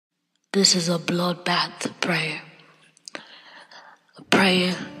This is a bloodbath prayer. A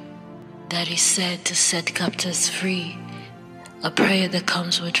prayer that is said to set captives free. A prayer that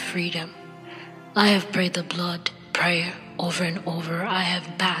comes with freedom. I have prayed the blood prayer over and over. I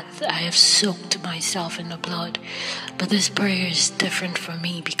have bathed, I have soaked myself in the blood. But this prayer is different for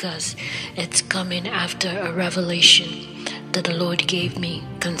me because it's coming after a revelation that the Lord gave me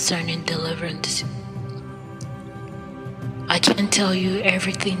concerning deliverance. I can't tell you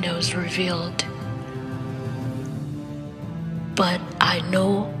everything that was revealed, but I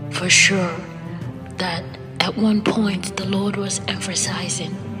know for sure that at one point the Lord was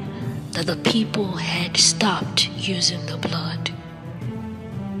emphasizing that the people had stopped using the blood.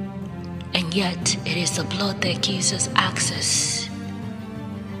 And yet it is the blood that gives us access.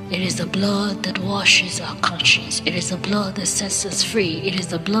 It is the blood that washes our conscience. It is the blood that sets us free. It is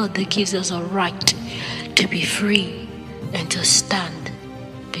the blood that gives us a right to be free and to stand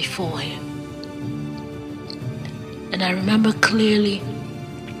before Him. And I remember clearly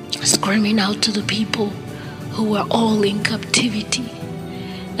screaming out to the people who were all in captivity.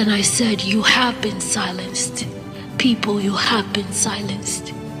 And I said, you have been silenced. People, you have been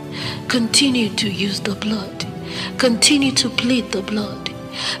silenced. Continue to use the blood. Continue to plead the blood.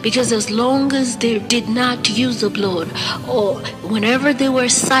 Because as long as they did not use the blood, or whenever they were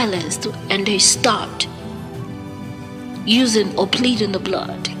silenced and they stopped using or pleading the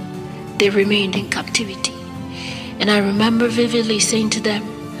blood, they remained in captivity. And I remember vividly saying to them,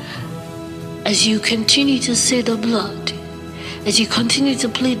 as you continue to say the blood, as you continue to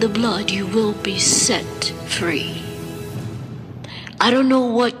plead the blood, you will be set free. I don't know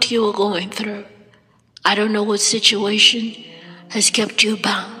what you are going through. I don't know what situation has kept you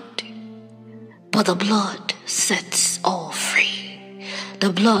bound. But the blood sets all free.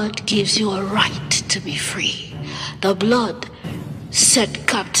 The blood gives you a right to be free. The blood set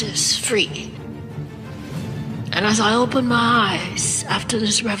captives free. And as I opened my eyes after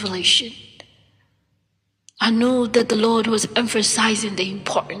this revelation, I knew that the Lord was emphasizing the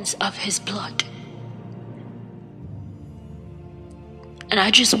importance of His blood. And I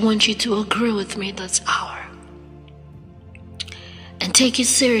just want you to agree with me this hour and take it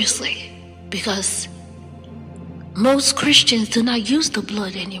seriously, because most Christians do not use the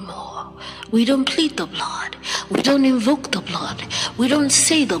blood anymore. We don't plead the blood. We don't invoke the blood. We don't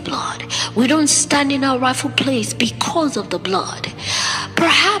say the blood. We don't stand in our rightful place because of the blood.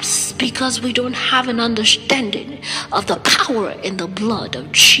 Perhaps because we don't have an understanding of the power in the blood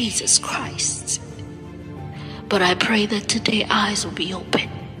of Jesus Christ. But I pray that today eyes will be open.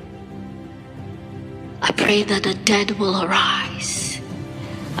 I pray that the dead will arise.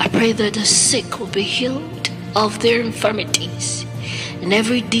 I pray that the sick will be healed of their infirmities, and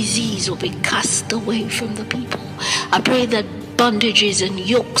every disease will be cast away from the people. I pray that bondages and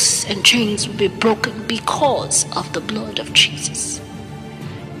yokes and chains will be broken because of the blood of Jesus.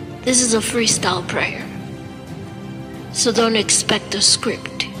 This is a freestyle prayer, so don't expect a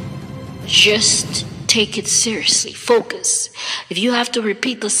script. Just take it seriously. Focus. If you have to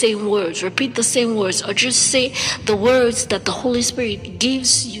repeat the same words, repeat the same words, or just say the words that the Holy Spirit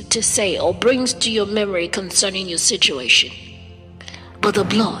gives you to say or brings to your memory concerning your situation. But the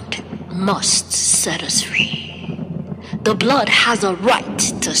blood must set us free. The blood has a right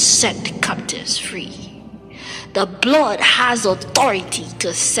to set captives free. The blood has authority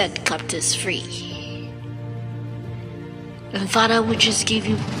to set captives free. And Father, we just give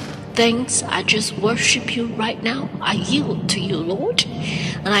you thanks. I just worship you right now. I yield to you, Lord.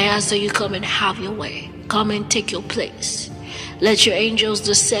 And I ask that you come and have your way. Come and take your place. Let your angels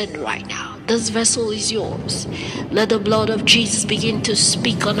descend right now. This vessel is yours. Let the blood of Jesus begin to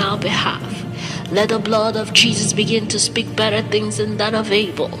speak on our behalf. Let the blood of Jesus begin to speak better things than that of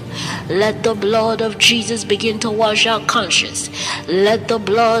Abel. Let the blood of Jesus begin to wash our conscience. Let the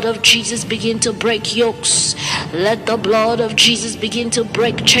blood of Jesus begin to break yokes. Let the blood of Jesus begin to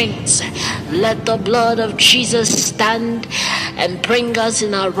break chains. Let the blood of Jesus stand and bring us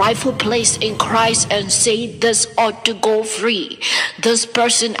in our rightful place in Christ and say, this ought to go free. This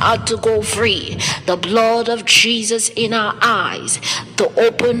person ought to go free. The blood of Jesus in our eyes, to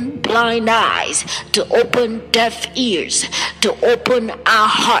open blind eyes, to open deaf ears, to open our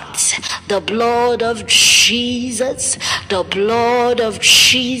hearts. The blood of Jesus, the blood of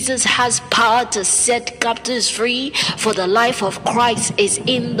Jesus has power to set captives free, for the life of Christ is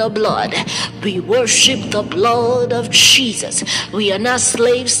in the blood. We worship the blood of Jesus. We are not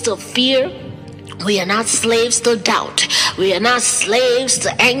slaves to fear. We are not slaves to doubt. We are not slaves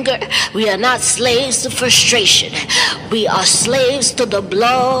to anger. We are not slaves to frustration. We are slaves to the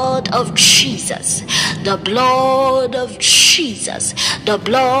blood of Jesus. the blood of Jesus, the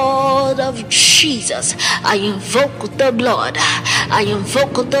blood of Jesus. I invoke the blood, I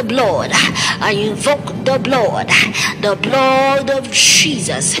invoke the blood, I invoke the blood of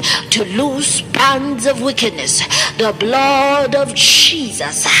Jesus to loose bands of wickedness, the blood of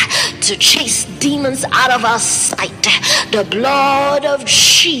Jesus to chase demons out of our sight, the blood of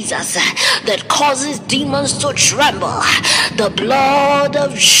Jesus that causes demons to tremble, the blood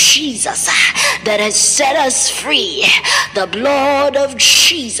of Jesus that has set us free, the blood of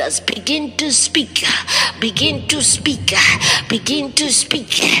Jesus. Begin to speak, begin to speak, begin to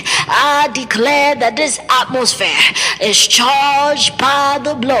speak. I declare that this atmosphere is charged by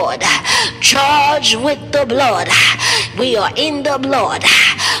the blood, charged with the blood. We are in the blood,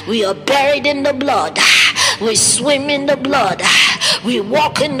 we are buried in the blood, we swim in the blood, we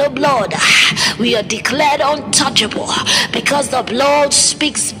walk in the blood, we are declared untouchable because the blood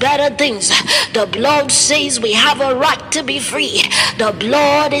speaks better things. The blood says we have a right to be free. The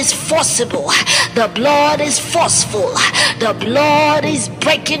blood is forcible, the blood is forceful, the blood is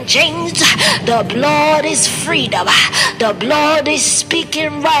breaking chains, the blood is freedom, the blood is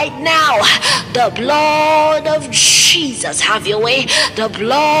speaking right now. The blood of Jesus, have your way. The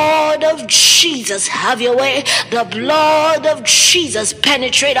blood of Jesus, have your way. The blood of Jesus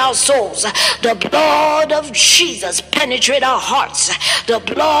penetrate our souls. The blood of Jesus penetrate our hearts. The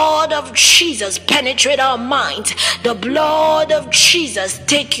blood of Jesus penetrate our minds. The blood of Jesus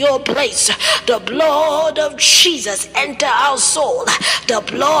take your place. The blood of Jesus enter our soul. The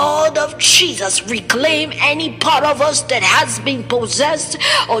blood of Jesus reclaim any part of us that has been possessed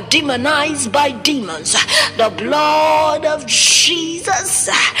or demonized by demons. The blood of Jesus,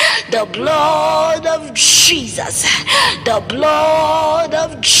 the blood of Jesus, the blood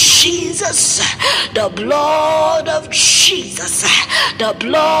of Jesus, the blood of Jesus, the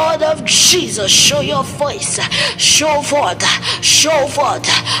blood of Jesus. Show your voice, show forth, show forth,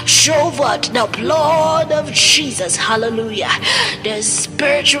 show forth the blood of Jesus. Hallelujah. There's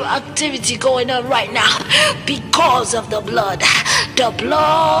spiritual activity going on right now because of the blood. The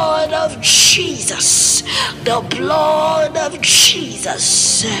blood of Jesus, the blood of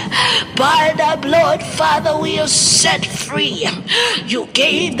Jesus. By the blood, Father, we are set free. You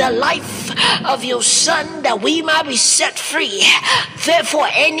gave the life of your Son that we might be set free. Therefore,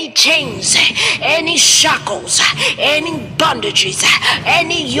 any chains, any shackles, any bondages,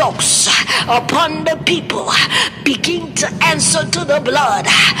 any yokes upon the people begin to answer to the blood.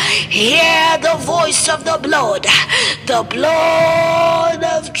 Hear the voice of the blood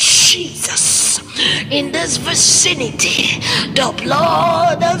of Jesus. In this vicinity, the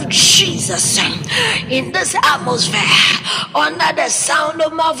blood of Jesus in this atmosphere, under the sound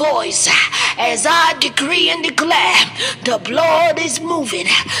of my voice, as I decree and declare, the blood is moving,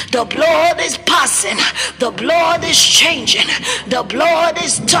 the blood is passing, the blood is changing, the blood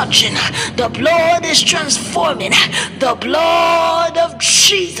is touching, the blood is transforming. The blood of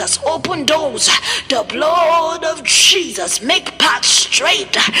Jesus open doors, the blood of Jesus make paths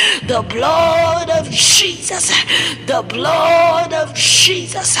straight, the blood of Jesus, the blood of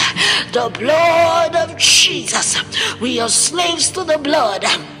Jesus, the blood of Jesus. We are slaves to the blood,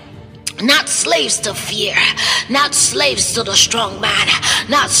 not slaves to fear, not slaves to the strong man,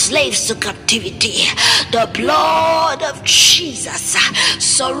 not slaves to captivity. The blood of Jesus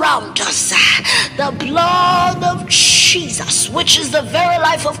surround us. The blood of Jesus, which is the very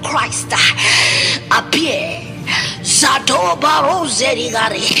life of Christ, appear.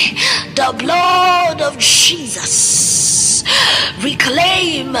 The blood of Jesus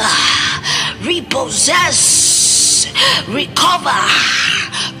reclaim, repossess, recover,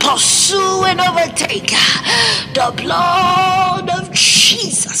 pursue and overtake. The blood of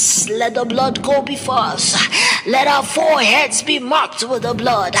Jesus. Let the blood go before us. Let our foreheads be marked with the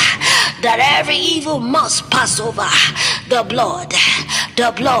blood, that every evil must pass over. The blood,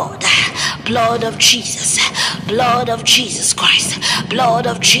 the blood, blood of Jesus, blood of Jesus Christ, blood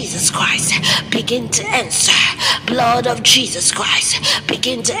of Jesus Christ, begin to answer. Blood of Jesus Christ,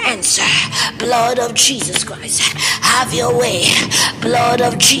 begin to answer. Blood of Jesus Christ, have your way. Blood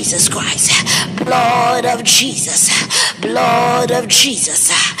of Jesus Christ, blood of Jesus, blood of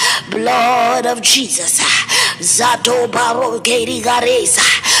Jesus, blood of Jesus. Zato baro geri gareza,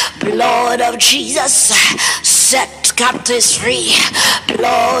 blood of Jesus, set captives free.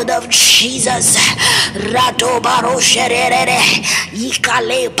 Blood of Jesus, rato baro sherere,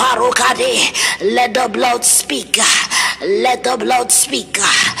 ikale parokade. Let the blood speak. Let the blood speak.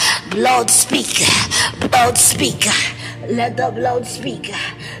 Blood speak. Blood speak. Let the blood speak.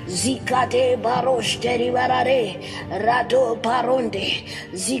 Zikate barosh teribarare, Rado baronde,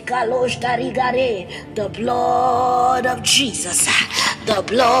 Zikalosh tarigare, the blood of Jesus, the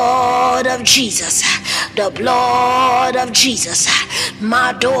blood of Jesus, the blood of Jesus.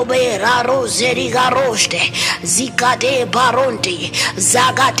 Madobe raro zerigaroshte, Zikade baronde,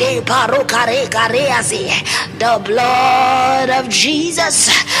 Zagate barokare kareazi, the blood of Jesus,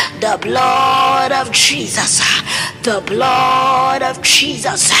 the blood of Jesus, the blood of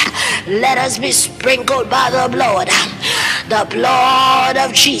Jesus. Let us be sprinkled by the blood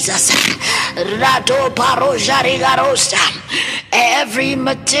of Jesus. Rato paro jarigarosta. Every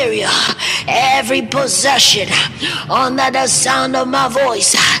material, every possession under the sound of my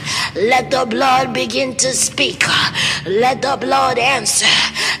voice, let the blood begin to speak. Let the blood answer.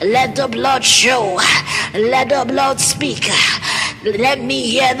 Let the blood show. Let the blood speak. Let me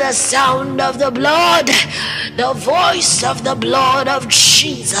hear the sound of the blood, the voice of the blood of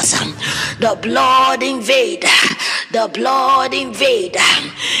Jesus. The blood invade, the blood invade,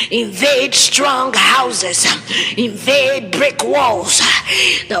 invade strong houses, invade brick walls.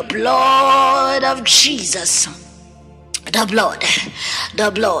 The blood of Jesus. The blood,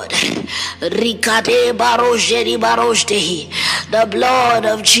 Rikade barojeri barojdehi, the blood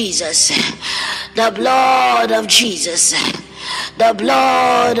of Jesus, the blood of Jesus, the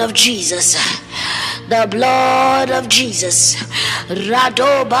blood of Jesus, the blood of Jesus.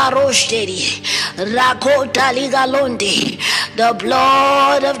 Rado baroshteri, Rakota ligalonde, the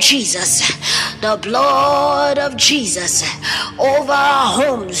blood of Jesus, the blood of Jesus, over our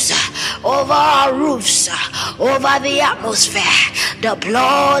homes, over our roofs, over the atmosphere. The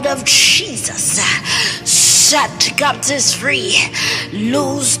blood of Jesus. Set captives free,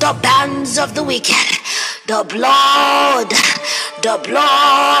 loose the bands of the wicked. The blood, the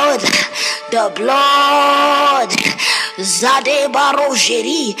blood, the blood. Zade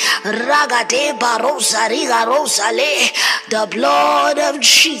barojeri, ragade barosariga rosale. The blood of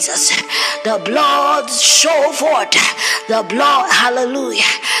Jesus, the blood show forth, the blood, hallelujah.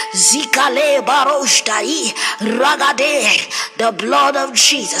 Zikale baroshtari, ragade, the blood of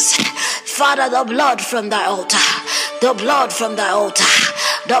Jesus. Father, the blood from thy altar, the blood from thy altar,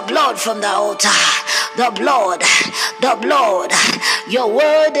 the blood from thy altar. The blood, the blood. Your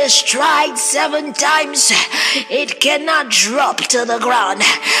word is tried 7 times. It cannot drop to the ground.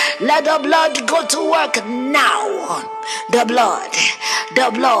 Let the blood go to work now. The blood, the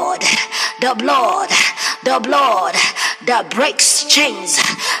blood, the blood, the blood that breaks chains.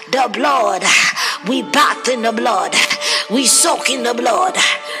 The blood. We bath in the blood. We soak in the blood.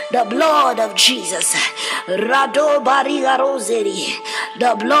 The blood of Jesus. Rado bariga roseri.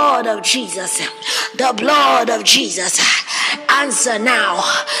 The blood of Jesus. The blood of Jesus. Answer now.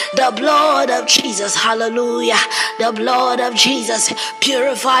 The blood of Jesus. Hallelujah. The blood of Jesus.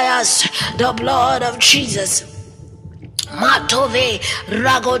 Purify us. The blood of Jesus. Matove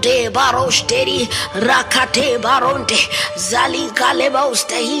ragode baroshteri rakate baronte zali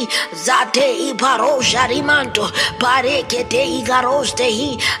kalebostehi zate ibarojarimanto parekete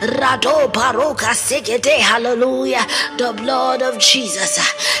igarostehi rado baroka sekete. Hallelujah. The blood of Jesus.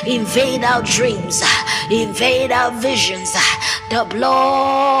 Invade our dreams, invade our visions. The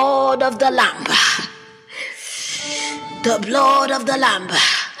blood of the Lamb, the blood of the Lamb,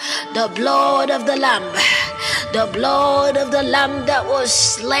 the blood of the Lamb, the blood of the Lamb that was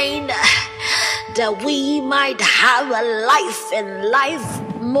slain, that we might have a life and life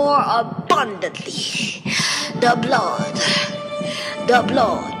more abundantly. The blood, the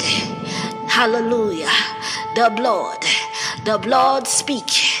blood, hallelujah, the blood speak.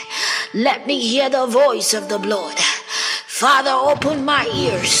 Let me hear the voice of the blood. Father, open my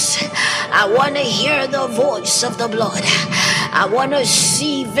ears. I want to hear the voice of the blood. I want to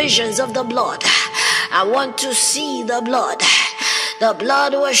see visions of the blood. I want to see the blood. The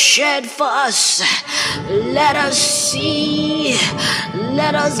blood was shed for us. Let us see.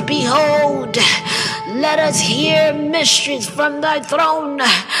 Let us behold. Let us hear mysteries from thy throne.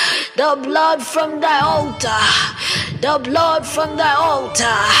 The blood from thy altar. The blood from thy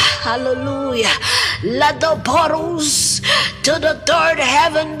altar. Hallelujah. Let the portals to the third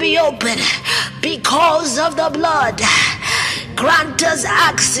heaven be open because of the blood. Grant us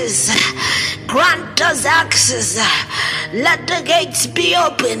access. Grant us access. Let the gates be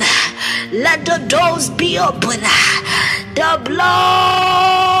open. Let the doors be open. The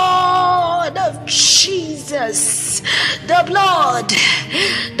blood of Jesus. The blood.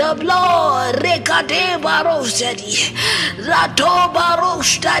 The blood. Rekade barosadi. Rato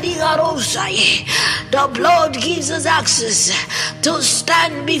barosadi garosai. The blood gives us access to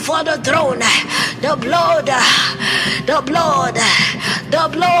stand before the throne. The blood. The blood. the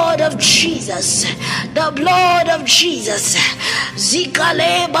blood of Jesus, the blood of Jesus.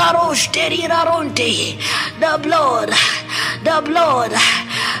 Zikale baroshte raronte, the blood.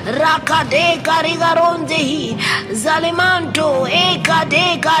 Rakade karigaronde, Zalimanto,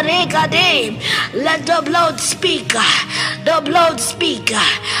 ekade karekade. Let the blood speak, the blood speak,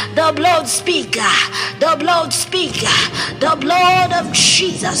 the blood speak, the blood speak, the blood of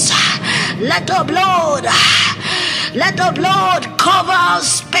Jesus. Let the blood cover our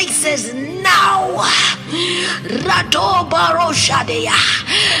spaces now. Rato baroshadeya.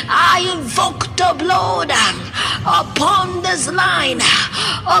 I invoke the blood upon this line,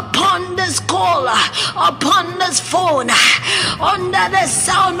 upon this call, upon this phone, under the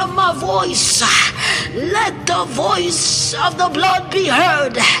sound of my voice. Let the voice of the blood be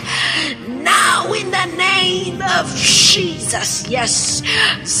heard now in the name of Jesus. Yes.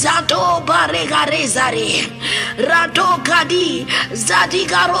 Zato baregarezare, rato kadi,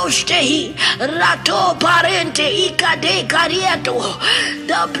 zadigaroshte, rato parente ikade karieto.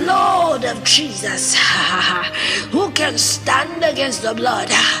 The blood of Jesus. Who can stand against the blood?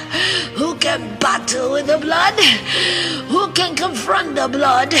 Who can battle with the blood? Who can confront the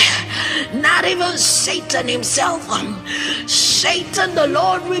blood? Not even Satan himself. Satan, the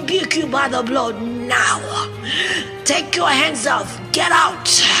Lord rebuke you by the blood now. Take your hands off. Get out.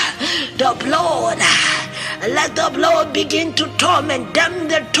 The blood. Let the blood begin to torment them,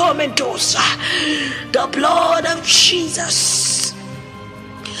 the tormentors. The blood of Jesus.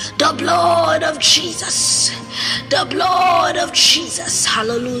 The blood of Jesus. The blood of Jesus.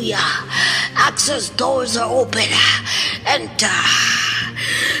 Hallelujah. Access doors are open. Enter.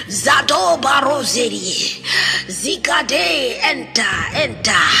 Zato barozeri. Zikade. Enter.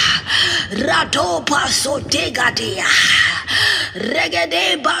 Rato pasote gadea.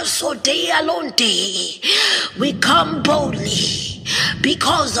 Regede basote alonte. We come boldly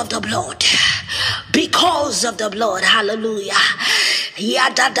because of the blood. Because of the blood. Hallelujah.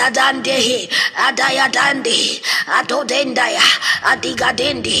 Yadadadande, adayadande, adodendaya,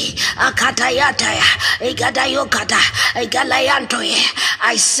 adigadende, akatayataya, egadayokata, egalayantoye.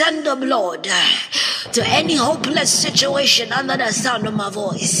 I send the blood to any hopeless situation under the sound of my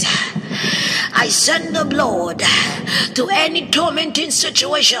voice. I send the blood to any tormenting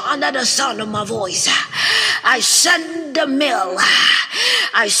situation under the sound of my voice. I send the mail.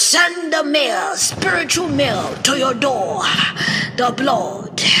 I send the mail, spiritual mail, to your door. The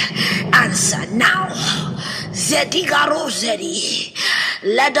blood. Answer now. Zedigaro zedi.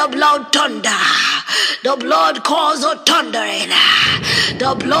 Let the blood thunder. The blood cause a thundering.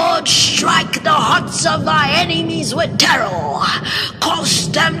 The blood strike the hearts of our enemies with terror. Cause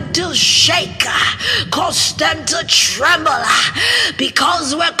them to shake. Cause them to tremble.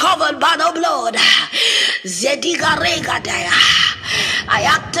 Because we're covered by the blood. Zedigaregadaya. I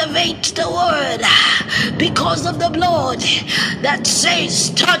activate the word because of the blood that says,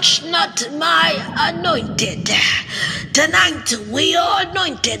 touch not my anointed. Tonight we are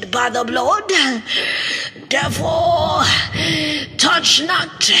anointed by the blood. Therefore, touch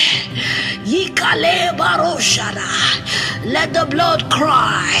not. Yikale baroshara. Let the blood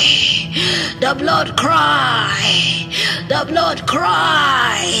cry. The blood cry. The blood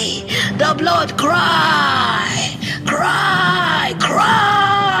cry. The blood cry. Cry,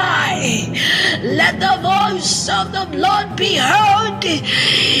 cry. Let the voice of the blood be heard.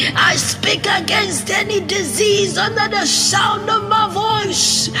 I speak against any disease under the sound of my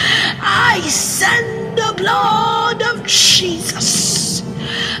voice. I send the blood of Jesus.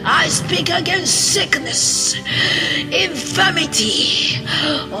 I speak against sickness, infirmity,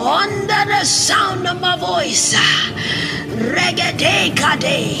 under the sound of my voice. Regede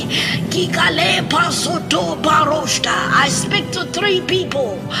kade, kikale pasoto baroshta. I speak to 3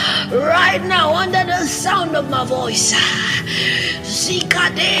 people right now under the sound of my voice.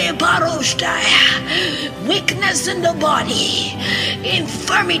 Zikade baroshta. Weakness in the body,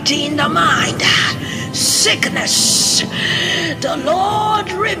 infirmity in the mind, sickness. The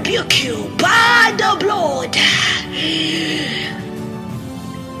Lord rebuke you by the blood.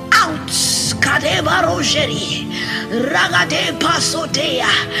 Out. Kadeba rojeri. Ragade pasotea.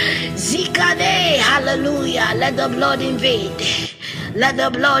 Zikade. Hallelujah. Let the blood invade. Let the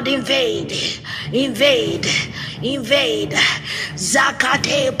blood invade. Invade. Invade.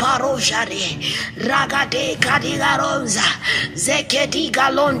 Zakate parojare. Ragade kadigaronza. Zeketi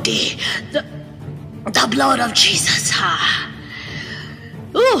galonte. The blood of Jesus.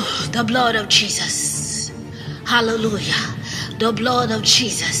 Ooh, the blood of Jesus. Hallelujah. The blood of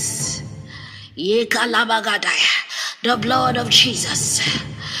Jesus. The blood of Jesus.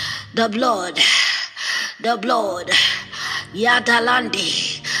 The blood. The blood.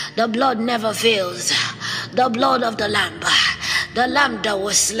 Yatalandi. The blood never fails. The blood of the lamb that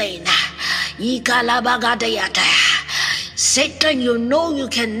was slain. Satan, you know you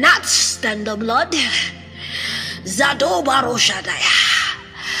cannot stand the blood.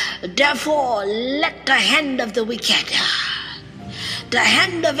 Therefore, let the hand of the wicked, the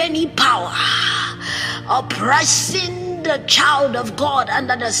hand of any power oppressing the child of God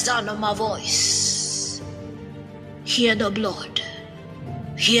under the sound of my voice, hear the blood,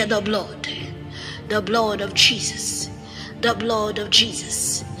 hear the blood of Jesus, the blood of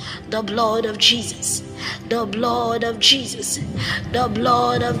Jesus, the blood of Jesus, the blood of Jesus, the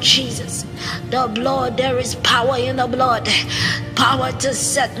blood of Jesus, the blood. There is power in the blood, power to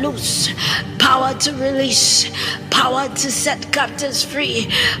set loose, power to release, power to set captives free,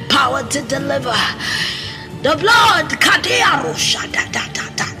 power to deliver. The blood,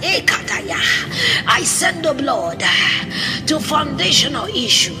 I send the blood to foundational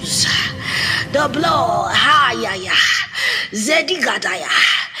issues. The blood,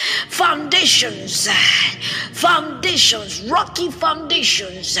 foundations, rocky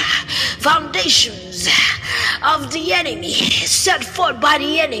foundations of the enemy, set forth by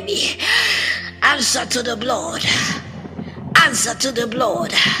the enemy. Answer to the blood, answer to the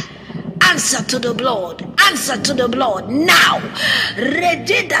blood, answer to the blood, answer to the blood now.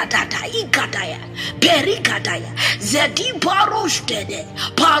 Rededata ikataya, perikataya, zedi paroshtede,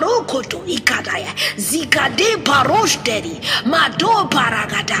 parokoto ikataya, zikade paroshtedi, mado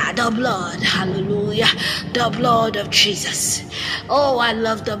paragata. The blood, hallelujah, the blood of Jesus. Oh, I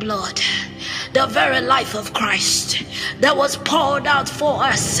love the blood. The very life of Christ that was poured out for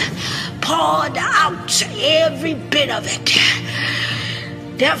us, poured out every bit of it.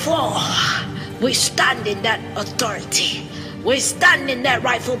 Therefore, we stand in that authority. We stand in that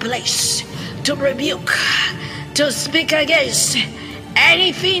rightful place to rebuke, to speak against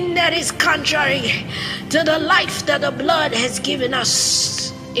anything that is contrary to the life that the blood has given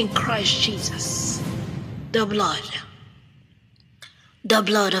us in Christ Jesus. The blood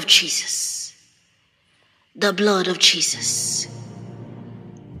of Jesus, the blood of Jesus,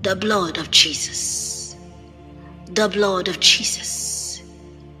 the blood of Jesus, the blood of Jesus,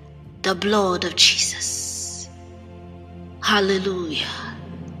 the blood of Jesus. Hallelujah,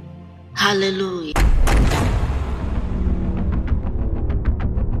 hallelujah.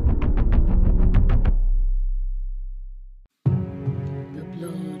 The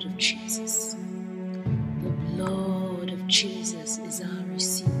blood of Jesus, the blood of Jesus is our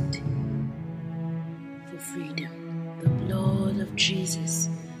receipt for freedom. The blood of Jesus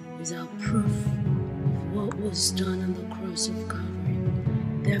is our proof of what was done on the cross of Calvary.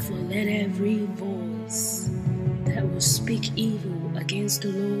 Therefore, let every voice that will speak evil against the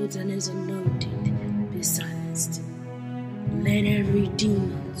Lord and his anointed be silenced. Let every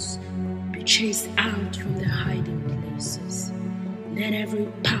demons be chased out from their hiding places. Let every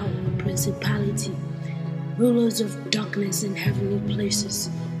power, principality, rulers of darkness in heavenly places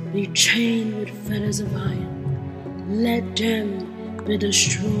be chained with fetters of iron. Let them be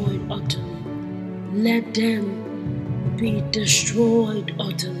destroyed utterly. Let them be destroyed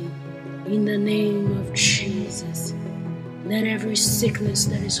utterly in the name of Jesus. Let every sickness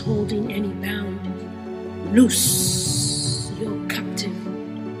that is holding any bound loose your captive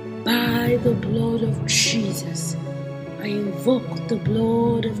by the blood of Jesus. I invoke the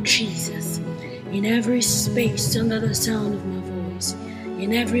blood of Jesus in every space under the sound of my voice,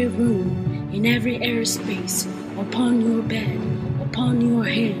 in every room, in every airspace, upon your bed, upon your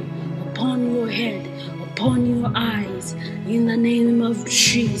hand, upon your head, upon your eyes, in the name of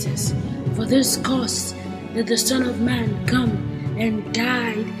Jesus. For this cause that the Son of Man come and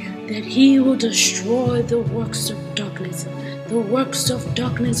died, that he will destroy the works of darkness. The works of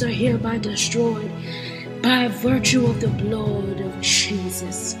darkness are hereby destroyed by virtue of the blood of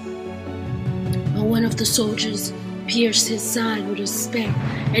Jesus. But one of the soldiers pierced his side with a spear,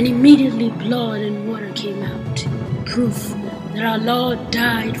 and immediately blood and water came out. Proof that our Lord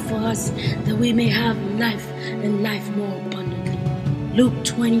died for us, that we may have life and life more abundantly. Luke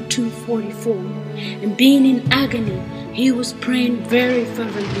 22:44. And being in agony, he was praying very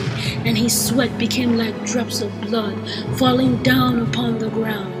fervently, and his sweat became like drops of blood falling down upon the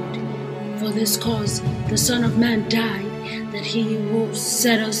ground. For this cause the Son of Man died, that he will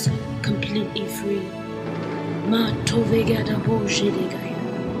set us completely free.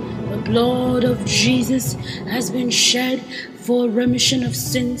 The blood of Jesus has been shed for remission of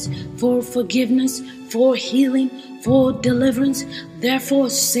sins, for forgiveness, for healing, for deliverance. Therefore,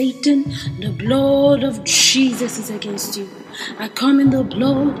 Satan, the blood of Jesus is against you. I come in the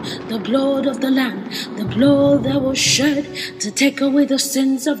blood of the Lamb, the blood that was shed to take away the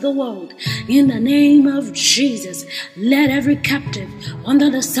sins of the world. In the name of Jesus, let every captive under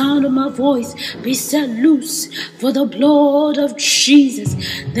the sound of my voice be set loose, for the blood of Jesus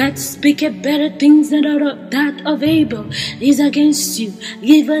that speaketh better things than that of Abel is against you,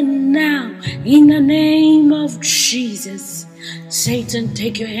 even now, in the name of Jesus. Satan,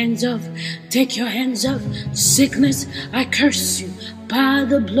 take your hands off. Take your hands off. Sickness, I curse you by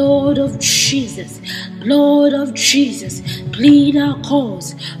the blood of Jesus. Blood of Jesus, plead our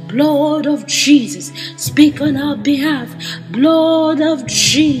cause. Blood of Jesus, speak on our behalf. Blood of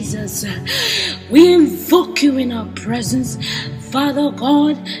Jesus, we invoke you in our presence. Father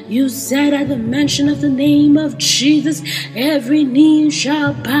God, you said at the mention of the name of Jesus, every knee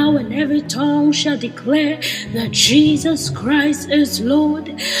shall bow and every tongue shall declare that Jesus Christ is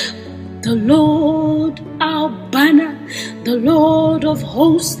Lord. The Lord our banner, the Lord of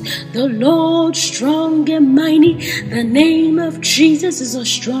hosts, the Lord strong and mighty. The name of Jesus is a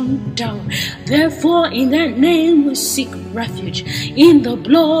strong tower. Therefore, in that name we seek refuge. In the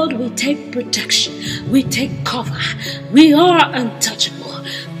blood we take protection. We take cover. We are untouchable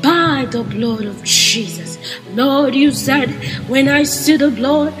by the blood of Jesus. Lord, you said, when I see the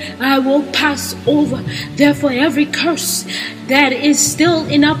blood, I will pass over. Therefore, every curse that is still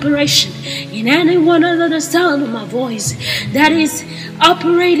in operation in anyone under the sound of my voice that is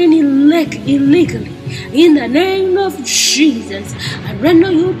operating illegally, in the name of Jesus, I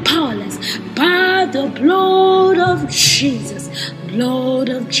render you powerless by the blood of Jesus. Blood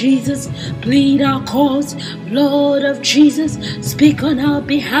of Jesus, plead our cause. Blood of Jesus, speak on our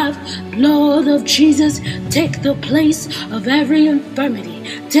behalf. Blood of Jesus, take the place of every infirmity.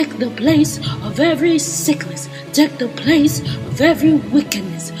 Take the place of every sickness. Take the place of every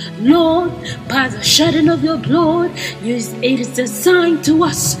wickedness. Lord, by the shedding of your blood, it is a sign to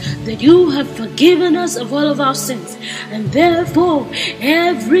us that you have forgiven us of all of our sins. And therefore,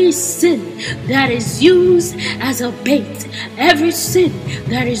 every sin that is used as a bait, every sin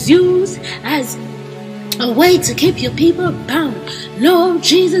that is used as a way to keep your people bound, Lord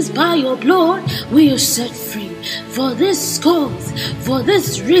Jesus, by your blood, we are set free. For this cause, for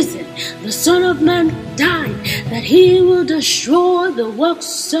this reason, the Son of Man died, that he will destroy the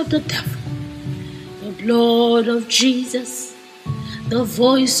works of the devil. The blood of Jesus, the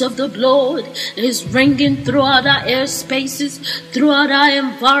voice of the blood is ringing throughout our airspaces, throughout our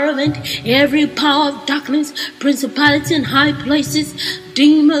environment. Every power of darkness, principality in high places,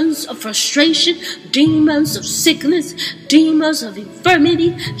 demons of frustration, demons of sickness, demons of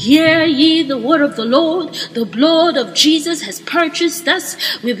infirmity, hear ye the word of the Lord. The blood of Jesus has purchased us.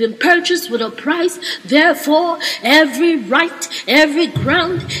 We've been purchased with a price. Therefore, every right, every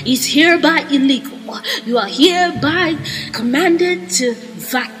ground is hereby illegal. You are hereby commanded to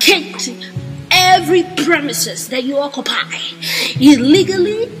vacate every premises that you occupy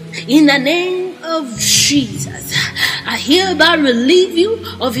illegally in the name of Jesus. I hereby relieve you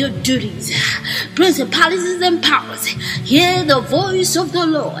of your duties. Principalities and powers, hear the voice of the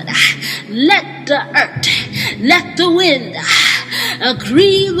Lord. Let the earth, let the wind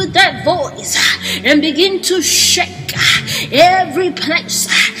agree with that voice and begin to shake every place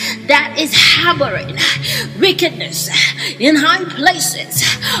that is harboring wickedness in high places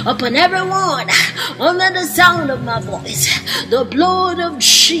upon everyone under the sound of my voice. The blood of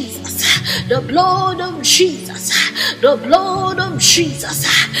Jesus, the blood of Jesus, the blood of Jesus.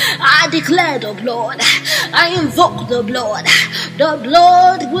 I declare the blood. I invoke the blood. The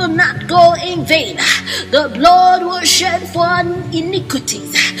blood will not go in vain. The blood will shed for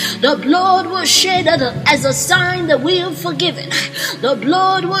iniquities. The blood will shed as a sign that we are forgiven. The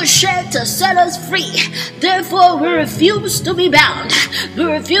blood will shed to set us free. Therefore, we refuse to be bound. We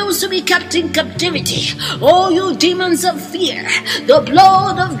refuse to be kept in captivity. Oh, you demons of fear, the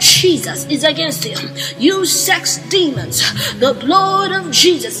blood of Jesus is against you. You sex demons, the blood of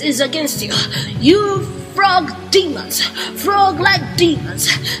Jesus is against you. You frog demons, frog-like demons,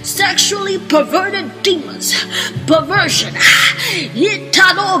 sexually perverted demons, perversion,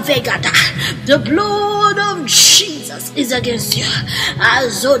 the blood of Jesus is against you.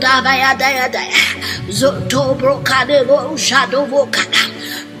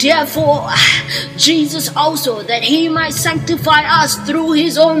 Therefore, Jesus also, that he might sanctify us through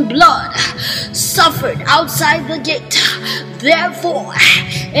his own blood, suffered outside the gate. Therefore,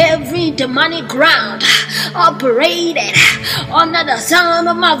 every demonic ground operated under the sound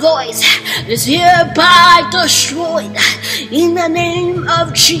of my voice is hereby destroyed in the name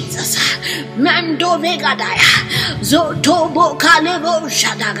of Jesus. Mando vegadaya, zotobo kalebo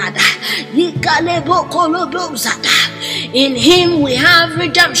shadagada, ikalebo kolobo zata. In him we have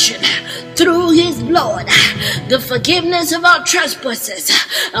redemption through his blood, the forgiveness of our trespasses,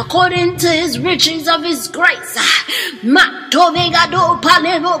 according to his riches of his grace. Matovegado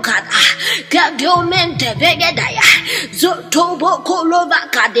palevokada, kadiomente vegadaya, zotobo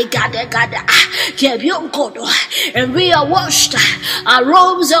kolovaka de gada, kebionkodo, and we are washed, our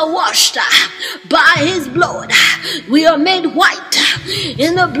robes are washed by his blood. We are made white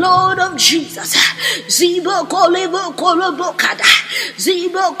in the blood of Jesus. Zibo kolevo kolovokada,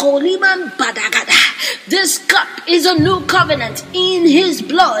 zibo koliman. This cup is a new covenant in his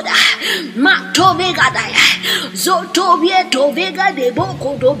blood.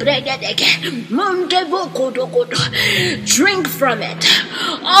 Drink from it,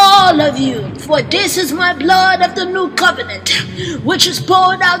 all of you, for this is my blood of the new covenant, which is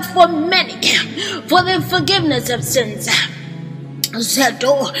poured out for many for the forgiveness of sins.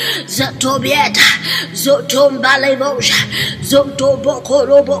 Zeto bieta, zoto mbalevosha, zoto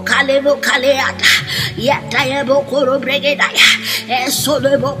bokorobo kalevo kaleata, yataya bokoro bregedaya,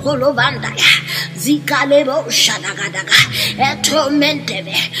 esole bokoro vandaya, zikalevo shadagadaga,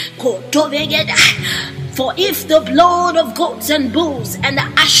 etormenteve, kotovegeda. For if the blood of goats and bulls and the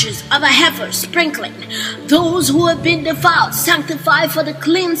ashes of a heifer sprinkling those who have been defiled sanctify for the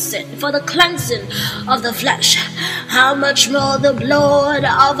cleansing of the flesh, how much more the blood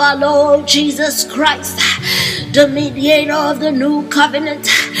of our Lord Jesus Christ, the mediator of the new covenant,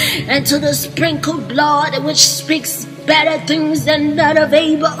 and to the sprinkled blood which speaks better things than that of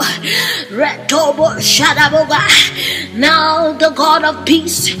Abel. Now the God of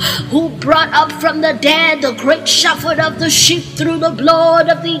peace, who brought up from the dead the great shepherd of the sheep through the blood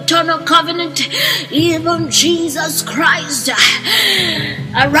of the eternal covenant, even Jesus Christ,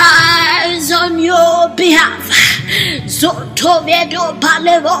 arise on your behalf. Zotovedo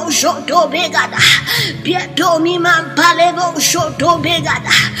palevo shoto begada, pieto miman palevo shoto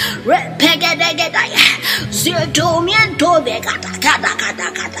begada, repegedegedaya, zirto.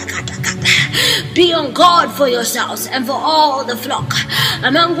 Be on guard for yourselves and for all the flock,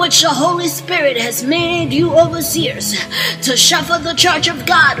 among which the Holy Spirit has made you overseers, to shepherd the church of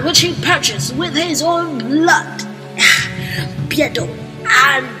God, which he purchased with his own blood.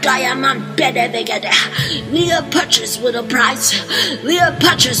 We are purchased with a price. We are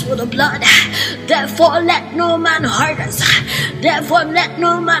purchased with a blood. Therefore let no man hurt us. Therefore let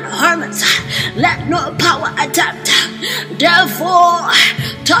no man harm us. Let no power attempt. Therefore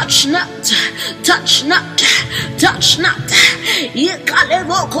touch not, touch not, touch not.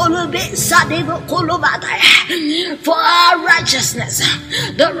 For our righteousness,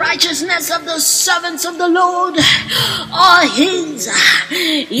 the righteousness of the servants of the Lord, are his.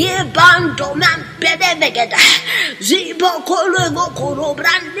 We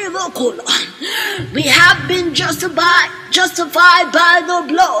have been justified by the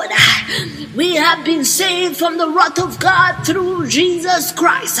blood. We have been saved from the wrath of God through Jesus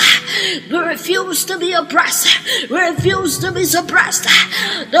Christ. We refuse to be oppressed. We refuse to be suppressed.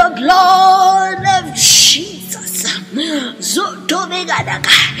 The blood of Jesus.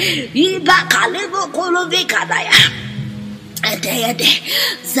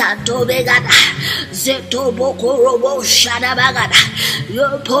 Zato begada, zeto boko robo shadabagada,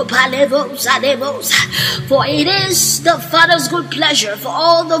 your popalevos adevos. For it is the Father's good pleasure for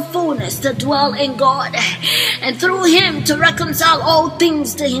all the fullness to dwell in God, and through him to reconcile all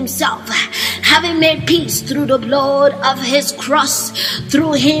things to himself, having made peace through the blood of his cross.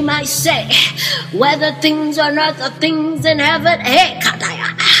 Through him I say, whether things on earth or things in heaven, hey kataya.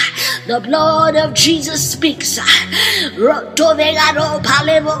 The blood of Jesus speaks.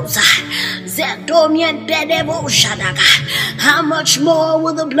 How much more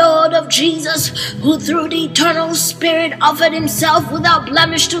will the blood of Jesus, who through the eternal Spirit offered himself without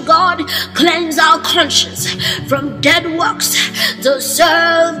blemish to God, cleanse our conscience from dead works to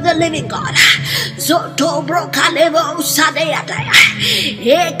serve the living God?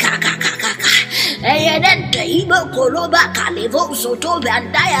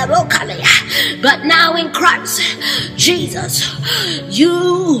 But now in Christ Jesus, you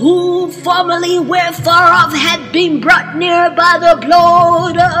who formerly were far off have been brought near by the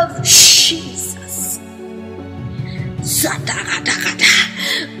blood of Jesus.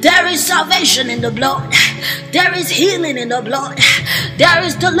 There is salvation in the blood. There is healing in the blood. There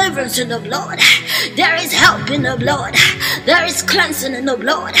is deliverance in the blood. There is help in the blood. There is cleansing in the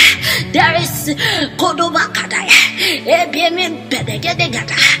blood. There is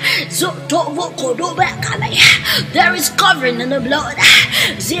There is covering in the blood.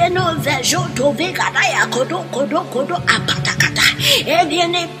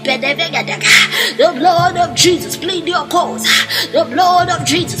 The blood of Jesus, plead your cause. The blood of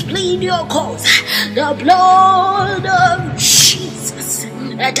Jesus, plead your cause. The blood of Jesus.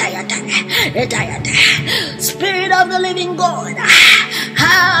 Spirit of the living God,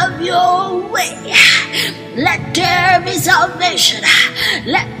 have your way. Let there be salvation.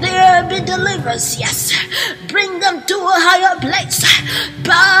 Let there be deliverance. Yes, bring them to a higher place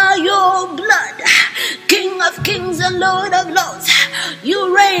by your blood. King of kings and Lord of lords,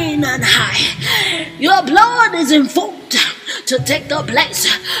 you reign on high. Your blood is invoked to take the place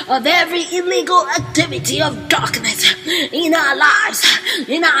of every illegal activity of darkness in our lives,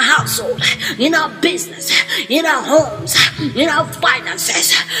 in our household, in our business, in our homes, in our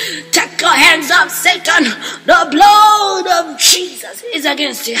finances. Take your hands off, Satan. The blood of Jesus is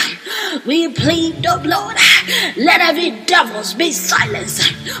against you. We plead the blood. Let every devil be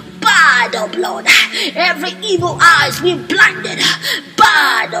silenced by the blood. Every evil eyes be blinded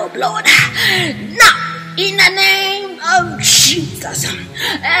by the blood. Now, in the name of Jesus,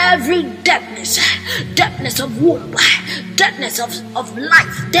 every deadness of womb, deadness of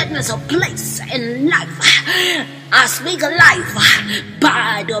life, deadness of place in life, I speak life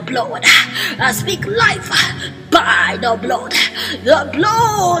by the blood. I speak life by the blood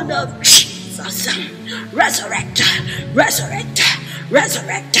of Jesus. Resurrect, resurrect,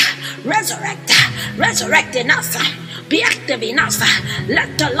 resurrect, resurrect, resurrect in us. Be active in us.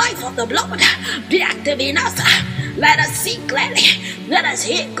 Let the life of the blood be active in us. Let us see clearly. Let us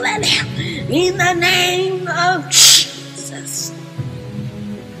hear clearly. In the name of Jesus.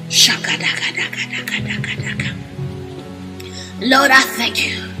 Lord, I thank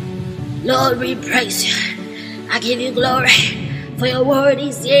you. Lord, we praise you. I give you glory. For your word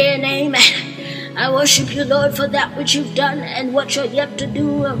is yea and amen. I worship you, Lord, for that which you've done and what you're yet to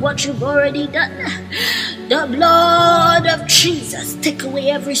do and what you've already done. The blood of Jesus take away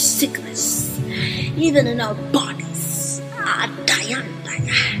every sickness, even in our bodies.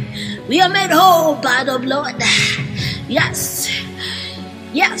 We are made whole by the blood. Yes,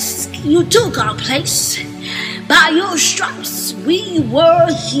 yes, you took our place. By your stripes we were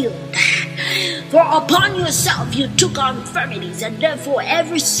healed. For upon yourself you took our infirmities, and therefore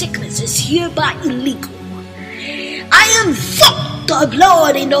every sickness is hereby illegal. I invoke the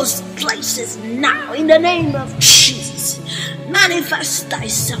blood in those places now, in the name of Jesus. Manifest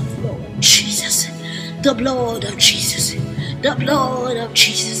thyself, Lord Jesus. The blood of Jesus. The blood of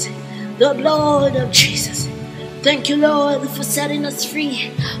Jesus. The blood of Jesus. Thank you, Lord, for setting us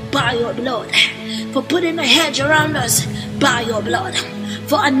free by your blood. For putting a hedge around us by your blood.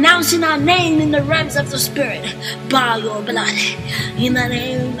 For announcing our name in the realms of the Spirit by your blood. In the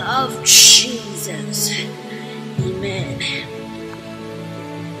name of Jesus. Amen.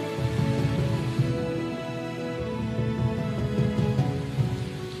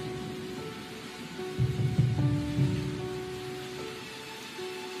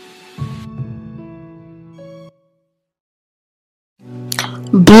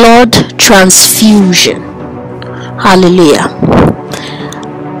 Blood transfusion. Hallelujah.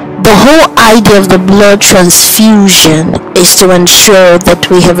 The whole idea of the blood transfusion is to ensure that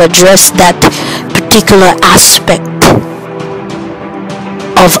we have addressed that particular aspect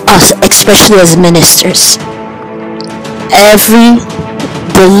of us, especially as ministers. Every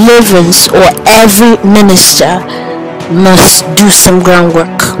deliverance or every minister must do some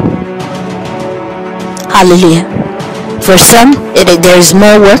groundwork. Hallelujah. For some, there is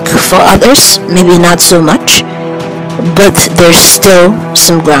more work. For others, maybe not so much. But there's still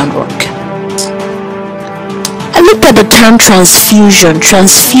some groundwork. I looked at the term transfusion.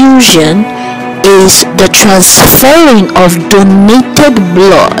 Transfusion is the transferring of donated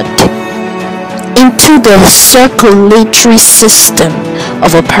blood into the circulatory system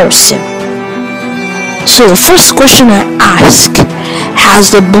of a person. So the first question I ask, has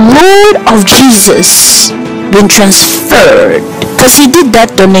the blood of Jesus been transferred? Because he did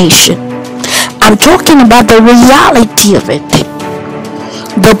that donation. I'm talking about the reality of it,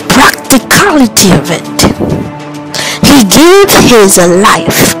 the practicality of it. He gave his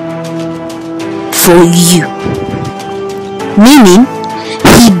life for you, meaning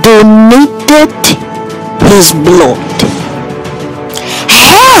he donated his blood.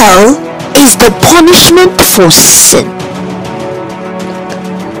 Hell is the punishment for sin.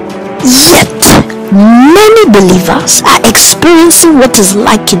 Yet many believers are experiencing what is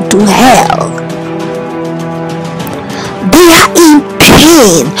likened to hell. They are in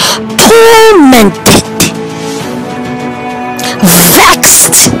pain, tormented,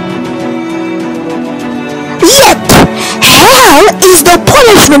 vexed, hell is the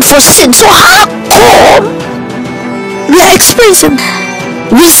punishment for sin. So how come we are experiencing?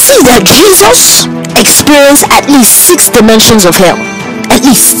 We see that Jesus experienced at least 6 dimensions of hell. At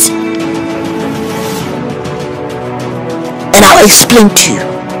least. And I'll explain to you.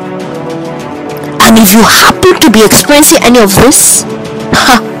 And if you happen to be experiencing any of this,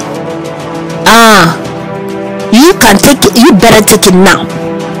 you can take it, you better take it now.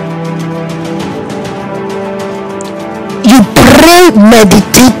 You pray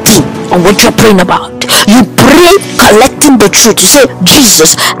meditating on what you're praying about. You pray collecting the truth. You say,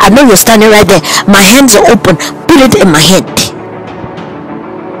 Jesus, I know you're standing right there. My hands are open. Put it in my hand.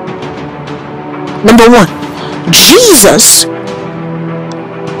 Number 1, Jesus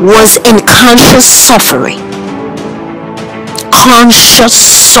was in conscious suffering. Conscious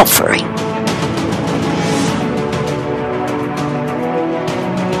suffering.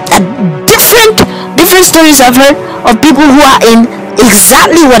 And different stories I've heard of people who are in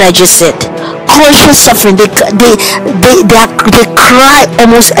exactly what I just said. Conscious suffering. They cry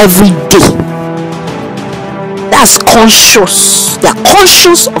almost every day. That's conscious. They are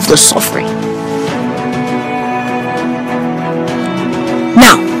conscious of the suffering.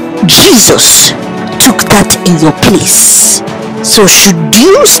 Now, Jesus took that in your place. So should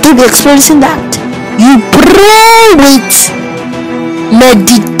you still be experiencing that? You pray with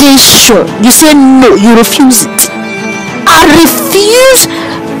meditation. You say no, you refuse it. I refuse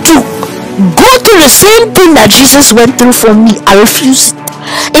to go through the same thing that Jesus went through for me. I refuse it.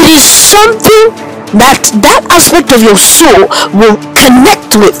 It is something that aspect of your soul will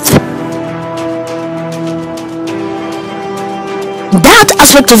connect with. That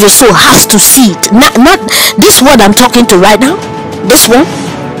aspect of your soul has to see it. Not this word I'm talking to right now. This one,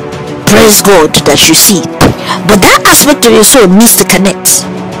 praise God that you see it. But that aspect of your soul needs to connect.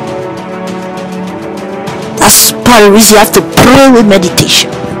 That's part of the reason you have to pray with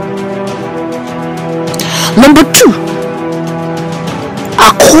meditation. Number 2,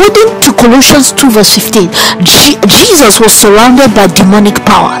 according to Colossians 2 verse 15, Jesus was surrounded by demonic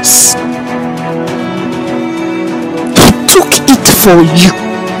powers. He took it for you.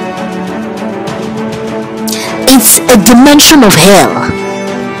 It's a dimension of hell.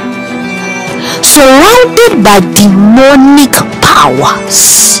 Surrounded by demonic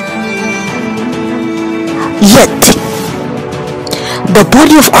powers. Yet, the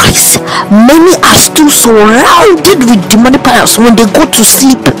body of Christ, many are still surrounded with demonic powers. When they go to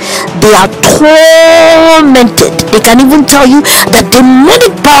sleep, they are tormented. They can even tell you that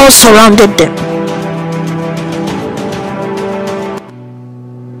demonic powers surrounded them.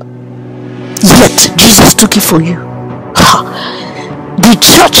 Yet, Jesus took it for you. The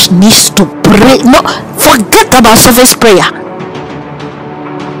church needs to pray. No, forget about service prayer.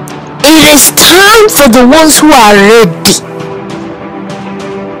 It is time for the ones who are ready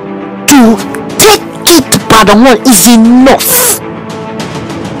to take it by the one. Is enough.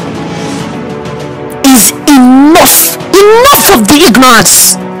 Is enough. Enough of the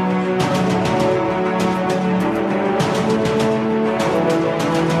ignorance.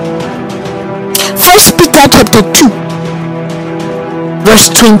 First Peter chapter 2 verse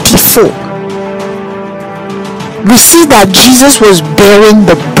 24. We see that Jesus was bearing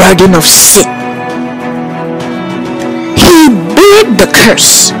the burden of sin. He bore the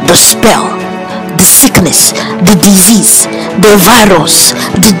curse, the spell, the sickness, the disease, the virus,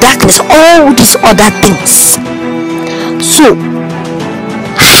 the darkness, all these other things. So,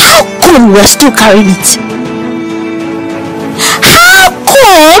 how come we're still carrying it? How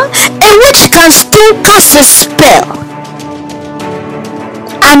come a witch can still cast a spell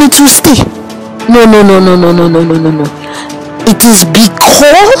and it will stay? No. It is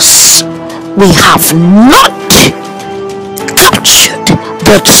because we have not captured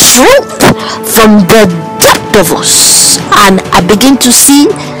the truth from the depth of us. And I begin to see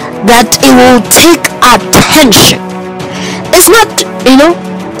that it will take attention. It's not,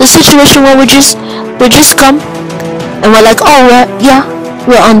 the situation where we just come and we're like, oh,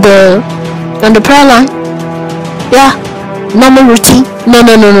 we're on the prayer line. Yeah, normal routine. No.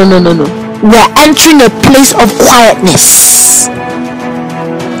 We are entering a place of quietness.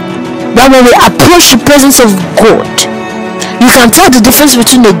 That when we approach the presence of God, you can tell the difference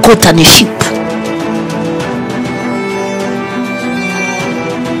between a goat and a sheep.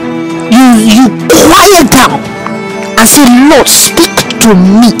 You quiet down and say, Lord, speak to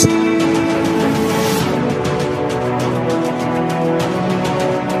me.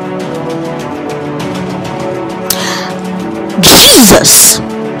 Jesus,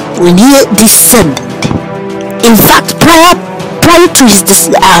 when he descended, in fact, prior to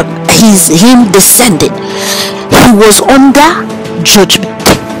him descending, he was under judgment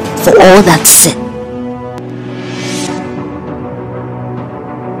for all that sin.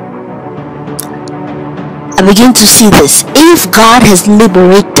 I begin to see this. If God has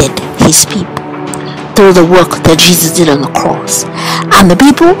liberated his people through the work that Jesus did on the cross, and the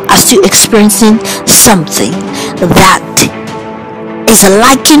people are still experiencing something that is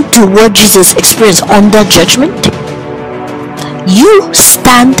likened to what Jesus experienced under judgment, you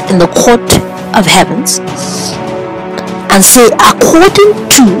stand in the court of heavens and say, according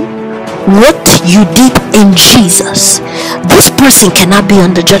to what you did in Jesus, this person cannot be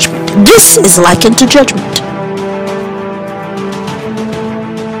under judgment. This is likened to judgment.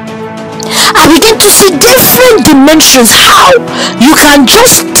 I begin to see different dimensions how you can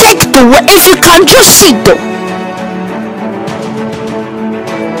just take the word. If you can just see though,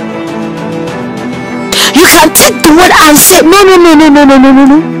 you can take the word and say, no.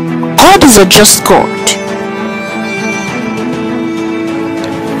 God is a just God.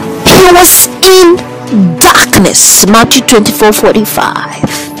 He was in darkness, Matthew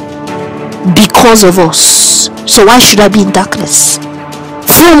 24:45, because of us. So why should I be in darkness?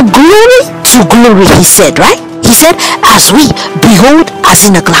 From glory to glory, he said, right? He said, as we behold as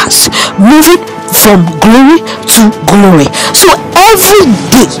in a glass, moving from glory to glory. So every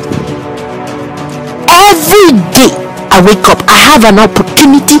day I wake up, I have an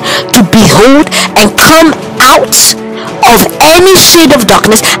opportunity to behold and come out of any shade of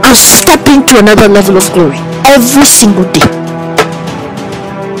darkness and step into another level of glory. Every single day.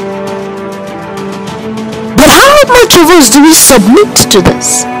 But how much of us do we submit to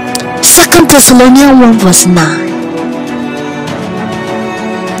this? 2 Thessalonians 1 verse 9.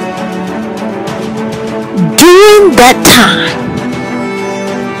 During that time,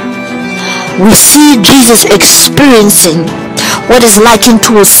 we see Jesus experiencing what is likened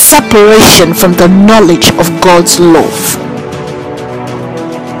to a separation from the knowledge of God's love.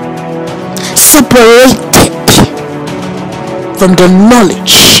 Separated from the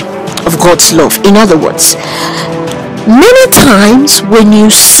knowledge of God's love. In other words, many times when you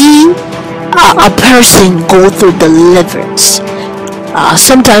see a person go through deliverance,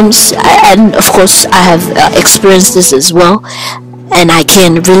 sometimes, and of course I have experienced this as well, and I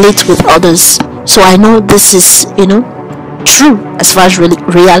can relate with others, so I know this is, true as far as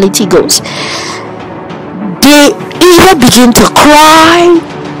reality goes. They either begin to cry,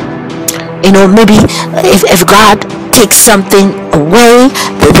 maybe if God takes something away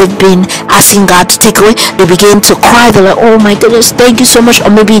that they've been asking God to take away, they begin to cry. They're like, oh my goodness, thank you so much.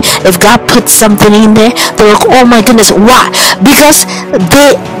 Or maybe if God puts something in there, they're like, oh my goodness, why? Because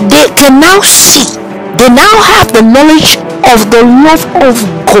they can now see, they now have the knowledge of the love of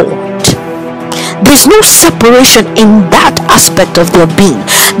God. There's no separation in that aspect of their being.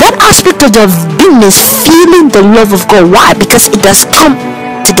 That aspect of their being is feeling the love of God. Why? Because it has come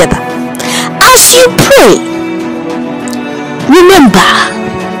together. As you pray, remember,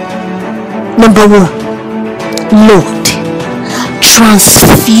 number one, Lord,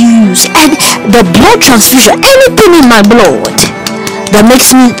 transfuse, and the blood transfusion, anything in my blood that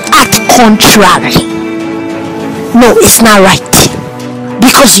makes me act contrary, no, it's not right,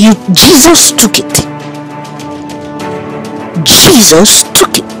 because Jesus took it. Jesus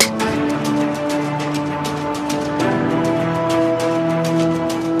took it.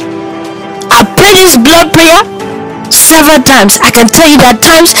 I prayed this blood prayer several times. I can tell you that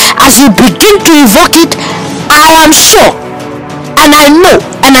times as you begin to invoke it, I am sure, and I know,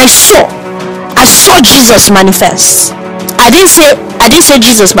 and I saw Jesus manifest. I didn't say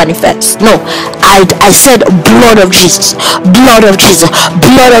Jesus manifest. No, I said blood of Jesus, blood of Jesus,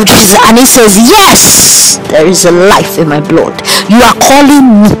 blood of Jesus, and it says, yes, there is a life in my blood. You are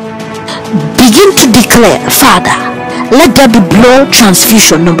calling me. Begin to declare, Father, let there be blood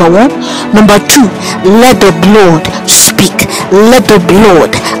transfusion, number one. Number two, let the blood speak. Let the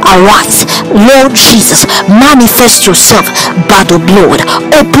blood arise. Lord Jesus, manifest yourself by the blood.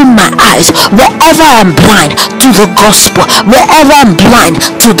 Open my eyes wherever I'm blind to the gospel, wherever I'm blind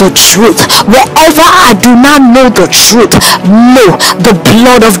to the truth, wherever I do not know the truth. No, the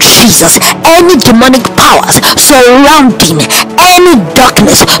blood of Jesus. Any demonic powers surrounding, any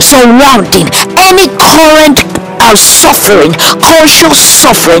darkness surrounding, any current suffering, conscious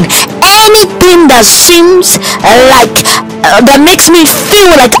suffering, anything that seems like that makes me feel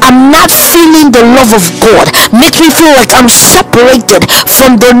like I'm not feeling the love of God, makes me feel like I'm separated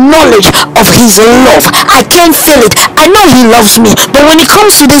from the knowledge of his love. I can't feel it. I know he loves me, but when it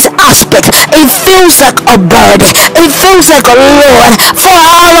comes to this aspect, it feels like a burden. It feels like, Lord, for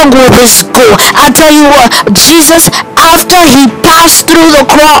how long will this go? I tell you what, Jesus, after he passed through the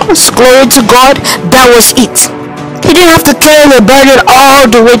cross, glory to God, that was it. He didn't have to carry the burden all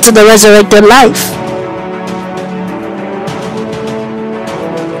the way to the resurrected life.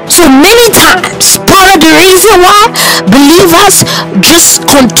 So many times, part of the reason why believers just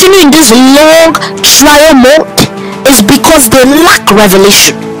continue in this long trial mode is because they lack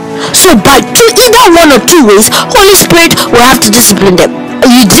revelation. So by either one or two ways, Holy Spirit will have to discipline them.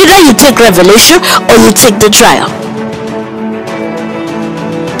 Either you take revelation or you take the trial.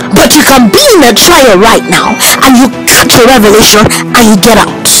 But you can be in a trial right now and you catch a revelation and you get out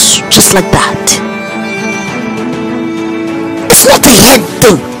just like that. It's not a head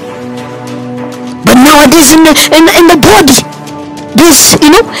thing. But nowadays in the body, this,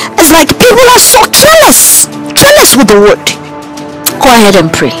 it's like people are so careless with the word. Go ahead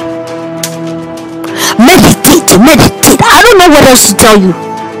and pray. Meditate. I don't know what else to tell you.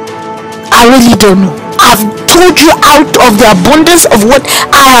 I really don't know. I've told you out of the abundance of what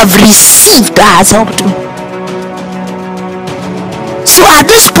I have received that has helped me. So at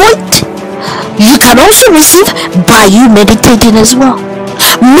this point, you can also receive by you meditating as well.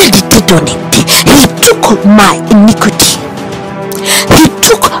 Meditate on it. He took my iniquity. He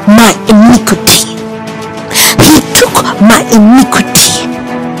took my iniquity. He took my iniquity.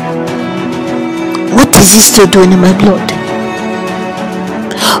 What is he still doing in my blood?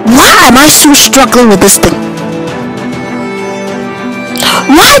 Why am I so struggling with this thing?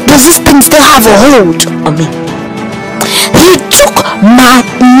 Why does this thing still have a hold on me? He took my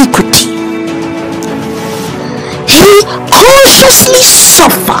iniquity. He consciously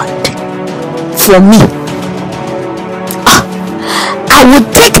suffered for me. I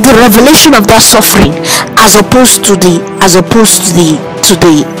would take the revelation of that suffering as opposed to the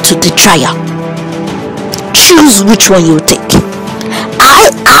trial. Choose which one you take.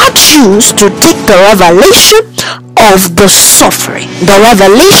 I choose to take the revelation of the suffering, the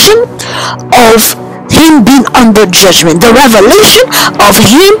revelation of him being under judgment, the revelation of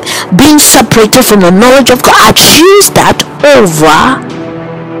him being separated from the knowledge of God. I choose that over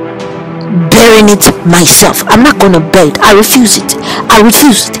bearing it myself. I'm not going to bear it. I refuse it.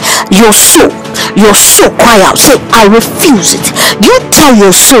 Your soul cry out, say, I refuse it. You tell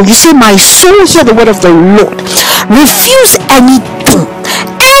your soul, you say, my soul, hear the word of the Lord. Refuse anything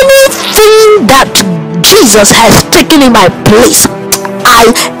that Jesus has taken in my place.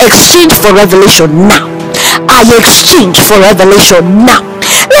 I exchange for revelation now. I exchange for revelation now.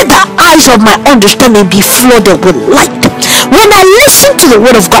 Let the eyes of my understanding be flooded with light. When I listen to the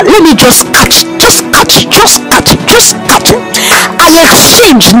word of God, let me just catch it. I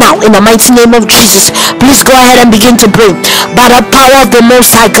exchange now in the mighty name of Jesus. Please go ahead and begin to pray. By the power of the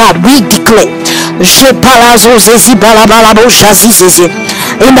Most High God, we declare,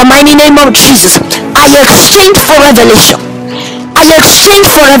 in the mighty name of Jesus, I exchange for revelation. I exchange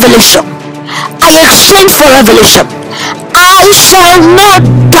for revelation. I exchange for revelation. I shall not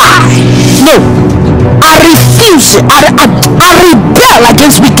die. No, I refuse. I rebel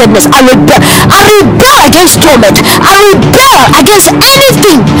against wickedness. I rebel against torment. I rebel against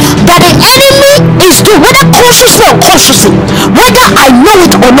anything that the enemy is doing, whether consciously or unconsciously, whether I know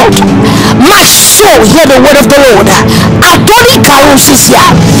it or not. My soul hear the word of the Lord.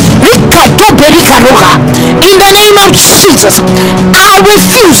 In the name of Jesus, I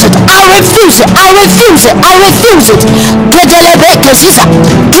refuse it. I refuse it. I refuse it. I refuse it. Gedelebekesiza,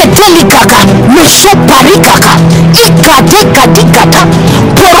 tetelikaka, mesoparikaka, ikadekadikata,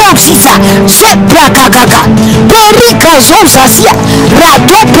 porosiza, seprakakaka, perikazozasia,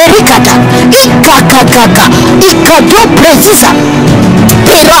 radoperikata, ikakakaka, ikadopreziza,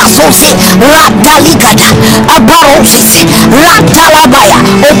 perazosi, radalikata, abarosisi, ratalabaya,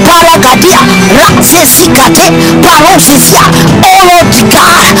 oparagadia, razesikate, parosisia. Oh Lord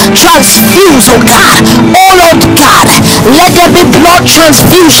God, transfuse, oh God. Oh Lord God, let there be blood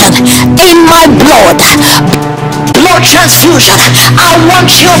transfusion in my blood. Blood transfusion. I want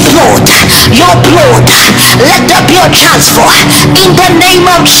your blood. Your blood. Let there be a transfer in the name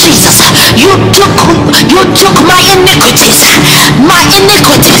of Jesus. You took my iniquities. My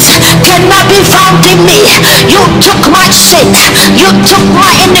iniquities cannot be found in me. You took my sin. You took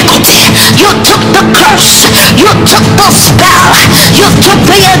my iniquity. You took the curse. You took the spell. You took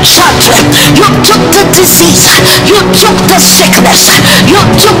the enchantment. You took the disease. You took the sickness. You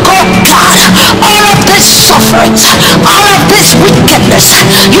took, oh God, all of this suffering, all of this wickedness.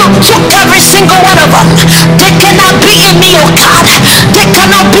 You took every single one of them. They cannot be in me, oh God. They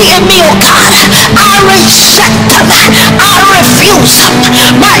cannot be in me, oh God. I reject them. I refuse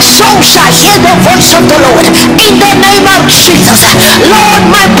them. My soul shall hear the voice of the Lord in the name of Jesus. Lord,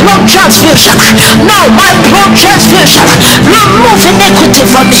 my blood transfusion. Now my blood transfusion. Remove iniquity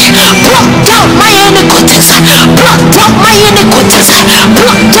from me. Blot down my iniquities. Blot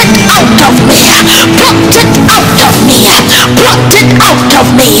Blot it out of me. Blot it out of me. Blot it out of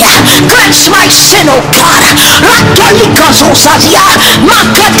me. Cleanse my sin, oh God. Ratolikazosasia.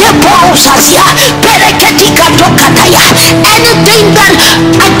 Makateborosasia. Pereketikatokataya. Anything that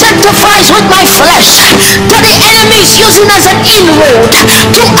identifies with my flesh, that the enemy is using as an inroad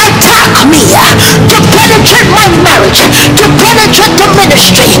to attack me, to penetrate my marriage, to penetrate the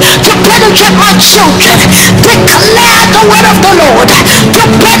ministry, to penetrate my children, declare the word of the Lord, to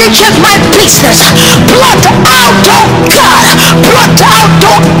penetrate my business. Blot out, oh God, blot out,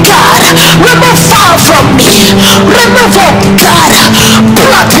 oh God, remove far from me, remove, oh God,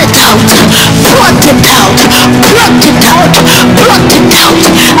 blot it out, blot it out, blot it out, blot it out.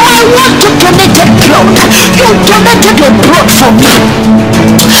 I want to donate blood. You donated your blood for me.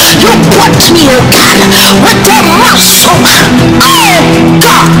 You bought me, oh God, with a muscle. Oh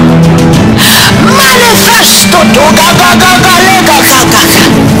God, manifesto.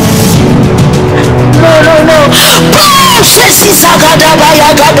 No. Oh, says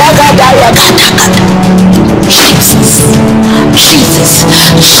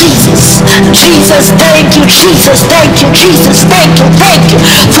Jesus, thank you, Jesus, for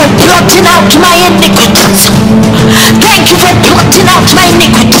blotting out my iniquities. Thank you for blotting out my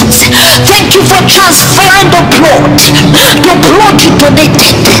iniquities. Thank you for transferring the blood you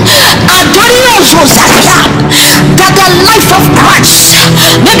donated. Adonios was that the life of Christ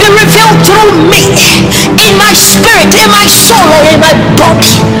may be revealed through me, in my spirit, in my soul, or in my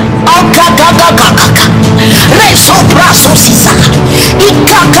body. In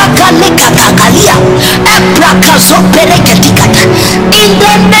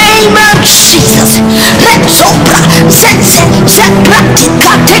the name of Jesus, in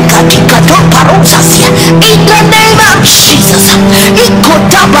the name of Jesus,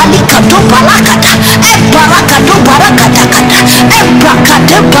 your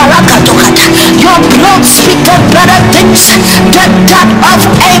blood speaketh better things than that of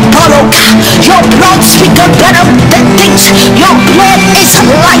Abel. Your blood speaketh better things. Your blood is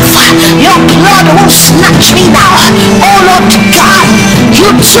life. Your blood will snatch me now. Oh Lord God,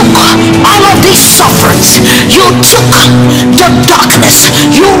 you took all of these sufferings. You took the darkness.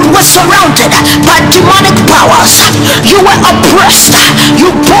 You were surrounded by demonic powers. You were oppressed.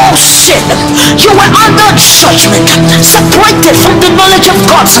 You bore sin. You were under judgment, separated from the knowledge of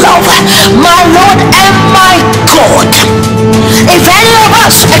God's love. My Lord and my God, if any of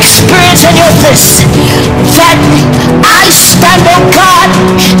us experience any of this, then I stand, oh God,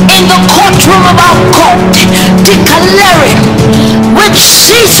 in the courtroom of our God, declaring with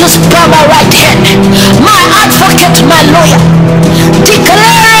Jesus by my right hand, my advocate, my lawyer,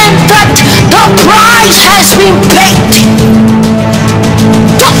 declaring that the price has been paid.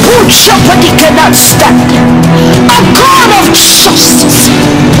 The good shepherd cannot stand. A God of justice.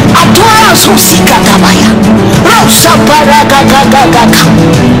 Adora Susikadabaya. Rosa Baragagagaga.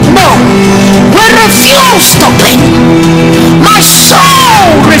 No, we refuse the pain. My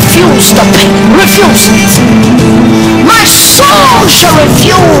soul refused the pain. Refuse it. My soul shall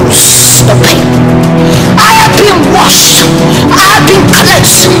refuse the pain. I have been washed. I have been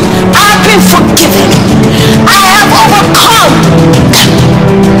cleansed. I have been forgiven. I have overcome.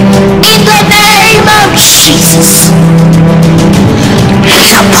 In the name of Jesus.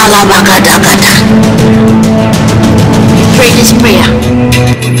 Pray this prayer.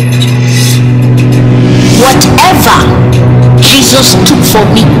 Whatever Jesus took for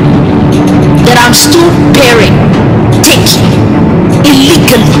me, that I'm still bearing, taking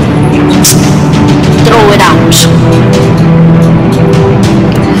illegally, throw it out.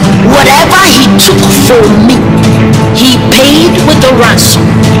 Whatever he took for me, he paid with a ransom,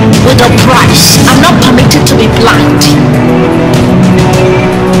 with a price. I'm not permitted to be blind.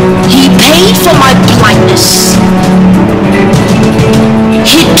 He paid for my blindness.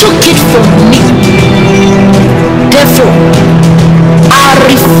 He took it for me. Therefore, I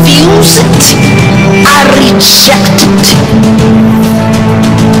refuse it. I reject it.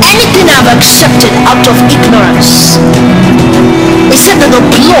 Anything I've accepted out of ignorance, it said that the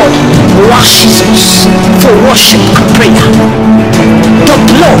blood washes us for worship and prayer. The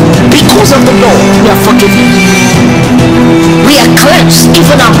blood, because of the blood, we are forgiven. We are cleansed,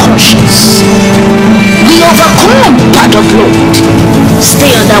 even our conscience. We overcome by the blood.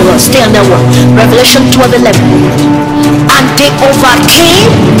 Stay on that word, stay on that word. Revelation 12:11. And they overcame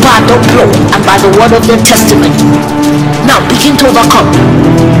by the blood and by the word of their testimony. Now begin to overcome.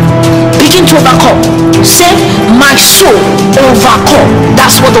 Begin to overcome. Say, my soul overcome.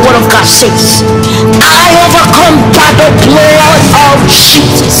 That's what the word of God says. I overcome by the blood of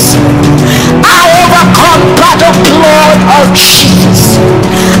Jesus. I overcome by the blood of Jesus.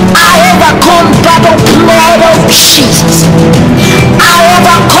 Jesus. I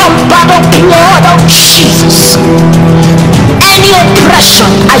overcome by the blood of Jesus. Any oppression,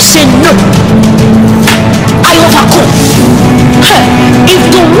 I say no. I overcome. If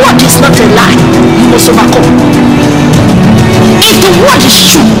the word is not a lie, you must overcome. If the word is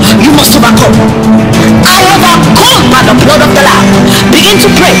true, you must overcome. I overcome by the blood of the Lamb. Begin to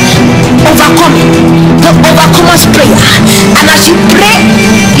pray. Overcoming. The overcomer's prayer. And as you pray,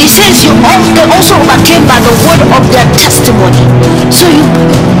 he says they also overcame by the word of their testimony. So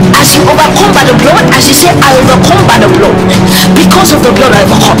as you overcome by the blood, as you say, I overcome by the blood. Because of the blood I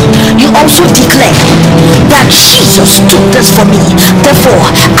overcome, you also declare that Jesus took this for me. Therefore,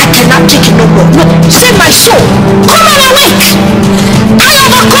 I cannot take it no more. No, say my soul, come on awake. I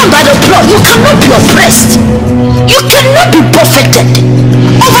overcome by the blood. You cannot be oppressed. You cannot be buffeted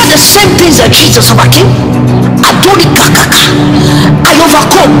over the same things that Jesus overcame. I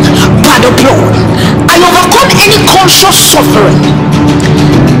overcome by the blood. I overcome any conscious suffering.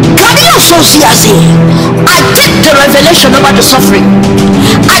 Can you also see as I take the revelation about the suffering?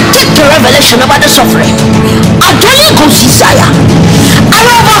 I take the revelation about the suffering. I don't go desire. I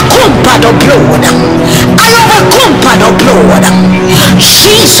overcome by the blood. I overcome by the blood.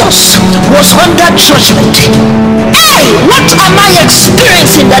 Jesus was under judgment. Hey, what am I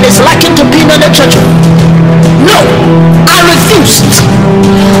experiencing that is likened to being under judgment? No, I refuse it.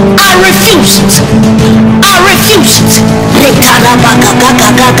 I refuse it. I refuse it. I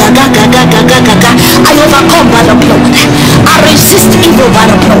overcome by the blood. I resist evil by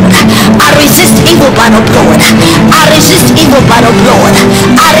the blood. I resist evil by the blood. I resist evil by the blood.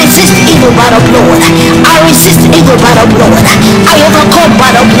 I resist evil by the blood. I resist evil by the blood. I overcome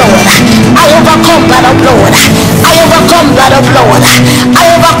by the blood. I overcome by the blood. I overcome by the blood. I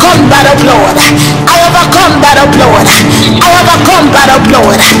overcome by the blood. I overcome by the blood. I overcome by the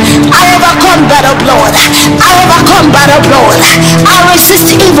blood. I overcome by the blood. I overcome by the blood. I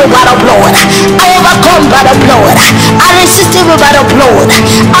resist evil by the blood. I overcome by the blood. I resist evil by the blood.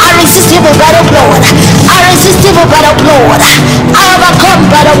 I resist evil by the blood. I resist evil by the blood. I overcome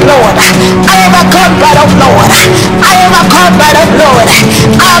by the blood. I overcome by the blood. I overcome by the blood.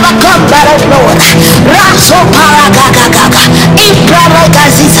 I overcome by the blood. Raso paragagaga.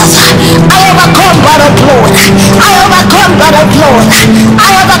 Ibrahimazisas. I overcome by the blood. I overcome by the blood.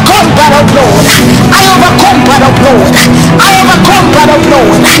 I overcome by the blood. I overcome by the blood. I overcome by the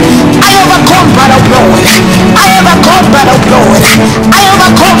blood. I overcome by the blood. I overcome by the blood. I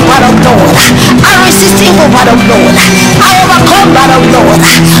overcome by the blood. I resist evil by the blood. I overcome by the blood.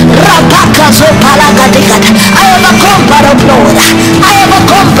 Rabaka so palagadigad. I overcome by the blood. I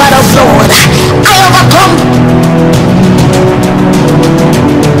overcome by the blood. I overcome.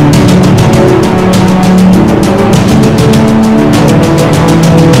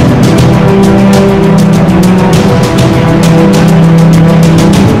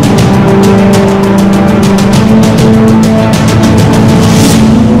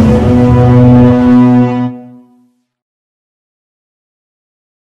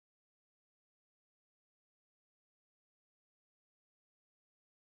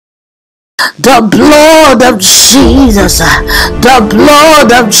 The blood of Jesus, the blood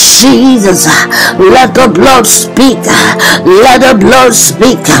of Jesus, let the blood speak, let the blood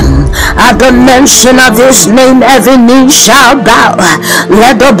speak. At the mention of his name, every knee shall bow.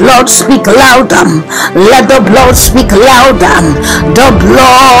 Let the blood speak louder, let the blood speak louder. The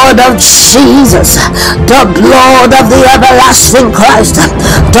blood of Jesus, the blood of the everlasting Christ,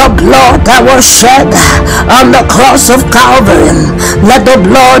 the blood that was shed on the cross of Calvary. Let the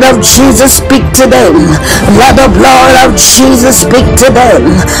blood of Jesus speak to them. Let the blood of Jesus speak to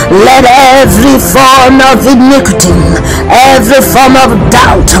them. Let every form of iniquity, every form of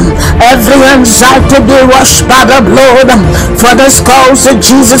doubt, every anxiety be washed by the blood. For the cause of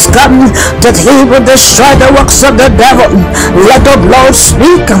Jesus come that he will destroy the works of the devil. Let the blood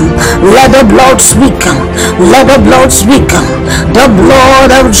speak. Let the blood speak. Let the blood speak. The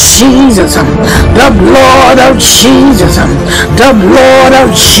blood of Jesus. The blood of Jesus. The blood of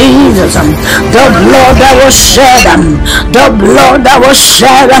Jesus. The blood that was shed, the blood that was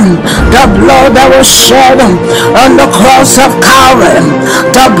shed, the blood that was shed on the cross of Calvary,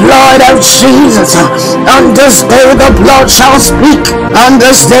 the blood of Jesus. On this day the blood shall speak. On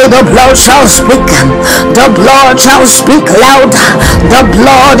this day the blood shall speak. The blood shall speak loud. The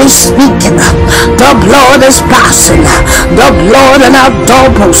blood is speaking. The blood is passing. The blood in our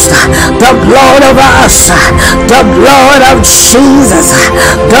doorpost. The blood of us. The blood of Jesus.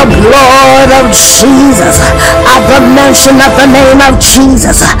 The blood of Jesus. At the mention of the name of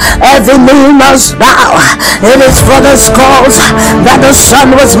Jesus, every knee must bow. It is for this cause that the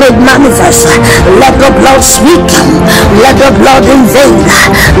Son was made manifest. Let the blood speak. Let the blood invade.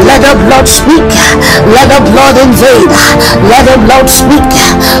 Let the blood speak. Let the blood invade. Let the blood speak.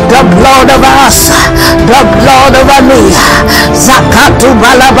 The blood of us. The blood of me. Zakatu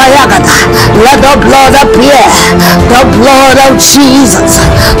balabayagata. Let the blood appear. The blood of Jesus.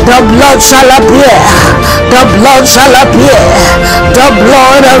 The blood shall appear. The blood shall appear. The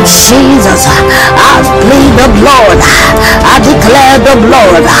blood of Jesus. I plead the blood. I declare the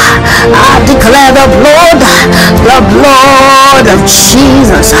blood. I declare the blood. The blood of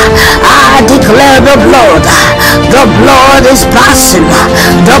Jesus. I declare the blood. The blood is passing.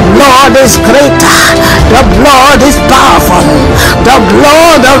 The blood is greater. The blood is powerful. The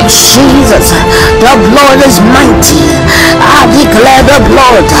blood of Jesus. The blood is mighty. I declare the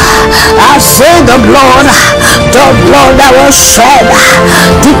blood. I say the blood. The blood that was shed.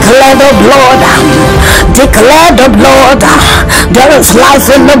 Declare the blood. Declare the blood. There is life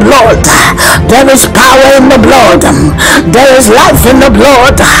in the blood. There is power in the blood. There is life in the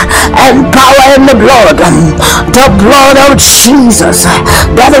blood and power in the blood. The blood of Jesus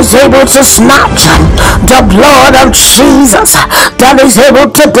that is able to snatch. The blood of Jesus that is able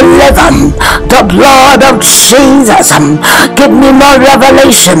to deliver. The blood of Jesus. Give me more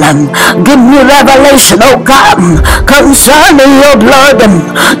revelation. Give me revelation, oh God, concerning your blood.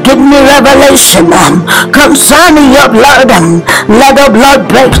 Give me revelation concerning your blood. Let the blood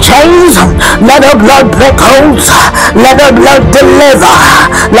break chains. Let the blood break holds. Let the blood deliver.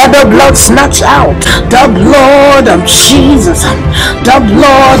 Let the blood snatch out. The blood of Jesus. The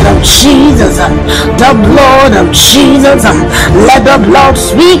blood of Jesus. The blood of Jesus. Let the blood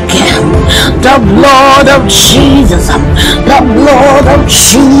speak. The blood of Jesus. The blood of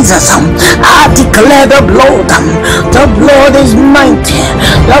Jesus. I declare the blood. The blood is mighty.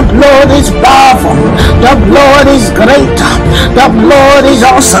 The blood is powerful. The blood is great. The blood is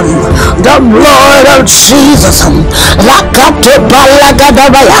awesome. The blood of Jesus. Let the blood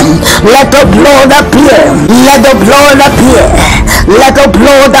appear. Let the blood appear. Let the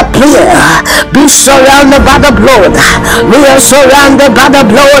blood appear. Be surrounded by the blood. We are surrounded by the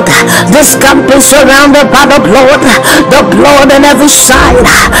blood. This camp is surrounded by the blood. The blood on every side.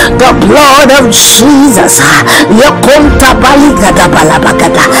 The blood of Jesus.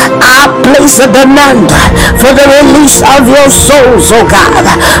 I place a demand for the release of your souls, oh God,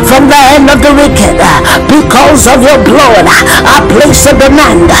 from the hand of the wicked. Because of your blood, I place a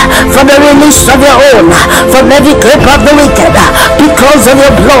demand for the release of your own from every grip of the wicked. Because of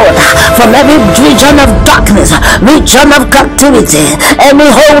your blood, from every region of darkness, region of captivity, any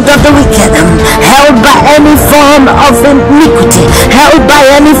hold of the wicked, held by any form of iniquity, held by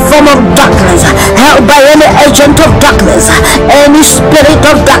any form of darkness, held by any agent of darkness, any spirit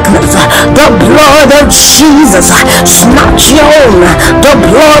of darkness. The blood of Jesus snatch your own. The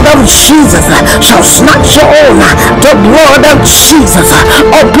blood of Jesus shall snatch your own. The blood of Jesus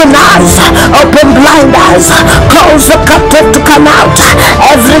open eyes, open blind eyes, cause the captive to come out.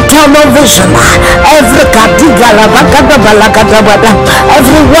 Every tunnel vision,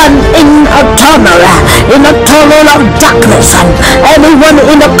 everyone in a tunnel of darkness, anyone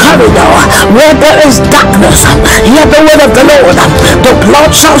in a corridor where there is darkness, hear the word of the Lord. The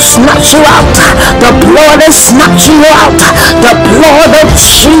blood shall snatch you out. The blood is snatching you out. The blood of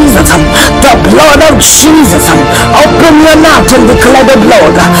Jesus. The blood of Jesus. Open your mouth and declare the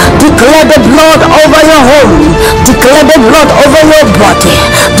blood. Declare the blood over your home. Declare the blood over your body.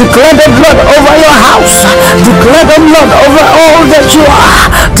 Declare the blood over your house. Declare the blood over all that you are.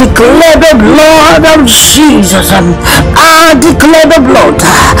 Declare the blood of Jesus. I declare the blood.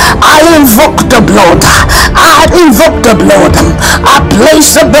 I invoke the blood. I invoke the blood. I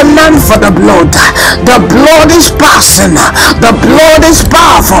place a demand for the blood. The blood is passing. The blood is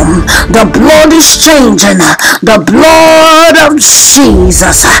powerful. The blood is changing. The blood of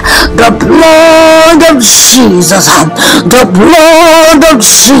Jesus. The blood of Jesus. The blood of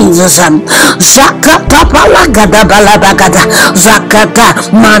Jesus. Zakata balagada balabagada. Zakata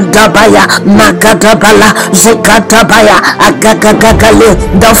mandabaya magadabala. Zekatabaya agagagagale.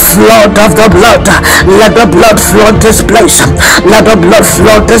 The flood of the blood. Let the blood flood this place. Let the blood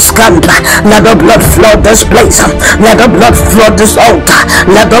flood this camp. Let the blood flood this place. Let the blood flood this altar.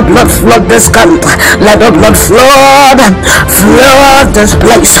 Let the blood flood this camp. Let the blood flood this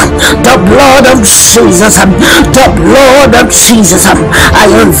place. The blood of Jesus. The blood of Jesus. I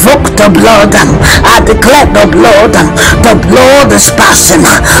invoke the blood. I declare the blood. The blood is passing.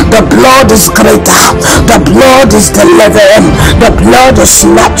 The blood is greater. The blood is delivering. The blood is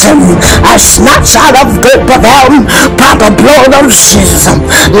snatching. I snatch out of grip of hell by the blood of Jesus.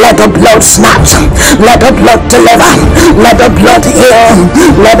 Let the blood snatch. Let the blood deliver. Let the blood heal.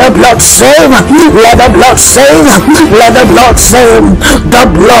 Let the blood save. Let the blood save. Let the blood save. The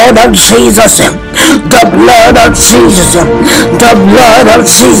blood of Jesus. The blood of Jesus. The blood of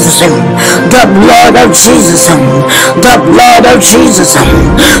Jesus. The blood of Jesus. The blood of Jesus.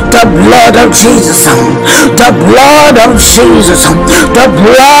 The blood of Jesus. The blood of Jesus. The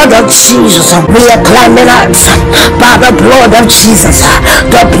blood of Jesus. We are climbing out by the blood of Jesus.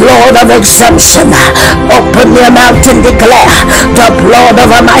 The blood of exemption. Open your mouth and declare the blood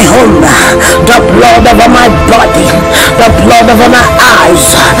over my home, the blood over my body, the blood over my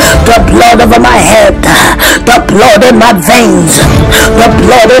eyes, the blood over my head, the blood in my veins, the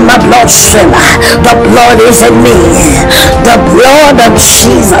blood in my bloodstream. The blood is in me. The blood of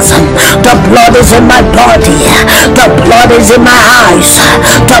Jesus. The blood is in my body. The blood is in my eyes.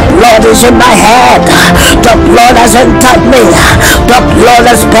 The blood is in my head. The blood has entered me. The blood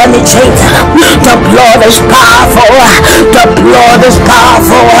has penetrated. The blood is powerful. The blood is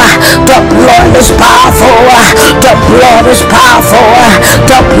powerful. The blood is powerful. The blood is powerful.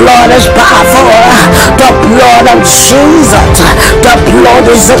 The blood is powerful. The blood of Jesus. The blood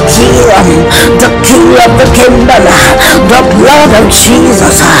is the key of the kingdom. The blood of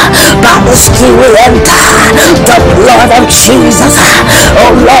Jesus. By this key we enter. The blood of Jesus.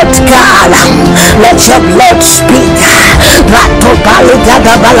 Oh Lord God, let your blood speak. The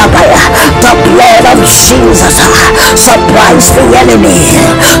blood of Jesus surprise the enemy.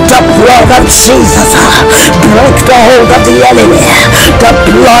 The blood of Jesus break the hold of the enemy. The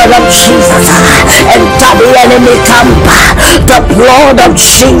blood of Jesus enter the enemy camp. The blood of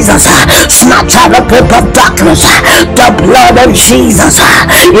Jesus snatch out the grip of darkness. The blood of Jesus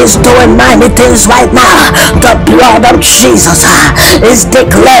is doing mighty things right now. The blood of Jesus is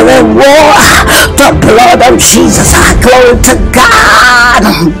declaring war. The blood of Jesus, glory to God.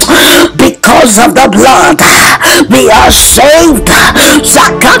 Because of the blood we are saved.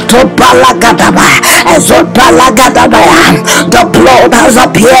 Zakato Balagadaba. The blood has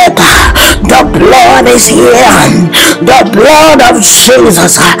appeared. The blood is here. The blood of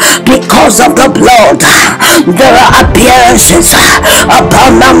Jesus. Because of the blood there are appearances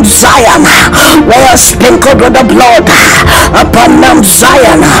upon Mount Zion. We are sprinkled with the blood. Upon Mount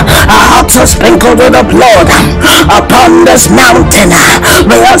Zion our hearts are sprinkled with the blood. Upon this mountain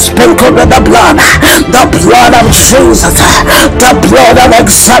we are sprinkled with the blood. The blood of Jesus. The blood of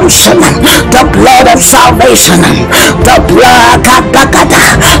exemption. The blood of salvation. The blood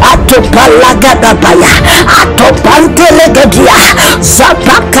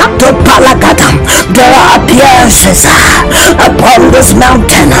there are appearances upon this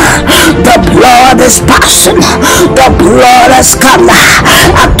mountain. The blood is passing. The blood has come. The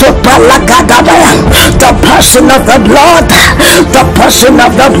person of the blood. The person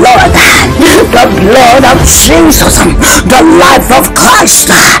of the blood. The blood of Jesus. The life of Christ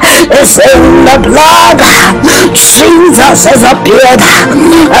is in the blood. Jesus has appeared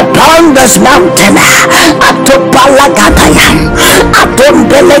upon this mountain.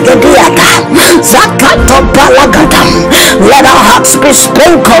 Let our hearts be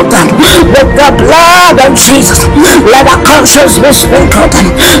sprinkled with the blood of Jesus. Let our conscience be sprinkled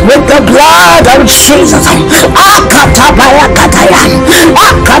with the blood of Jesus. I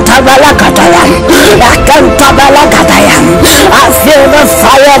feel the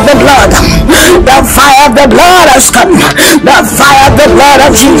fire of the blood. The fire of the blood has come. The fire of the blood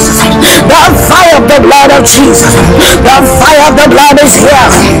of Jesus. The fire of the blood of Jesus. The fire of the blood is here.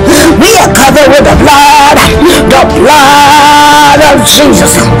 We are covered with the blood. The blood of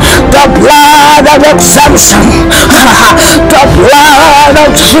Jesus. The blood of exemption. The blood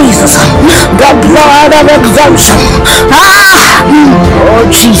of Jesus. The blood of exemption. Oh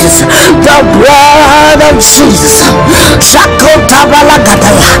Jesus. The blood of Jesus.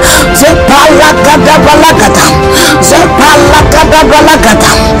 Shakotabalakataya. Zepalakadabalakata.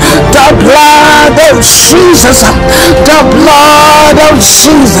 Zepalakadabalakata. The blood of Jesus. The blood of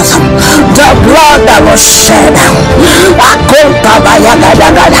Jesus. The blood that was shed.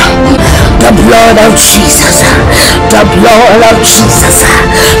 The blood of Jesus. The blood of Jesus.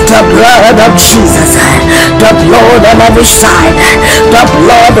 The blood of Jesus. The blood on every side. The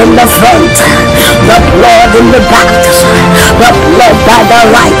blood in the front. The blood in the back. The blood by the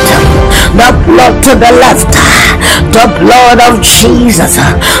right. The blood to the left. The blood of Jesus.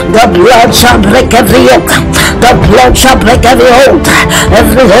 The blood shall break every yoke. The blood shall break every hold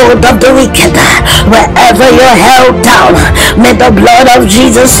of the wicked. Wherever you're held down, may the blood of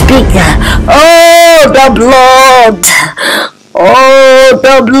Jesus speak. Oh, the blood. Oh,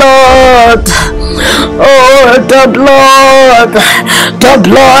 the blood. Oh, the blood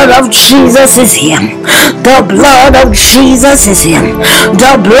of Jesus is here. The blood of Jesus is here.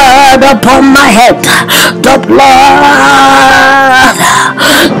 The blood upon my head. The blood.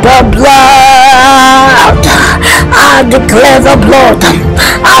 The blood. I declare the blood.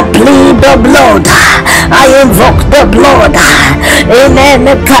 I plead the blood. I invoke the blood. In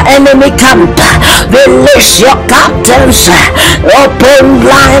enemy camp, release your captives. Open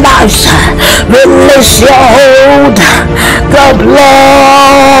blind eyes. Release your hold. The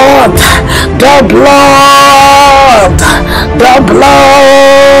blood. The blood. The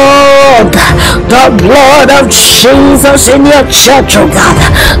blood. The blood of Jesus in your church, oh God.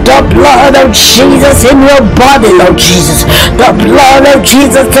 The blood of Jesus in your body, Lord Jesus. The blood of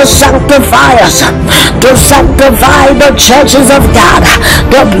Jesus to sanctify us, to sanctify the churches of God.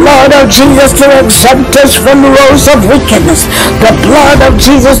 The blood of Jesus to exempt us from rows of wickedness. The blood of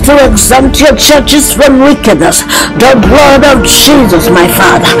Jesus to exempt your churches from wickedness. The blood of Jesus, my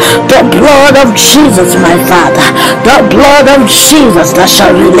Father. The blood of Jesus, my Father. The blood of Jesus that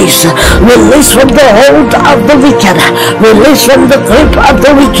shall release. Release from the hold of the wicked. Release from the grip of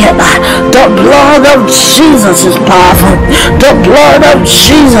the wicked. The blood of Jesus is powerful. The blood of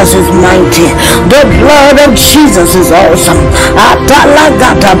Jesus is mighty. The blood of Jesus is awesome.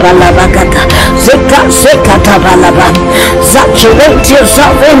 Saturate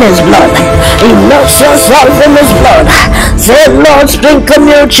yourself in his blood. Immerse yourself in his blood. Say, Lord, sprinkle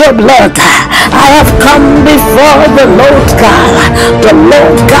me with your blood. I have come before the Lord God, the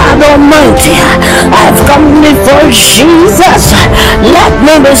Lord God Almighty. I have come before Jesus. Let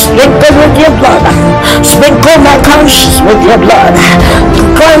me be sprinkled with your blood. Sprinkle my conscience with your blood.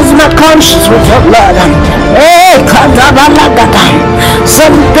 Cleanse my conscience with your blood. Hey,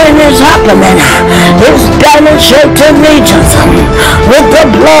 something is happening. It's penetrating regions with the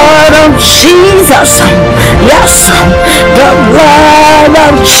blood of Jesus. Yes, the blood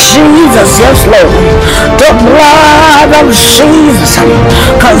of Jesus. Yes, Lord. The blood of Jesus.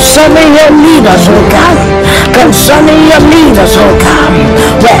 Concerning your leaders, oh God. Concerning your leaders, oh God.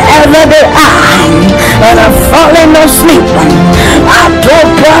 Wherever they are and are falling asleep, I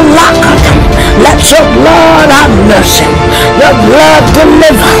told let your blood have mercy. Your blood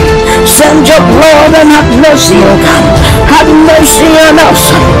deliver. Send your blood and have mercy, oh God. Have mercy on us.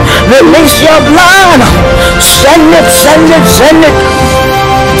 Release your blood. Send it, send it, send it.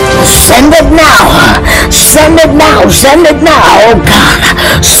 Send it now. Send it now. Send it now, oh God.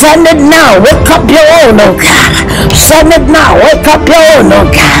 Send it now. Wake up your own, oh God. Send it now. Wake up your own, oh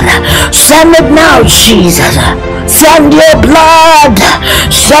God. Send it now, Jesus. Send your blood.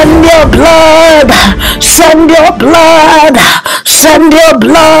 Send your blood. Send your blood. Send your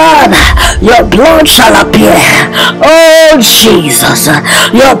blood. Your blood shall appear. Oh Jesus,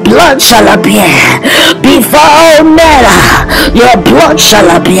 your blood shall appear before men. Your blood shall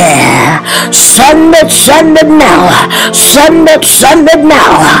appear. Send it now. Send it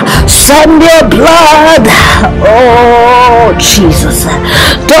now. Send your blood. Oh Jesus,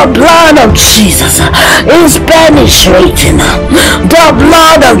 the blood of Jesus is penetrating. The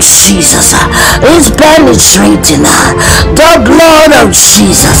blood of Jesus is penetrating. The blood of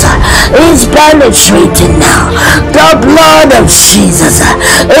Jesus is penetrating now. The blood of Jesus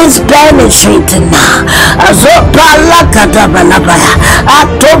is penetrating now. The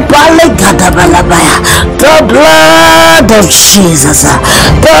blood of Jesus.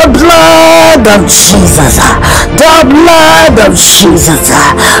 The blood of Jesus. The blood of Jesus.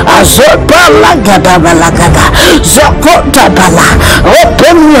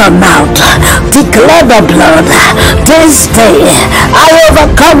 Open your mouth. Declare the blood. This day I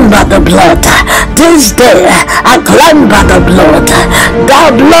overcome by the blood. This day I climb by the blood.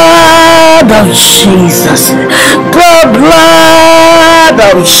 The blood of Jesus. The blood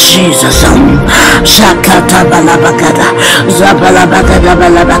of Jesus. Shakata balabakata. Zabalabakata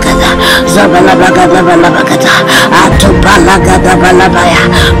balabakata. Zabalabakata balabakata. Atubalagada balabaya.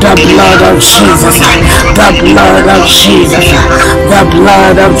 The blood of Jesus. The blood of Jesus. The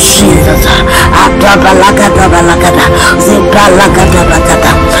blood of Jesus. Atabalagada balagada. Zibalagada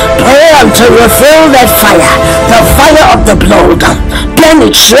balagada. Pray until you feel that fire. The fire of the blood.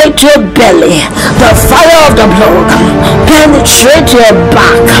 Penetrate your belly. The fire of the blood. Penetrate your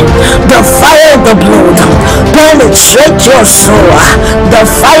back. The fire of the blood. Penetrate your soul. The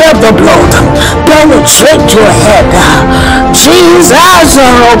fire of the blood. Penetrate your head. Jesus,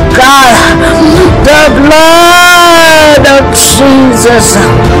 oh God. The blood of Jesus.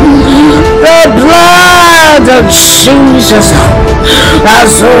 The blood blood of Jesus.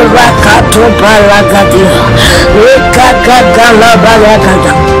 Azurakato Balagadia.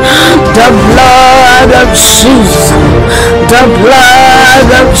 Ekakakalabalagada. The blood of Jesus. The blood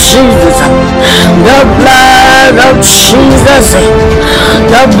of Jesus. The blood of Jesus.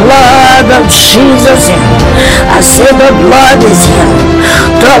 The blood of Jesus. I say the blood is here.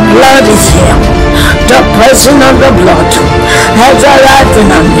 The blood is here. The person of the blood has arrived in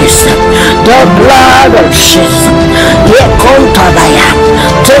our midst. The blood of Jesus.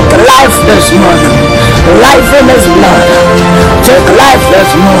 Take life this morning. Life in his blood. Take life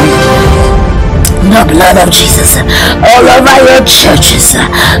this morning. The blood of Jesus all over your churches.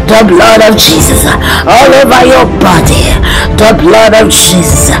 The blood of Jesus all over your body. The blood of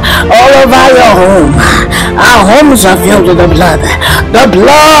Jesus all over your home. Our homes are filled with the blood. The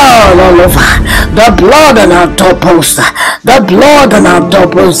blood all over. The blood on our doorpost. The blood on our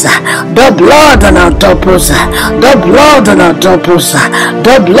doorpost. The blood on our doorpost. The blood on our doorpost.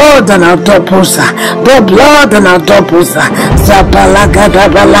 The blood on our doorpost. The blood on our doorpost.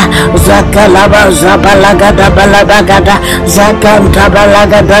 Zapalagadabala. Zakalaba. Zabalagada balabagada. Zakanta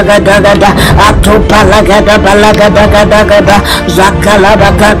balagada gada. Atupalagada balagada gada.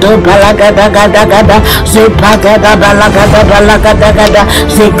 Zakalabagado balagada gada. Zipagada balagada gada.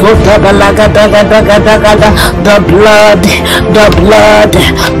 Zikuta balagada gada. The blood, the blood,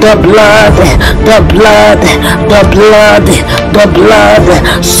 the blood, the blood, the blood, the blood.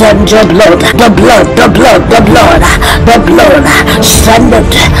 Send your blood, the blood, the blood, the blood, the blood. Send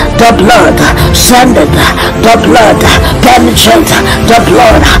it, the blood. Send it, the blood, penetrate, the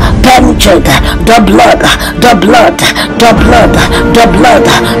blood, penetrate, the blood, the blood, the blood, the blood,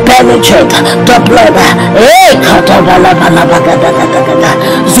 penetrate, the blood. Eh, katabala bala bagada gada,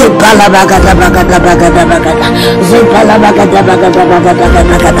 zibala bagada bagada bagada bagada, zibala bagada bagada bagada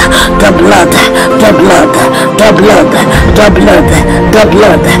bagada. The blood, the blood, the blood, the blood, the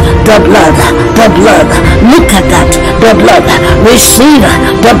blood, the blood, the blood. Look at that, the blood. Receive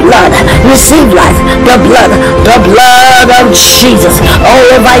the blood. Receive life, the blood of Jesus all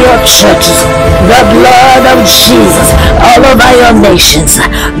over your churches, the blood of Jesus all over your nations,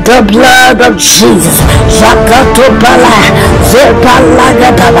 the blood of Jesus. Zakatopala,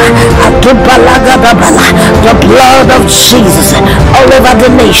 Zepalagadaba, Atupalagadabala, the blood of Jesus all over the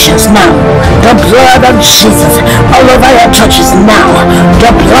nations now, the blood of Jesus all over your churches now,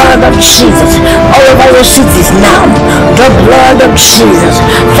 the blood of Jesus all over your cities now, the blood of Jesus.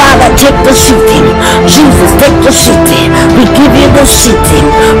 Father, take the city. Jesus, take the city. We give you the city.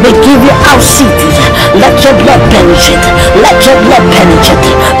 We give you our cities. Let your blood penetrate. Let your blood penetrate.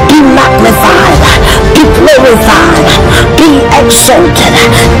 Be magnified. Be glorified. Be exalted.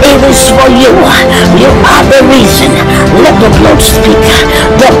 It is for you. You are the reason. Let the blood speak.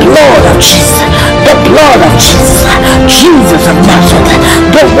 The blood of Jesus. The blood of Jesus. Jesus of Nazareth.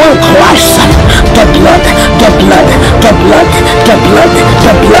 The one Christ. The blood. The blood. The blood. The blood.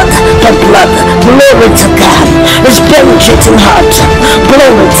 The blood. The blood. Glory to God. It's penetrating hearts.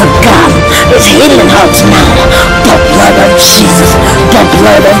 Glory to God. It's healing hearts now. The blood of Jesus. The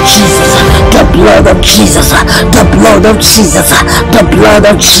blood of Jesus. The blood of Jesus. The blood of Jesus. The blood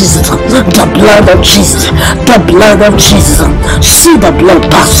of Jesus. The blood of Jesus. The blood of Jesus. See the blood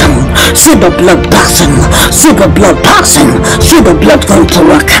passing. See the blood passing. See the blood passing. See the blood going to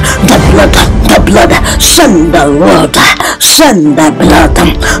work. The blood. The blood. Send the word. Send the blood.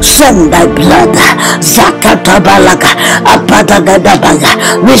 Send the blood. Zakatabalaga.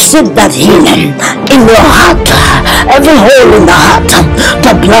 Apadagadabaga. Receive that healing in your heart. Every hole in the heart.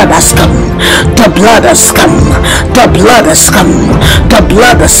 The blood has come. The blood has come. The blood has come. The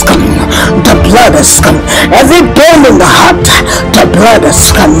blood has come. The blood has come. Every bone in the heart. The blood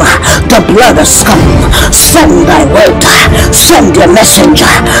has come. The blood has come. Send thy word. Send your messenger.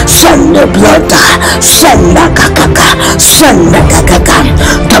 Send the blood. Send the kakaka. Send the kakaka.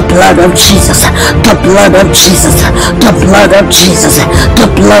 The blood of Jesus. The blood of Jesus. The blood of Jesus. The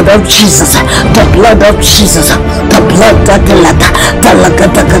blood of Jesus. The blood of Jesus. The blood that the lata. The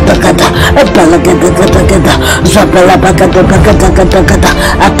lagata. Epalagata. Zabalabagata.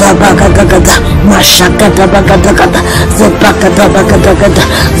 Atabagata. Mashakata bagata. Zebakata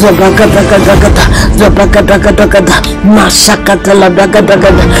bagata. Zebakata. Masakata la bagata.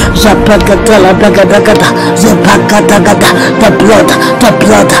 Zapakata la bagata. Zebakata. The blood. The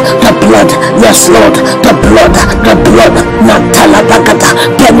blood. The blood. Yes, Lord. The blood. The blood. Natala bagata.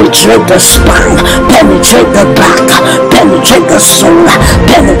 Penetrate the spine. Penetrate the back. Penetrate the soul.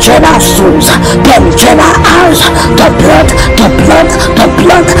 Penetrate our souls. Penetrate our eyes. The blood. The blood. The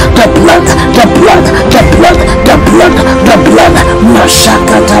blood. The blood. The blood. The blood. The blood. The blood.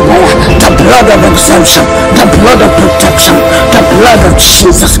 Mashakatabaya. The blood blood of exemption, the blood of protection, the blood of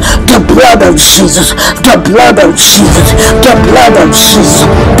Jesus, the blood of Jesus, the blood of Jesus, the blood of Jesus,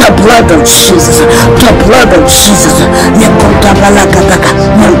 the blood of Jesus, the blood of Jesus. Nekotabalakataka,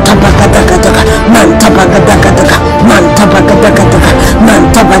 mantabakataka, mantabakataka, mantabakataka,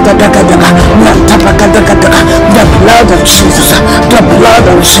 mantabakataka, mantabakataka. The blood of Jesus, the blood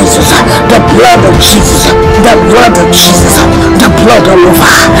of Jesus, the blood of Jesus, the blood of Jesus, the blood all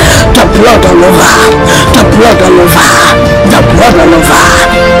over, the blood all over, the blood all over, the blood all over,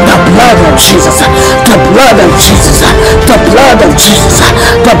 the blood of Jesus, the blood of Jesus, the blood of Jesus,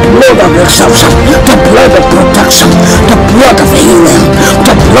 the blood of exception, the blood of protection, the blood of healing,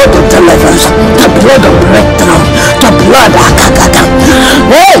 the blood of deliverance, the blood of breakthrough, the blood of Kakaka,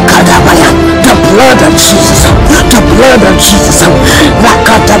 the blood of Jesus, the blood of Jesus,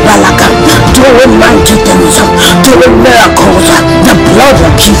 Rakatabalaka, doing mighty things, doing miracles, the blood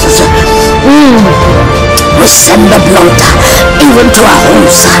of Jesus. We send the blood even to our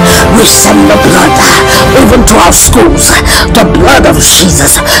homes. We send the blood even to our schools. The blood of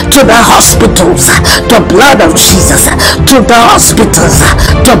Jesus to the hospitals. The blood of Jesus to the hospitals.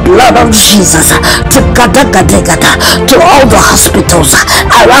 The blood of Jesus to Gadagadegada, to all the hospitals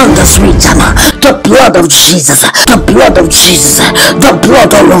around this region. The blood of Jesus. The blood of Jesus. The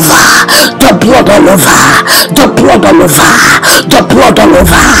blood all over. The blood all over. The blood all over. The blood all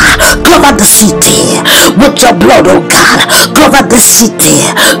over. Cover the city with your blood, oh God. Cover the city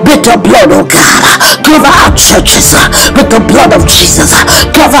with your blood, oh God. Cover our churches with the blood of Jesus.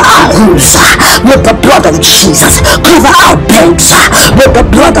 Cover our homes with the blood of Jesus. Cover our banks with the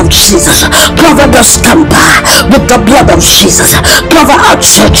blood of Jesus. Cover the scamper with the blood of Jesus. Cover our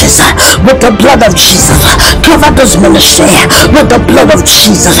churches with the blood of Jesus. Cover this ministry with the blood of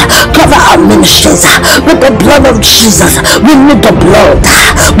Jesus. Cover our ministries with the blood of Jesus. We need the blood.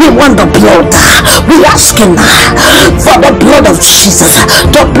 We want the blood. We asking for the blood of Jesus.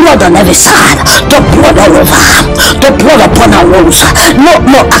 The blood on every side. The blood all over. The blood upon our roads.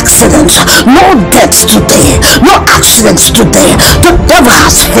 No accidents. No deaths today. No accidents today. The devil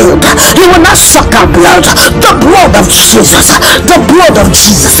has failed. He will not suck our blood. The blood of Jesus. The blood of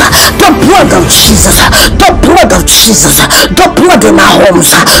Jesus. The blood of Jesus. The blood of Jesus. The blood in our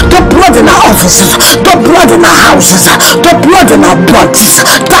homes. The blood in our offices. The blood in our houses. The blood in our bodies.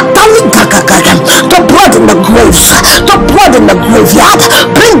 The blood in the graves. The blood in the graveyard.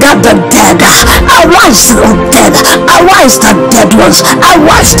 Bring out the dead. Arise the dead. Arise the dead ones.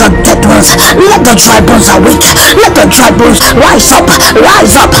 Arise the dead ones. Let the dry bones awake. Let the dry bones rise up.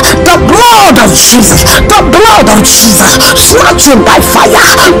 Rise up. The blood of Jesus. The blood of Jesus. Snatching by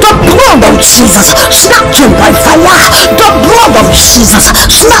fire. The blood of Jesus. Snatching by fire. The blood of Jesus.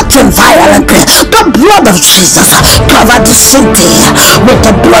 Snatching violently. The blood of Jesus. Cover the city with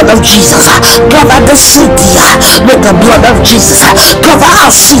the blood of Jesus. Cover the city with the blood of Jesus. Cover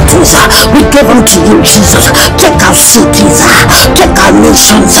our cities. We give them to you, Jesus. Take our cities. Take our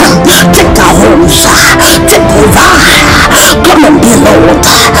nations. Take our homes. Take over. Come and be Lord.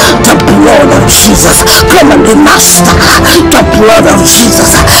 The blood of Jesus. Come and be Master. The blood of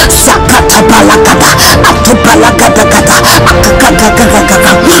Jesus. Sakata balakata. Atupalakata kata.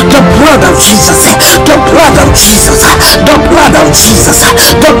 Akakakakakaka. The blood of Jesus. The blood of Jesus. The blood of Jesus.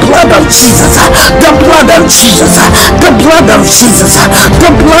 The blood of Jesus. The blood of Jesus. The blood of Jesus. The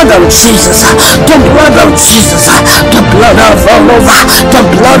blood of Jesus. The blood of Jesus. The blood of all over. The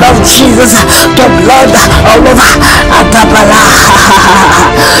blood of Jesus. The blood all over. Atabala.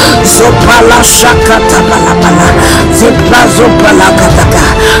 Zopala shakata balabala. Zipla zopala kataka.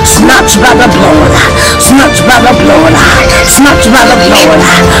 Snatch by the blood. Snatch by the blood. Snatch by the blood.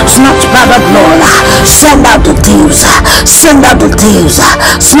 Snatch by the blood. Send out the thieves. Send out the thieves.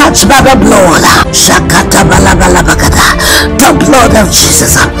 Snatch by the blood. Shakata balabalabakata. The blood of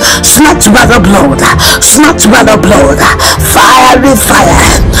Jesus. Snatch by the blood. Snatch by the blood. Fiery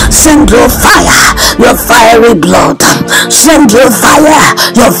fire. Send your fire. Your fiery blood. Send your fire.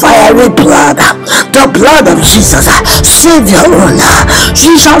 Your fiery blood. The blood of Jesus. Save your own.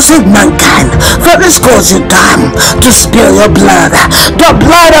 She shall save mankind. For this cause you died to spill your blood. The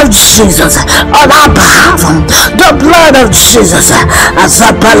blood of Jesus on our behalf. The blood of Jesus.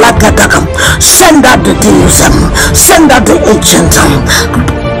 Send out the thieves. Send out the agents.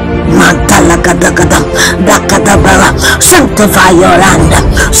 Sanctify your land,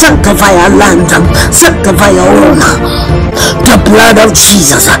 sanctify our land, sanctify your home. The blood of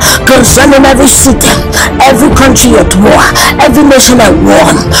Jesus concerning every city, every country at war, every nation at war,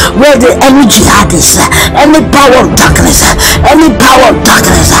 where the any jihadists, any power of darkness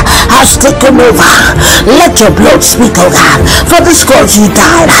has taken over. Let your blood speak, oh God. For this cause you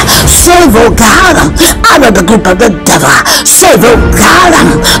died. Save, oh God, out of the grip of the devil. Save, oh God,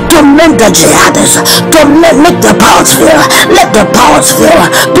 to make the jihadists, to make the powers fear. Let the powers fear,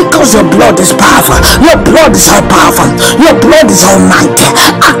 because your blood is powerful. Your blood is all powerful. Your blood is almighty.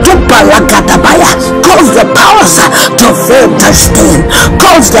 Cause the powers to feel this thing.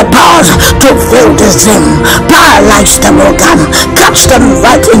 Cause the powers to feel this thing. Paralyze them, oh God. Catch them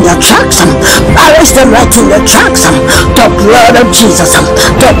right in your tracks. Paralyze them right in your tracks. The blood of Jesus.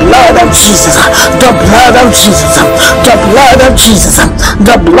 The blood of Jesus. The blood of Jesus. The blood of Jesus.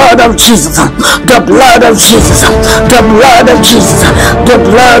 The blood of Jesus. The blood of Jesus. The blood of Jesus. The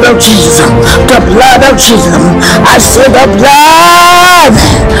blood of Jesus. The blood of Jesus. I say the blood.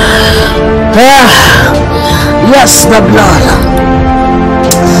 Yes, the blood.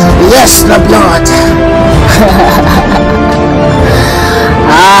 Yes, the blood.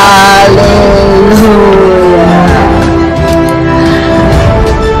 Hallelujah.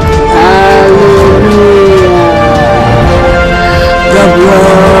 Hallelujah. The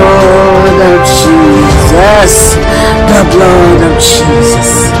blood of Jesus. The blood of Jesus.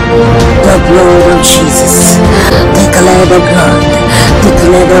 The blood of Jesus. Declare the blood.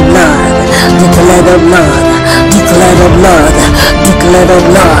 Declare the blood. Declare the blood. Declare the blood. Declare the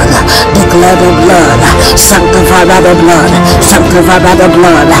blood. Declare the blood. Sanctify by the blood. Sanctify by the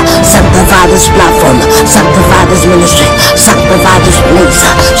blood. Sanctify this platform. Sanctify this ministry. Sanctify this place.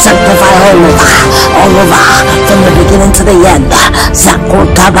 Sanctify all over, from the beginning to the end.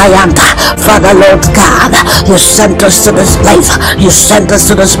 Zakotabayanta. Father Lord God, you sent us to this place. You sent us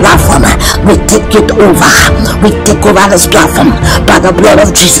to this platform. We take it over. We take over this platform by the blood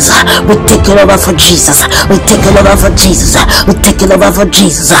of Jesus. We take it over for Jesus. We take it over for Jesus. We take it over for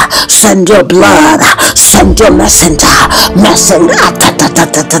Jesus. Send your blood. Send your messenger.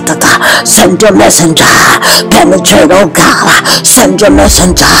 Send your messenger. Penetrate, oh God. Send your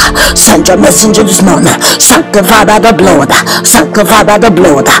messenger. Send your messenger this morning. Sanctify by the blood. Sanctify by the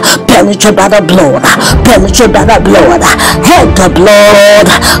blood. Penetrate by the blood. Penetrate by the blood. Hey, the blood.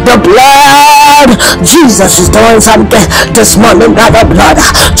 The blood. Jesus is doing something this morning by the blood.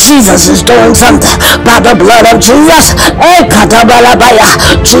 Jesus is doing something by the blood of Jesus. Hey, Katabalabaya.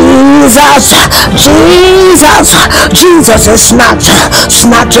 Jesus. Jesus. Jesus is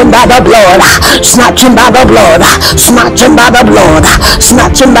snatching by the blood. Snatching by the blood. Snatching by the blood.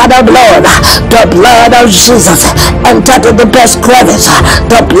 Snatching by the blood. The blood of Jesus entered the best crevice.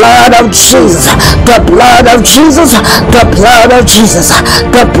 The blood of Jesus. The blood of Jesus. The blood of Jesus.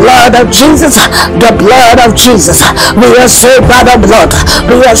 The blood of Jesus. The blood of Jesus. We are saved by the blood.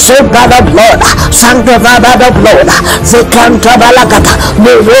 We are saved by the blood. Sanctified by the blood. Zekanta balakata.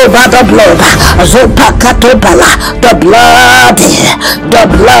 Move by the blood. Zopakatobala. The blood. The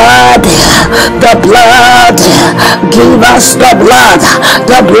blood. The blood. Give us the blood.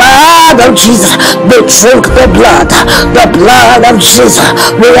 The blood of Jesus. We drink the blood. The blood of Jesus.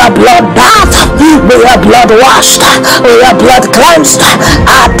 We are blood bath. We are blood washed. We are blood cleansed.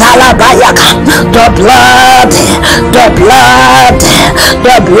 Atalabayaka. The blood. The blood.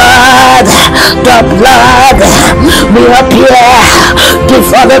 The blood. The blood. We appear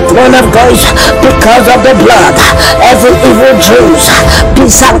before the throne of grace because of the blood. Every evil dreams be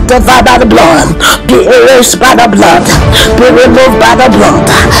sanctified by the blood. Be erased by the blood. Be removed by the blood.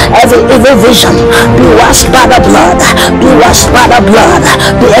 Every evil vision be washed by the blood. Be washed by the blood.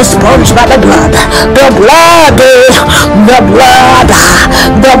 Be expunged by the blood. The blood. The blood.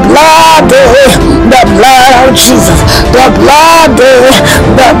 The blood. The blood of Jesus. The blood.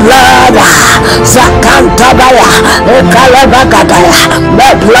 The blood. Zakantabaya. Ekalabakataya.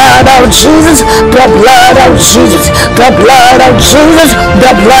 The blood of Jesus. The blood of Jesus. The blood of Jesus.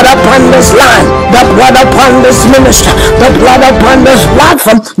 The blood upon this line. The blood upon this ministry. The blood upon this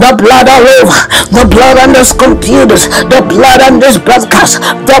platform. The blood all over. The blood on this computers. The blood on this broadcast.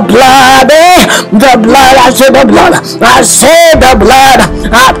 The blood. The blood. I say the blood. I say the blood.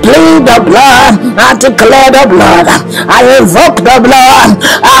 I plead the blood. I declare the blood. I invoke the blood.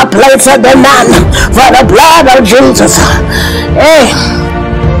 I place a demand for the blood of Jesus. Hey.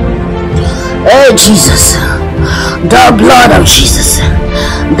 Hey, Jesus. The blood of Jesus.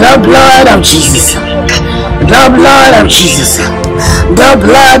 The blood of Jesus. The blood of Jesus. The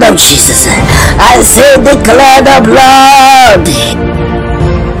blood of Jesus. I say declare the blood.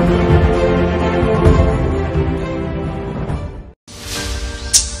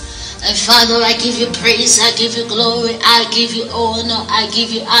 Father, I give you praise, I give you glory, I give you honor, I give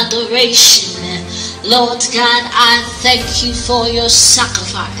you adoration. Lord God, I thank you for your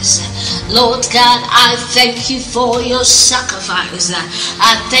sacrifice. Lord God, I thank you for your sacrifice.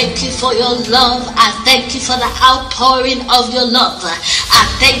 I thank you for your love. I thank you for the outpouring of your love. I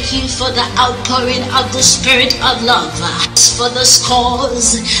thank you for the outpouring of the spirit of love. For this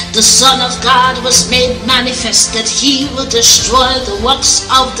cause, the Son of God was made manifest that he will destroy the works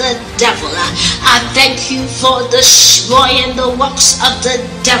of the devil. I thank you for destroying the works of the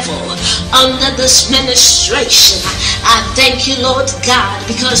devil under this ministration. I thank you, Lord God,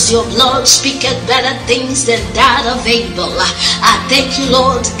 because your blood speaketh better things than that of Abel. I thank you,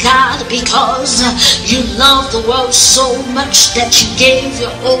 Lord God, because you love the world so much that you gave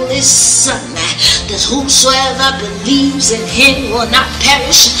your only Son, that whosoever believes in him will not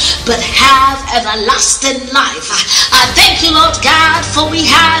perish but have everlasting life. I thank you, Lord God, for we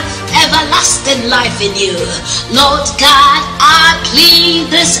have everlasting life in you. Lord God, I plead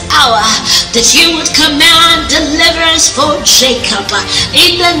this hour that you would command deliverance for Jacob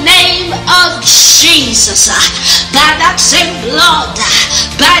in the name of Jesus. By that same blood,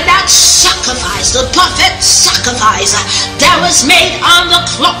 by that sacrifice, the perfect sacrifice that was made on the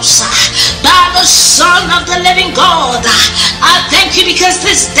cross by the Son of the living God, I thank you because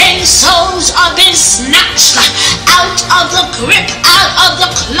this day souls are being snatched out of the grip, out of the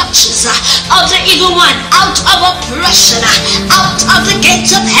clutches of the evil one, out of oppression, out of the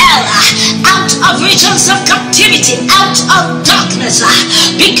gates of hell, out of regions of captivity, out of darkness,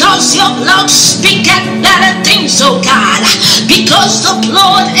 because your blood speaketh better things, oh God, because the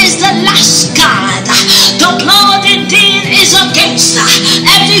blood is the last God. The blood indeed is against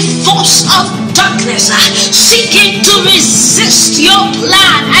every force of darkness seeking to resist your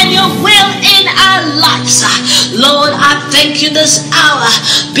plan and your will in our lives. Lord, I thank you this hour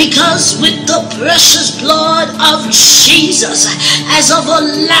because with the precious blood of Jesus, as of a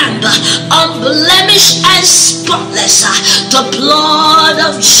lamb, unblemished and spotless, the blood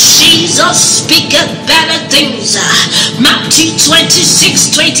of Jesus speaketh better things. Matthew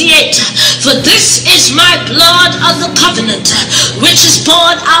 26:28. For this is my blood of the covenant, which is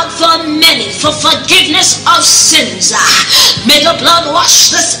poured out for many for forgiveness of sins. May the blood wash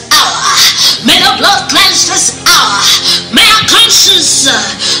this hour. May the blood cleanse this hour. May our conscience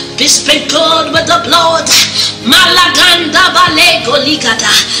be sprinkled with the blood. Malaganda balego ligada.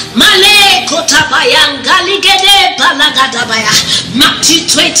 Maleko tabayanga ligede balagadabaya. Matthew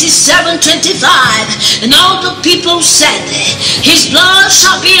 27:25. And all the people said, his blood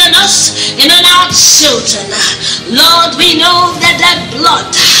shall be on us and on our children. Lord, we know that that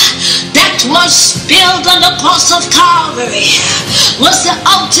blood that was spilled on the cross of Calvary was the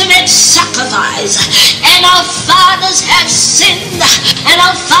ultimate sacrifice. And our fathers have sinned, and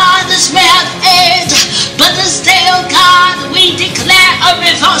our fathers may have erred, but this day, oh God, we declare a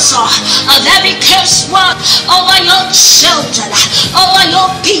reversal of every curse word over your children, over your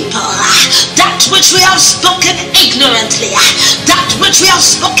people. That which we have spoken ignorantly, that which we have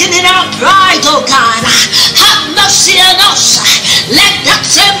spoken in our pride, oh God, have mercy on us. Let that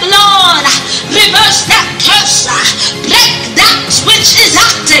same blood reverse that curse, break that which is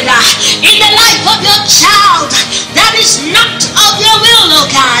active in the life of your child that is not of your will, oh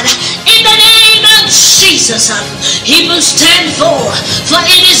God, in the name of Jesus. Hebrews 10:4. For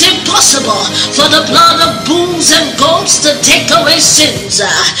it is impossible for the blood of bulls and goats to take away sins.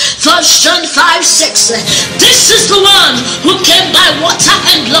 1 John 5:6. This is the one who came by water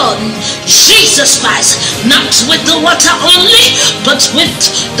and blood, Jesus Christ, not with the water only, but with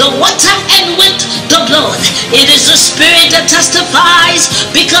the water and with the blood. It is the Spirit that testifies,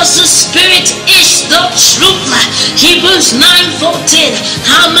 because the Spirit is the truth. Hebrews 9:14.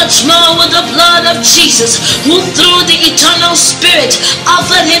 How much more will the blood of Jesus, who through the eternal Spirit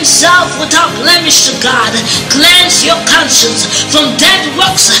offered himself without blemish to God, cleanse your conscience from dead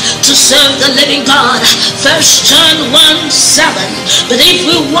works to serve the living God. 1 John 1:7. But if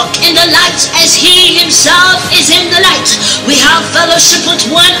we walk in the light as he himself is in the light, we have fellowship with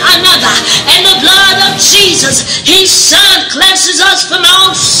one another, and the blood of Jesus, his Son, cleanses us from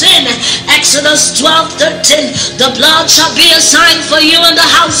all sin. Exodus 12:13. The blood shall be a sign for you in the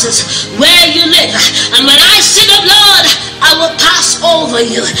houses where you live, and when I see the blood, I will pass over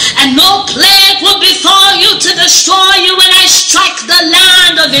you, and no plague will befall you to destroy you when I strike the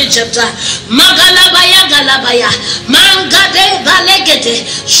land of Egypt. Magalabaya galabaya, mangade balegede,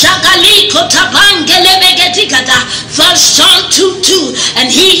 shagaliko tabangele begedigada. 1 John 2:2.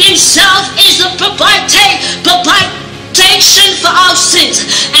 And he himself is the proprietor propitiation for our sins,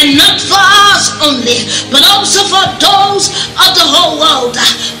 and not for ours only, but also for those of the whole world.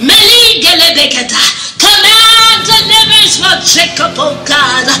 Command deliverance for Jacob, O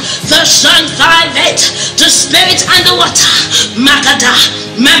God. 1 John 5:8. The spirit and the water. Magada.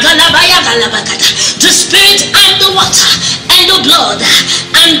 Magalabayagalabagada. The spirit and the water and the blood.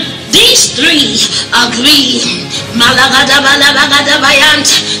 And these three agree. Malagada balabagada bayant.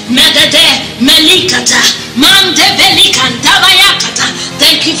 Megade melikata. Mande belikanta bayakata.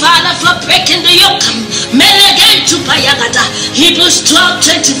 Thank you, Father, for breaking the yoke. Hebrews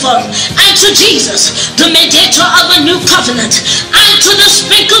 12:24. And to Jesus, the mediator of a new covenant, and to the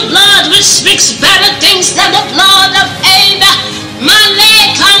sprinkled blood which speaks better things than the blood of Abel.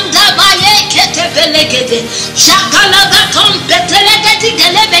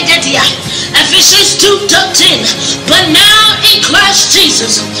 Ephesians 2:13. But now in Christ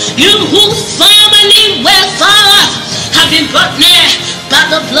Jesus, you who formerly were far off have been brought near by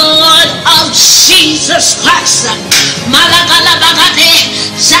the blood of Jesus Christ. Malagalabagade,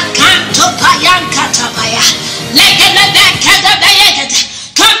 Zakanto Payankatabaya, Legelebekadabayagade.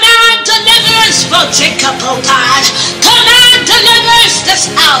 Command deliverance for Jacob, O God. Command deliverance this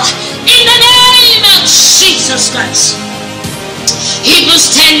hour in the name of Jesus Christ. Hebrews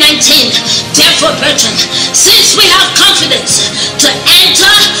 10:19. Therefore, brethren, since we have confidence to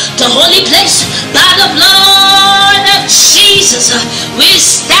enter the holy place by the blood of Jesus, we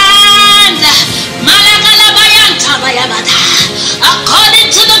stand according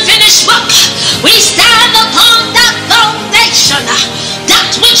to the finished work. We stand upon that foundation, that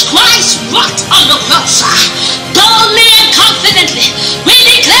which Christ wrought on the cross. Boldly and confidently, we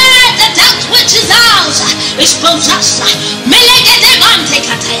declare that that which is ours is possessed.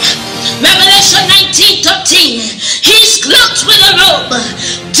 Revelation 19:13. He's clothed with a robe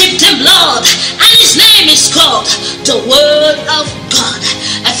dipped in blood, and his name is called the Word of God.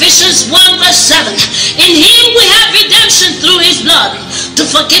 Ephesians 1:7. In him we have redemption through his blood, the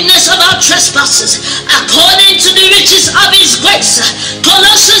forgiveness of our trespasses, according to the riches of his grace.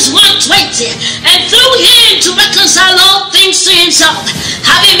 Colossians 1:20. And through him to reconcile all things to himself,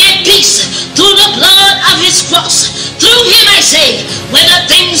 having made peace through the blood of his cross. Through him I say, whether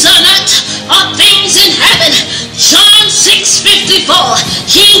things on earth or things in heaven. John 6:54.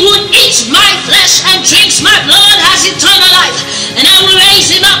 He who eats my flesh and drinks my blood has eternal life, and I will raise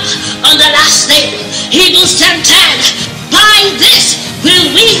him up on the last day. Hebrews 10:10. By this will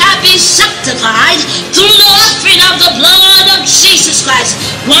we have been sanctified through the offering of the blood of Jesus Christ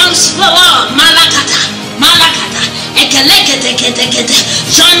once for all. Malakata.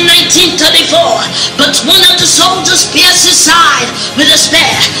 John 19:34. But one of the soldiers pierced his side with a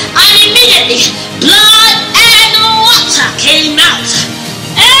spear, and immediately blood and water came out.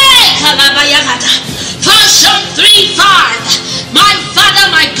 1 John 3:5. My Father,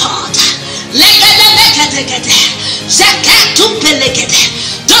 my God,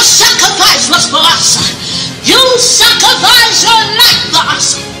 the sacrifice was for us. You sacrificed your life for us.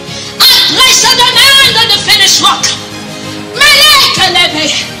 I place a demand on the finished work.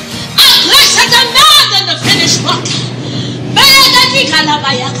 I place a demand on the finished work.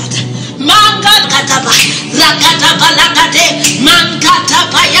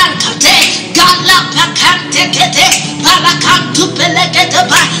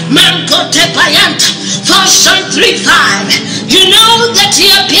 First John 3:5. You know that he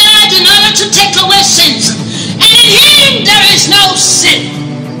appeared in order to take away sins, and in him there is no sin.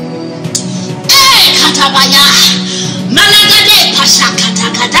 Malagade Pashakata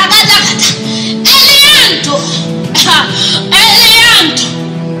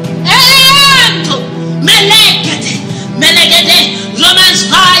Elianto Melegade. Romans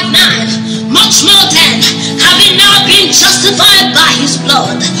 5:9. Much more then, having now been justified by his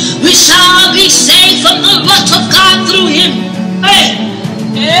blood, we shall be saved from the wrath of God through him.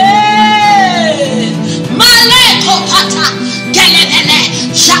 Maleko pata gelebele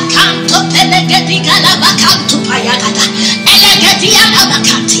shakanto pelegedi galabakanto payagada elegedi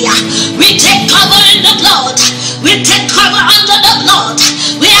alabakatia. We take cover in the blood. We take cover under the blood.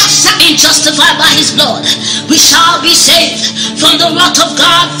 We are being justified by his blood. We shall be saved from the wrath of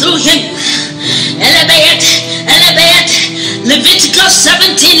God through him. Elevate. Leviticus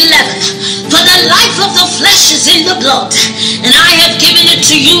 17:11. For the life of the flesh is in the blood, and I have given it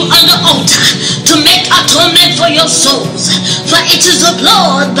to you on the altar to make atonement for your souls. For it is the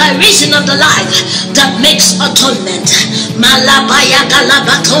blood by reason of the life that makes atonement.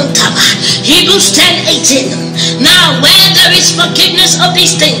 Hebrews 10:18. Now where there is forgiveness of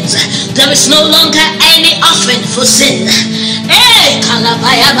these things, there is no longer any offering for sin.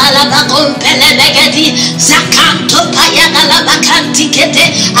 Zakanto paya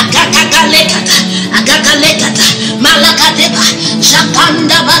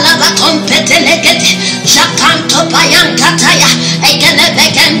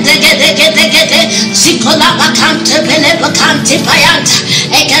Kolabakante belebakante bayanta.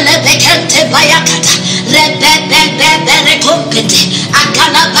 Ekelebekante bayakata. Rebebebebere kompete.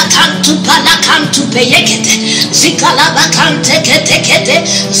 Akalabakantu balakantu beyekete. Zikalabakante kete kete.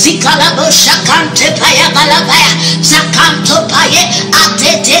 Zikalabosakante bayabalabaya. Zakanto baye.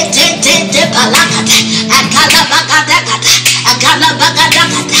 Atete balakate. Akalabakadakata.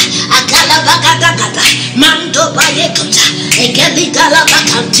 Akalabakadakata. Akalabakadakata. Mando bayekata.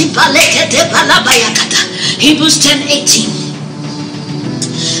 Ekeligalabakante balekete balabayakata. Hebrews 10:18.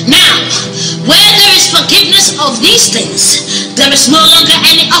 Now, where there is forgiveness of these things, there is no longer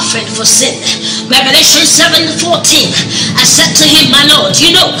any offering for sin. Revelation 7:14. I said to him, my Lord,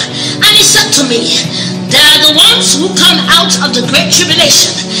 you know. And he said to me, they are the ones who come out of the great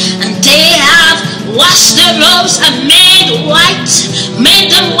tribulation, and they have washed their robes and made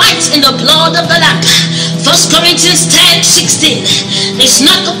them white in the blood of the Lamb. 1 Corinthians 10:16. It's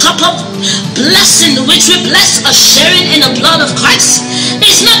not the cup of blessing which we bless, a sharing in the blood of Christ.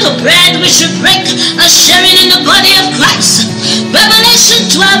 It's not the bread which we break, a sharing in the body of Christ. Revelation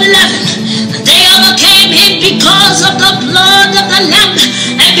 12:11. They overcame him because of the blood of the Lamb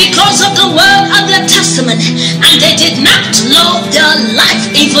and because of the word of their testimony, and they did not love their life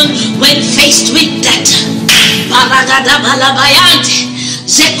even when faced with death. Balagada balabayante,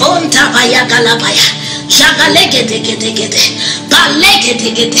 zekonta bayagalabaya.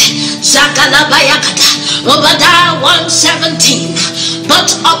 Obadiah 1:17. But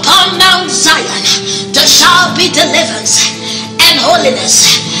upon Mount Zion there shall be deliverance and holiness,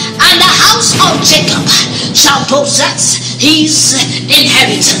 and the house of Jacob shall possess his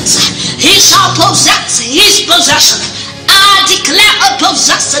inheritance. He shall possess his possession. I declare a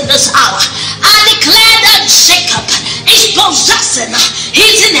possession this hour. I declare that Jacob is possessing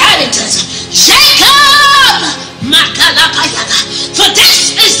his inheritance. Jacob! For this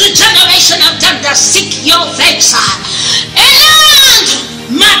is the generation of them that seek your face. And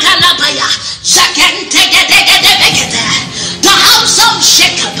the house of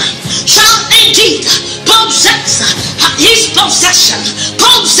Jacob shall indeed possess his possession.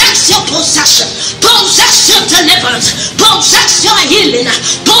 Possess your possession. Possess your deliverance. Possess your healing.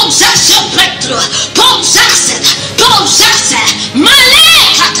 Possess your breakthrough. Possess it. Possess it.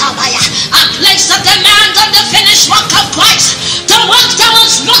 Malekatabaya. A place of demand on the finished work of Christ. The work that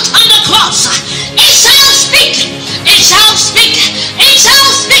was wrought on the cross. It shall speak. It shall speak. It shall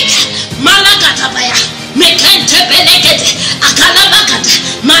speak. Malagatabaya. Mekente belegede. Akalabagada.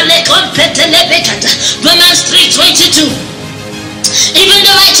 Malekon petelebekada. Romans 3:22. Even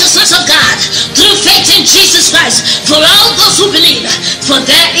the righteousness of God through faith in Jesus Christ for all those who believe, for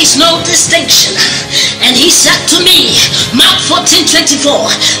there is no distinction. And he said to me, Mark 14:24,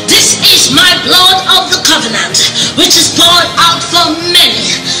 this is my blood of the covenant, which is poured out for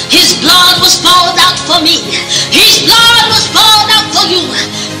many. His blood was poured out for me. His blood was poured out for you.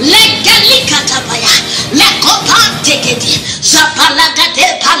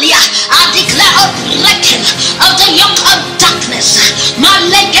 I declare a breaking of the yoke of darkness. By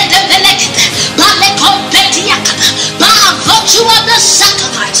virtue of the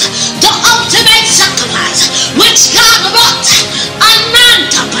sacrifice, the ultimate sacrifice, which God wrought,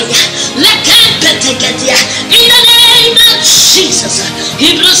 in the name of Jesus.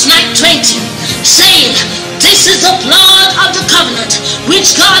 Hebrews 9:20, saying, this is the blood of the covenant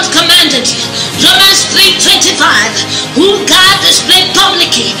which God commanded you. Romans 3:25, whom God displayed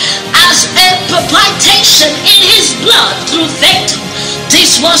publicly as a propitiation in his blood through faith.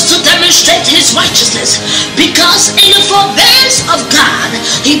 This was to demonstrate his righteousness, because in the forbearance of God,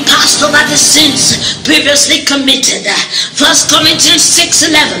 he passed over the sins previously committed. 1 Corinthians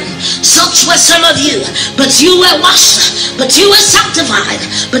 6:11, such were some of you, but you were washed, but you were sanctified,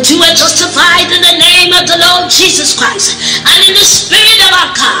 but you were justified in the name of the Lord Jesus Christ, and in the Spirit of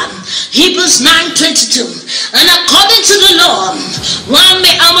our God. Hebrews 9:22, and according to the law, one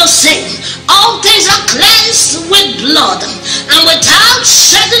may almost say, all things are cleansed with blood, and without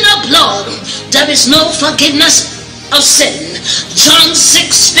shedding of blood, there is no forgiveness of sin. John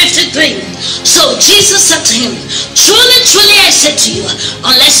 6:53. So Jesus said to him, truly, truly, I say to you,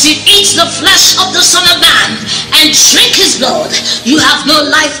 unless you eat the flesh of the Son of Man and drink his blood, you have no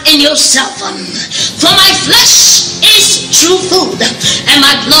life in yourself. For my flesh is true food, and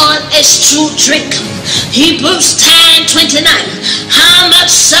my blood is true drink. Hebrews 10:29. How much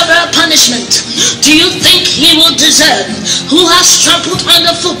severe punishment do you think he will deserve, who has trampled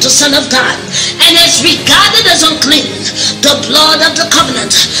underfoot the Son of God, and has regarded as unclean the blood of the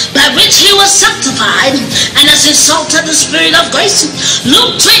covenant by which he was sanctified, and has insulted the Spirit of grace?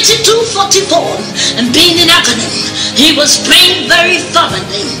 Luke 22:44. And being in agony, he was praying very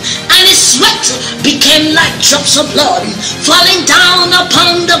fervently, and his sweat became drops of blood falling down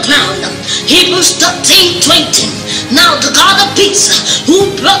upon the ground. Hebrews 13:20. Now the God of peace,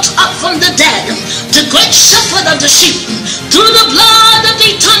 who brought up from the dead the great shepherd of the sheep, through the blood of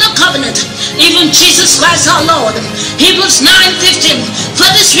the eternal covenant, even Jesus Christ our Lord. Hebrews 9:15. For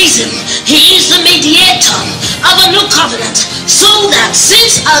this reason, he is the mediator of a new covenant, so that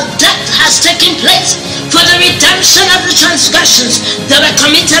since a death has taken place for the redemption of the transgressions that were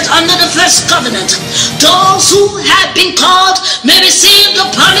committed under the first covenant, those who have been called may receive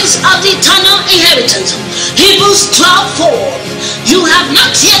the promise of the eternal inheritance. Hebrews 12:4. You have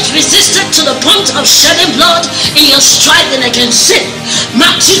not yet resisted to the point of shedding blood in your striving against sin.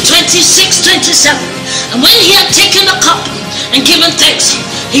 Matthew 26:27. And when he had taken the cup and given thanks,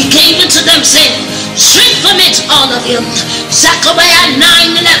 he gave it to them, saying, drink from it, all of you. Zechariah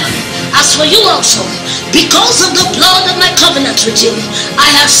 9:11. As for you also, because of the blood of my covenant with you, I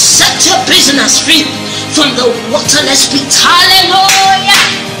have set your prisoners free from the waterless pit. Hallelujah.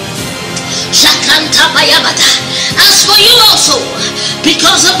 As for you also,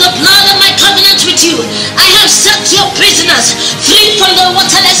 because of the blood of my covenant with you, I have set your prisoners free from the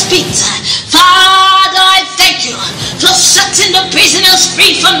waterless pit. Father, I thank you for setting the prisoners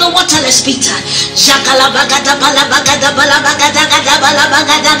free from the waterless pit.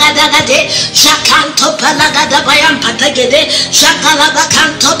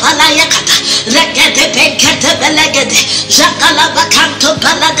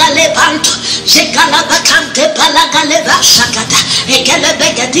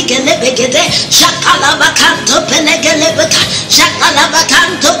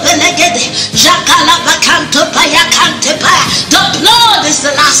 The blood is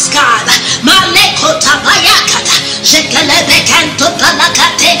the last God. Malekota bayakata. Shekelebekanto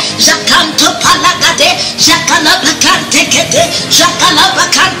palakate. Jakanto palakate. Shakalabakante kete.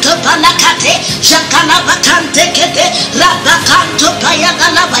 Shakalabakanto palakate. Shakalabakante kete. Rabakanto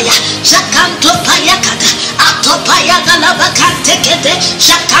payagalabaya. Shakanto payakata. Ato payagalabakante kete.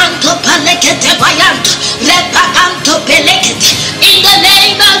 Shakanto palekete bayanto. Rebakanto pelekete. In the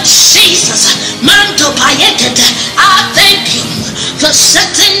name of Jesus, Manto payekete. I thank you for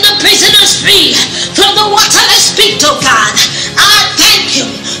setting the prisoners free from the waterless pit, oh God. I thank you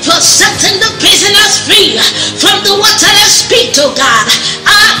for setting the prisoners free from the waterless pit, oh God.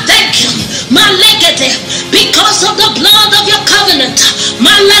 I thank you, Malekete, because of the blood of your covenant.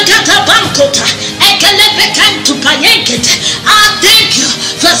 Malagata bankota, ekelebekantu payekete. I thank you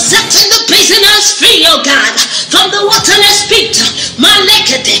for setting the prisoners free, oh God, from the waterless pit.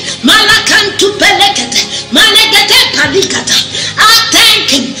 Malekete, malakantu pelekete, malekete palikata. I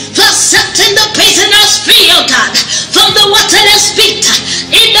thank him for setting the prisoners free, oh God, from the waterless pit.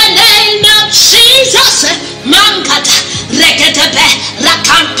 In the name of Jesus, Mangata, Rekete,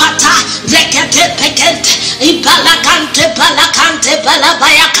 Rakampata, Rekete Pekente, Impalakante, Palakante,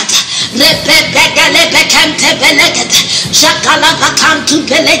 Palabayakata, Repebekante, Belegate, Shakalabakantu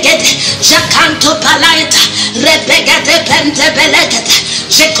Belegate, Shakanto Palaita, Repegate Pente Belegate.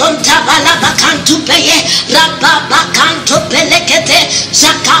 Sekonta balabakantu peye, rababakanto pelekete,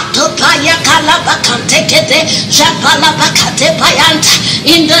 zakato paya kalabakante kete, jabalabakate payanta.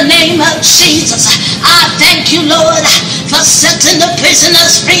 In the name of Jesus, I thank you, Lord, for setting the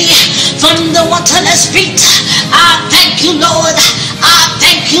prisoners free from the waterless pit. I thank you, Lord. I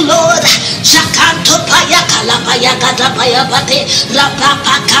thank you, Lord. Shakanto paya kalabaya gada paya bate,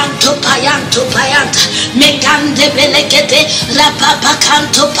 rababakanto payanto payanta, megande belekete,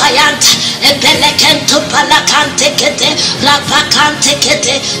 rababakanto payanta, ebelekento palakante kete, rabakante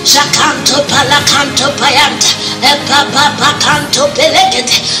kete, shakanto palakanto payanta, ebababakanto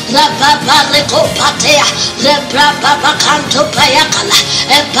belekete, rababareko patea, rebrababakanto payakala,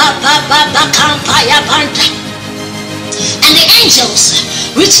 ebababakan payabanta. And the angels,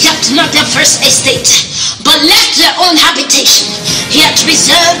 which kept not their first estate, but left their own habitation, he had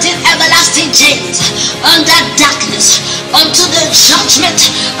reserved in everlasting chains under darkness unto the judgment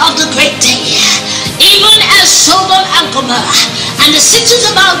of the great day. Even as Sodom and Gomorrah and the cities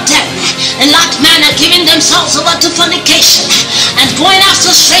about them, in like manner giving themselves over to fornication and going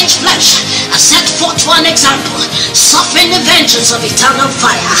after strange flesh, are set forth for an example, suffering the vengeance of eternal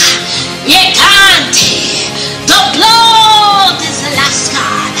fire. Ye can't. The blood is the last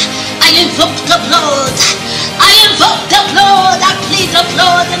God. I invoke the blood. I invoke the blood. I plead the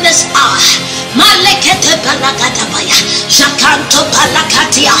blood in this hour. Malekete balakatabaya. Shakanto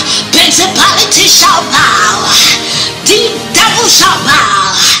balakatia. Principality shall bow. The devil shall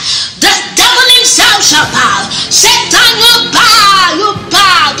bow. The devil himself shall bow. Satan, you bow. You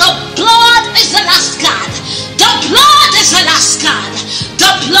bow. The blood is the last God. The blood is the last God.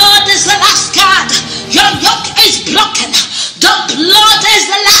 The blood is the last God. Your broken. The blood is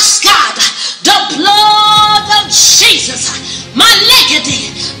the last card. The blood of Jesus. My legacy.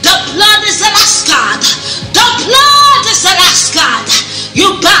 The blood is the last card. The blood is the last card.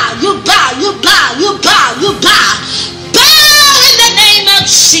 You bow, you bow, you bow, you bow, you bow. Bow in the name of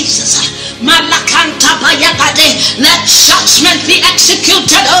Jesus. Malakanta bayakade. Let judgment be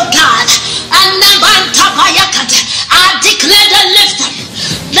executed, oh God. And Nabanta bayakade. I declare the lifting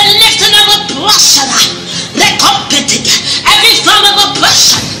of oppression. Recompeted. Every form of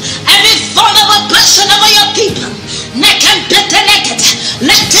oppression. Every form of oppression over your people. Let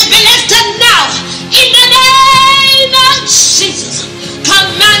it be lifted now. In the name of Jesus.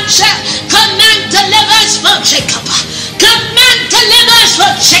 Command deliverance for Jacob. Command deliverance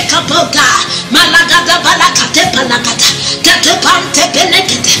for Jacob, oh God. Malagada balakate balakata. Katupante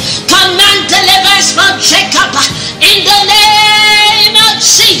belekete. Command deliverance for Jacob. In the name of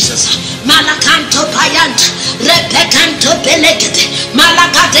Jesus. Malakanto payant. Repekanto belekete.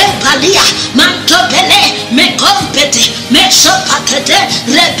 Malagade palia. Manto bele. Mekompete. Mesopakete.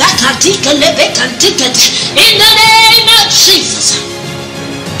 Rebekatike lebekantikete. In the name of Jesus.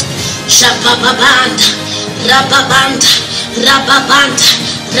 Shabababanda, Rababanda, Rababanda,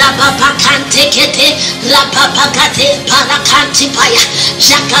 Rababakantekete, Rababagate, Parakantipaya,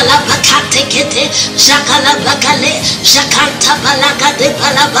 Jakalabakatekete, Jakalabakale, Jakanta Balagade,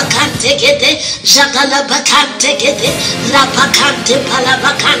 Palabakantekete, Jakalabakantekete, Rabakante,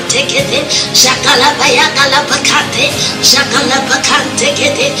 Palabakantekete, Jakalabayagalabakante,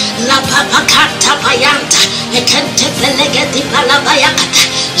 Jakalabakantekete, Rababakanta Payanta, Ekante Pelegati Palabayakata.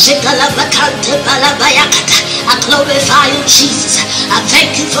 I glorify you, Jesus. I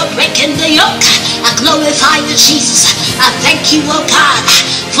thank you for breaking the yoke. I glorify you, Jesus. I thank you, oh God,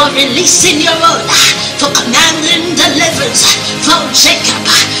 for releasing your word, for commanding deliverance from Jacob,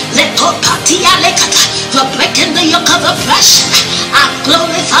 for breaking the yoke of oppression. I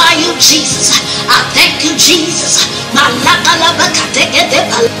glorify you, Jesus. I thank you, Jesus.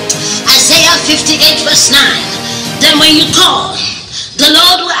 Isaiah 58 verse 9. Then when you call, the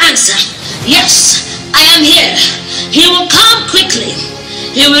Lord will answer, yes, I am here. He will come quickly.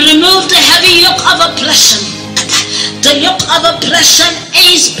 He will remove the heavy yoke of oppression. The yoke of oppression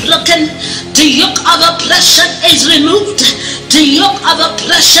is broken. The yoke of oppression is removed. The yoke of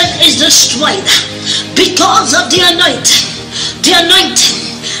oppression is destroyed because of the anointing. The anointing,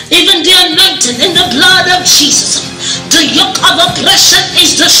 even the anointing in the blood of Jesus. The yoke of oppression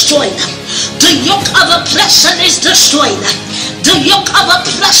is destroyed. The yoke of oppression is destroyed. The yoke of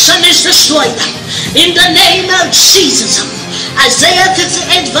oppression is destroyed. In the name of Jesus. Isaiah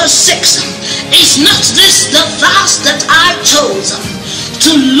 58 verse 6. Is not this the fast that I chose? To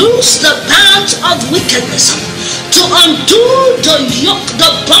loose the bands of wickedness. To undo the yoke,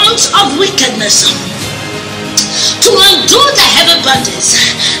 the bonds of wickedness. To undo the heavy burdens.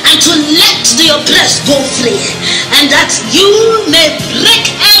 And to let the oppressed go free. And that you may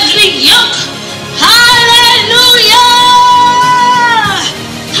break every yoke. Hallelujah!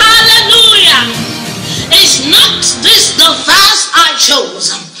 Hallelujah! Is not this the fast I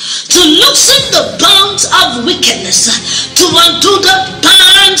chose? To loosen the bonds of wickedness, to undo the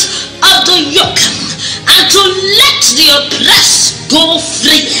bands of the yoke, and to let the oppressed go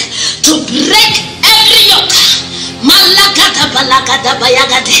free, to break every yoke.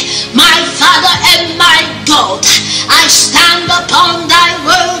 My Father and my God, I stand upon thy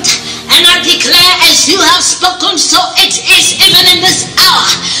word. And I declare, as you have spoken, so it is even in this hour.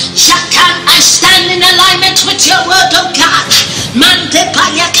 I stand in alignment with your word, oh God.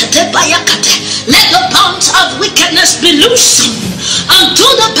 Let the bonds of wickedness be loosened. Unto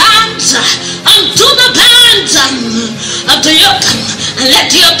the bands of the yoke, and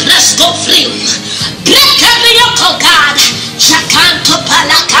let the oppressed go free. Break every yoke, oh God. Shakanto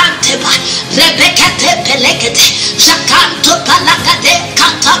palakanteba, rebekate pelekete, shakanto palakade,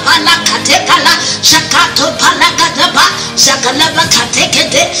 katabalakate kala, shakato palakadaba,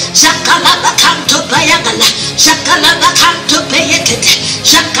 shakalabakatekete, shakalabakanto payagala, shakalabakanto payekete,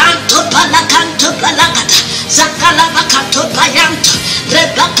 shakanto palakanto palakata, shakalabakato payanto,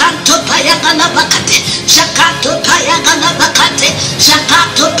 rebakanto payagalabakate, shakato payagalabakate,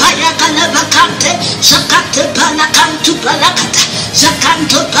 shakato payagalabakate, shakato palakanto palakata,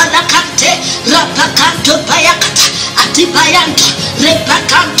 shakanto palakate, rabakanto payakata, atibayanto,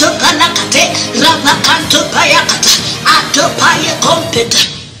 rebakanto palakate, rabakanto payakata, ato payakompeta,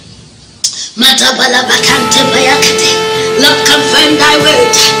 matabalabakante payakate. Lord, confirm thy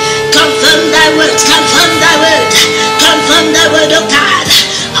word. Confirm thy word. Confirm thy word. Confirm thy word, oh God.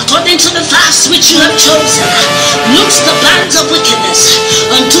 According to the fast which you have chosen, loose the bands of wickedness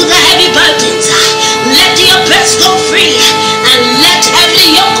unto the heavy burdens. Let the oppressed go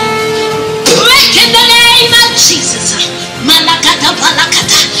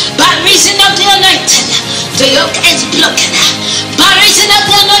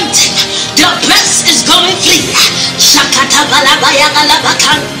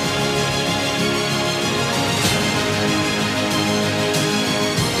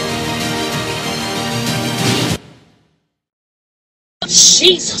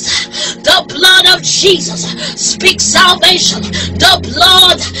Jesus, the blood of Jesus speaks salvation. The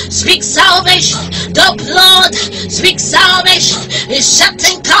blood speaks salvation. The blood speaks salvation. Is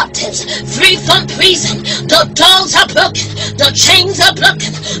setting captives free from prison. The doors are broken. The chains are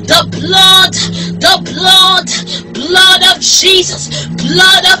broken. The blood of Jesus,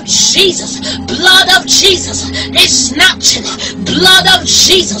 blood of Jesus, blood of Jesus is snatching. Blood of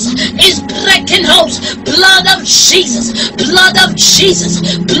Jesus is breaking holes. Blood of Jesus, blood of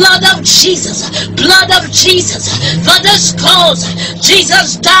Jesus, blood of Jesus, blood of Jesus. For this cause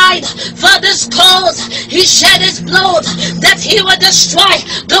Jesus died. For this cause he shed his blood, that he will destroy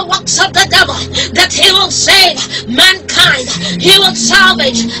the works of the devil, that he will save mankind, he will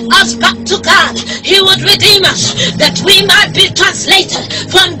salvage us back to God, he would redeem us, that we might be translated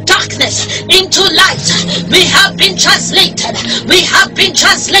from darkness into light. We have been translated. We have been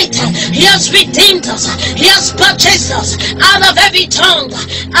translated. He has redeemed us. He has purchased us out of every tongue,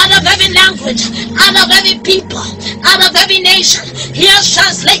 out of every language, out of every people, out of every nation. He has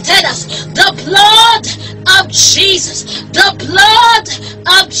translated us. The blood of Jesus, the blood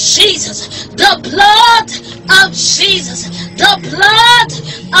of Jesus, the blood of Jesus, the blood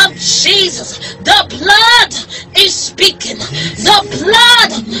of Jesus, the blood is speaking. The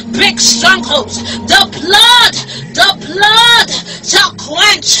blood breaks strongholds. The blood shall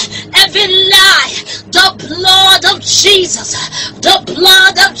quench every lie. The blood of Jesus, the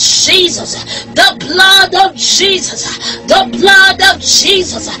blood of Jesus, the blood of Jesus, the blood of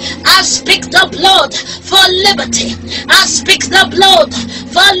Jesus. I speak the blood for liberty. I speak the blood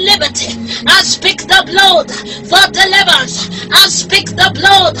for liberty. I speak the blood for deliverance. I speak the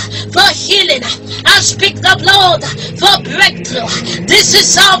blood for healing. I speak the blood for breakthrough. This is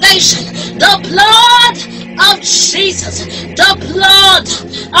salvation. The blood of Jesus, the blood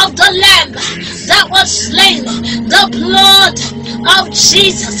of the Lamb that was slain, the blood of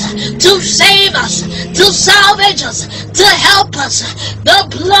Jesus to save us, to salvage us, to help us. The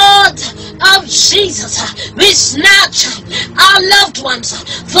blood of Jesus, we snatch our loved ones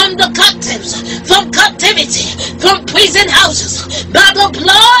from the captives, from captivity, from prison houses, by the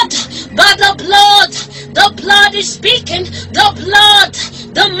blood, by the blood. The blood is speaking. The blood,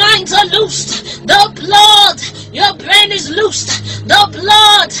 the minds are loosed. The blood, your brain is loosed. The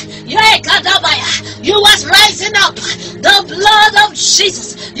blood, you are rising up. The blood of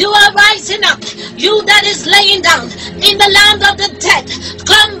Jesus, you are rising up. You that is laying down in the land of the dead,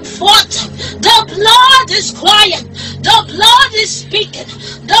 come forth. The blood is crying. The blood is speaking.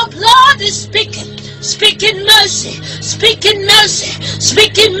 The blood is speaking. Speaking mercy, speaking mercy,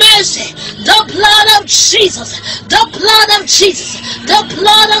 speaking mercy. The blood of Jesus, the blood of Jesus, the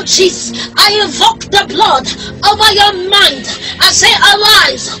blood of Jesus. I invoke the blood over your mind. I say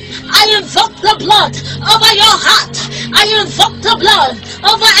arise. I invoke the blood over your heart. I invoke the blood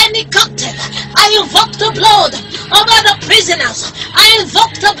over any captive. I invoke the blood over the prisoners. I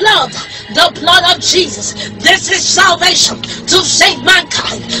invoke the blood of Jesus. This is salvation, to save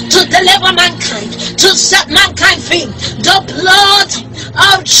mankind, to deliver mankind, to set mankind free. The blood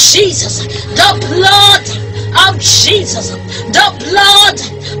of Jesus, the blood of Jesus, the blood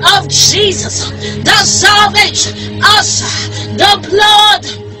of Jesus, that salvage us, the blood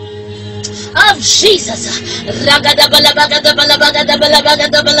of Jesus.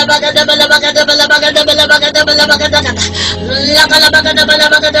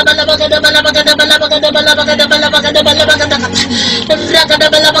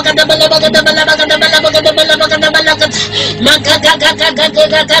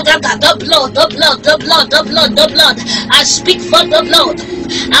 The blood. I speak for the blood.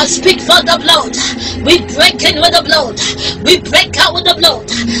 I speak for the blood. We break in with the blood. We break out with the blood.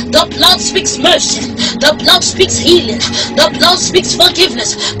 The blood speaks mercy. The blood speaks healing. The blood speaks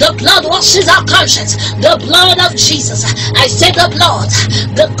forgiveness. The blood washes our conscience. The blood of Jesus. I say the blood.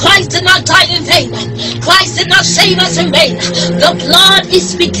 The Christ did not die in vain. Christ did not save us in vain. The blood is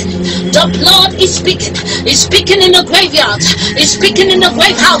speaking. The blood is speaking. It's speaking in the graveyard. It's speaking in the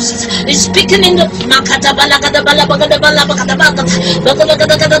grave houses. It's speaking in the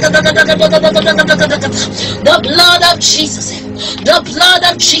The blood of Jesus. The blood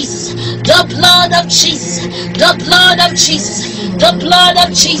of Jesus. The blood of Jesus. The blood of Jesus. The blood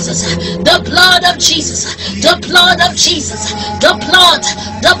of Jesus. The blood of Jesus. The blood of Jesus. The blood.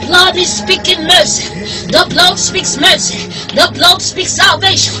 The blood is speaking mercy. The blood speaks mercy. The blood speaks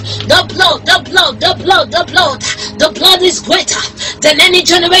salvation. The blood, the blood, the blood, the blood. The blood is greater than any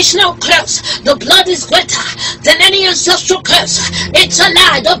generational curse. The blood is greater than any ancestral curse. It's a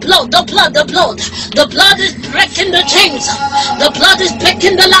lie. The blood, the blood, the blood. The blood is breaking the chains. The blood is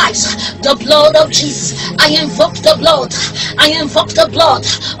breaking the lies. The blood of Jesus. I invoke the blood. I invoke the blood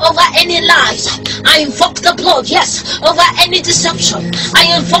over any lies. I invoke the blood, yes, over any deception.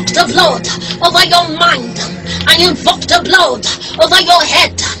 I invoke the blood over your mind. I invoke the blood over your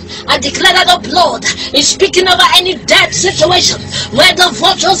head. I declare that the blood is speaking over any dead situation where the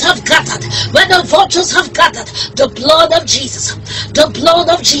vultures have gathered, where the vultures have gathered. The blood of Jesus, the blood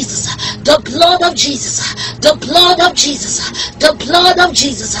of Jesus, the blood of Jesus, the blood of Jesus, the blood of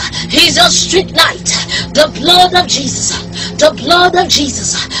Jesus. He's a street light. The blood of Jesus, the blood of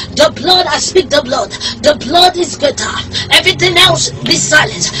Jesus, the blood. I speak the blood. The blood is greater. Everything else be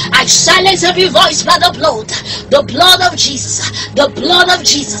silent. I silence every voice by the blood. The blood of Jesus, the blood of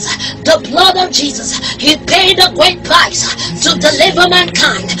Jesus, the blood of Jesus. He paid a great price to deliver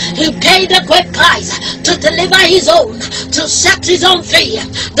mankind. He paid a great price to deliver his own, to set his own free.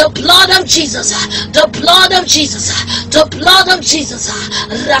 The blood of Jesus, the blood of Jesus, the blood of Jesus.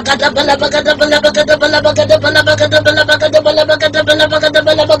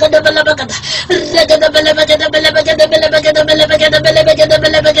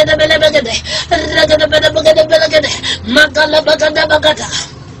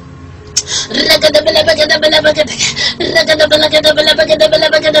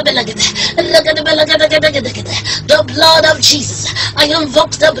 The blood of Jesus. I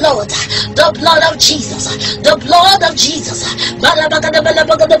invoke the blood. The blood of Jesus. The blood of Jesus.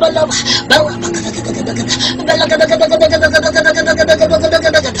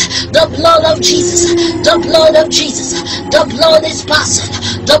 The blood of Jesus. The blood of Jesus. The blood is passing.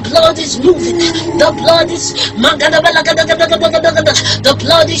 The blood is moving. The blood is the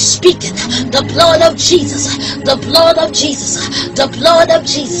blood is speaking. The blood of Jesus. The blood of Jesus. The blood of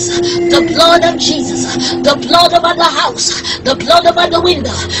Jesus. The blood of Jesus. The blood over the house. The blood over the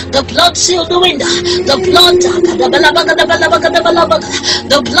window. The blood seal the window. The blood.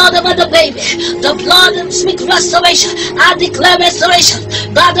 The blood over the baby. The blood speak restoration. I declare restoration.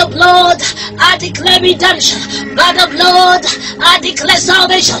 By the blood, I declare redemption. By the blood, I declare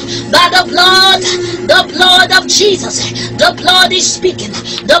salvation. By the blood of Jesus. The blood is speaking.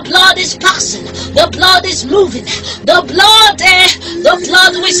 The blood is passing. The blood is moving. The blood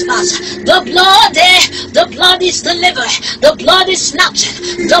whispers. The blood is delivered. The blood is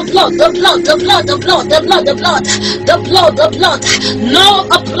snatching. The blood.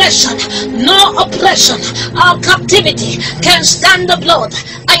 No oppression or captivity can stand the blood.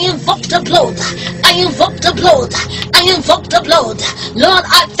 I invoke the blood. I invoke the blood. I invoke the blood. Lord,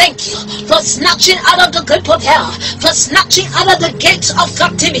 I thank you for snatching out of the grip of hell, for snatching out of the gates of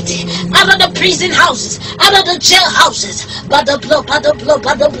captivity, out of the prison houses, out of the jail houses, by the blood, by the blood,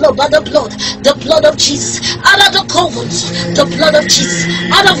 by the blood, by the blood, the blood of Jesus, out of the covens, the blood of Jesus,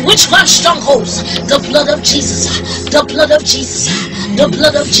 out of witchcraft strongholds, the blood of Jesus, the blood of Jesus, the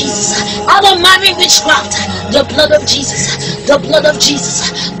blood of Jesus, out of married witchcraft, the blood of Jesus, the blood of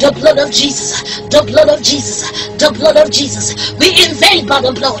Jesus, the blood of Jesus, the blood of Jesus, the blood of Jesus. We invade by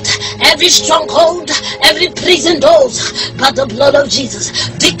the blood every stronghold, every prison doors, by the blood of Jesus,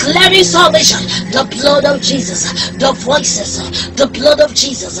 declaring salvation. The blood of Jesus, the voices, the blood of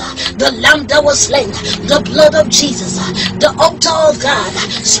Jesus, the lamb that was slain, the blood of Jesus, the altar of God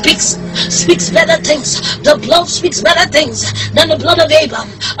speaks better things. The blood speaks better things than the blood of Abel.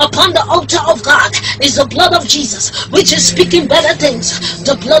 Upon the altar of God is the blood of Jesus, which is speaking better things.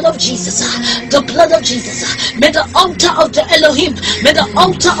 The blood of Jesus, the blood of Jesus. May the altar of the Elohim, may the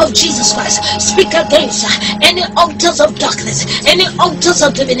altar of Jesus Christ speak against any altars of darkness, any altars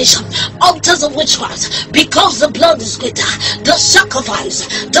of divination, altars of witchcraft, because the blood is greater. The sacrifice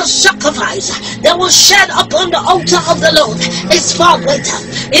that was shed upon the altar of the Lord is far greater.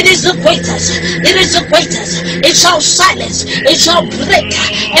 It is the greatest. It is the greatest. It shall silence, it shall break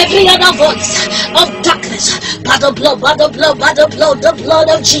every other voice of darkness by the blood, by the blood, by the blood, the blood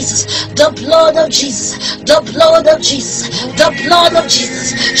of Jesus, the blood of Jesus, the blood of Jesus, the blood of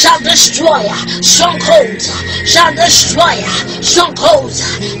Jesus shall destroy strongholds, shall destroy strongholds.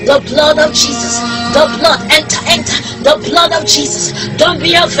 The blood of Jesus, the blood, enter, the blood of Jesus. Don't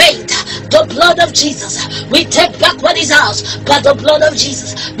be afraid. the blood of Jesus. We take back what is ours by the blood of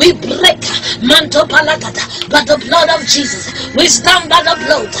Jesus. We break manto palagata by the blood of Jesus. We stand by the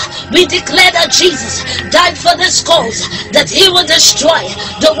blood. We declare that Jesus died for this cause, that he will destroy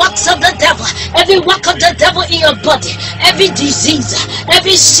the works of the devil, every work of the devil in your body, every disease,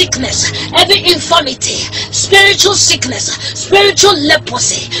 every sickness, every infirmity, spiritual sickness, spiritual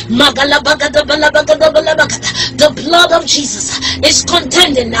leprosy. The blood of Jesus is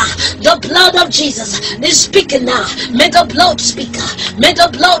contending now. The blood of Jesus is speaking now. May the blood speak. May the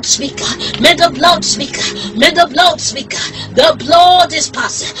blood speak. May the blood speak. May the blood speak. The blood is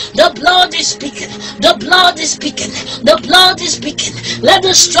passing. The blood is speaking. The blood is speaking. The blood is speaking. Let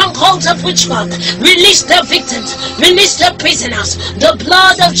the strongholds of witchcraft release their victims. Release their prisoners. The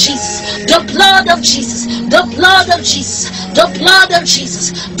blood of Jesus. The blood of Jesus. The blood of Jesus. The blood of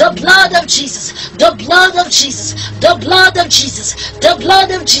Jesus. The blood of Jesus. The blood of Jesus. The blood of Jesus. The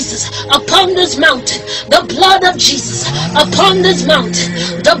blood of Jesus upon this mountain. The blood of Jesus upon this mountain.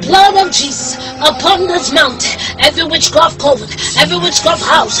 The blood of Jesus upon this mountain. Every witchcraft coven, every witchcraft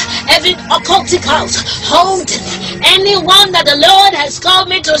house, every occultic house, holding anyone that the Lord has called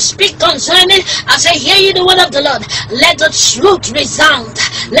me to speak concerning, I say, hear you the word of the Lord. Let the truth resound.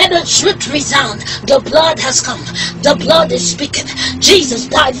 Let the truth resound. The blood has come. The blood is speaking. Jesus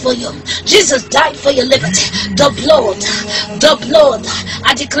died for you. Jesus died for your liberty. The blood, the blood.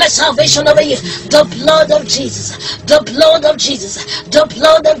 I declare salvation over you. The blood of Jesus. The blood of Jesus. The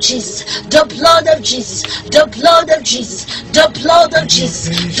blood of Jesus. The blood of Jesus. The blood of Jesus. The blood of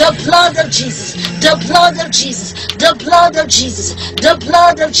Jesus. The blood of Jesus. The blood of Jesus. The blood of Jesus. The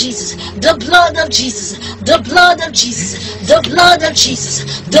blood of Jesus. The blood of Jesus. The blood of Jesus. The blood of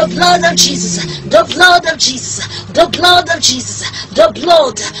Jesus. The blood of Jesus. The blood of Jesus. The blood of Jesus. The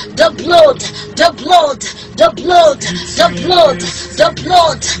blood. The blood. The blood. The blood. The blood. The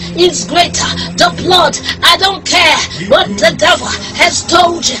blood is greater. The blood. I don't care what the devil has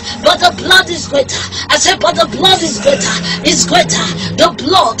told you, but the blood is greater. I said, but the blood is greater. Is greater. The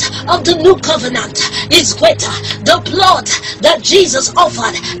blood of the new covenant is greater. The blood that Jesus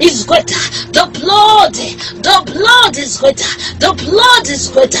offered is greater. The blood is greater. The blood is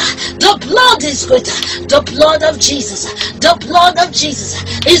greater. The blood is greater. The blood of Jesus. The blood of Jesus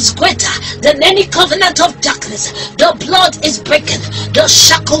is greater than any covenant of darkness. The blood is breaking the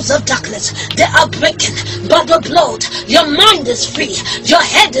shackles of darkness. They are breaking by the blood. Your mind is free. Your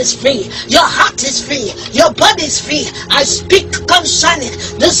head is free. Your heart is free. Your body is free. I speak concerning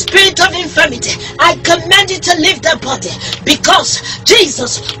the spirit of infirmity. I command you to leave the body, because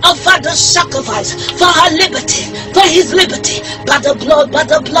Jesus offered the sacrifice for our liberty, for his liberty. By the blood, by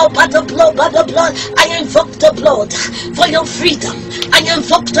the blood, by the blood, by the blood. I invoke the blood for your freedom. I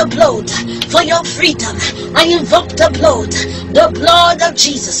invoke the blood for your freedom. I invoke the blood. The blood of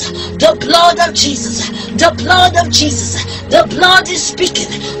Jesus. The blood of Jesus. The blood of Jesus. The blood is speaking.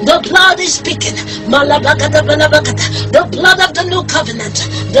 The blood is speaking. The blood of the new covenant.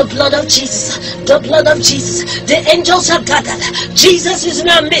 The blood of Jesus. The blood of Jesus. The angels are gathered. Jesus is in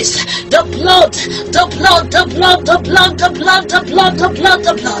our midst. The blood. The blood. The blood. The blood. The blood. The blood. The blood.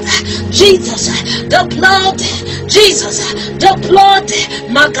 The blood. Jesus. The blood. Jesus. The blood.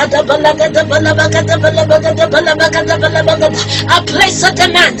 I place a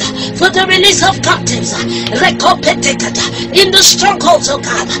demand for the release of captives in the strongholds, oh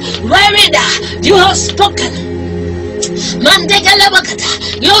God, wherein you have spoken.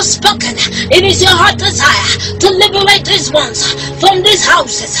 You have spoken. It is your heart desire to liberate these ones from these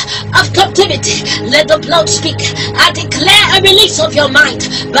houses of captivity. Let the blood speak. I declare a release of your mind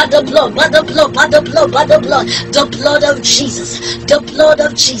by the blood, by the blood, by the blood, by the blood. The blood of Jesus. The blood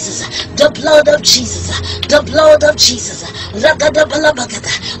of Jesus. The blood of Jesus. The blood of Jesus.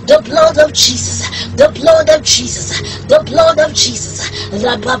 The blood of Jesus. The blood of Jesus. The blood of Jesus.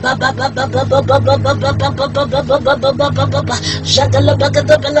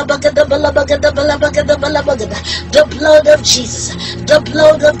 The blood of Jesus. The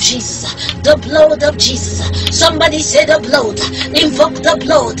blood of Jesus. The blood of Jesus. Somebody say the blood. Invoke the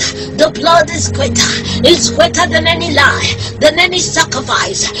blood. The blood is greater. It's greater than any lie, than any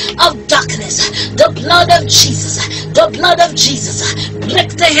sacrifice of darkness. The blood of Jesus. The blood of Jesus.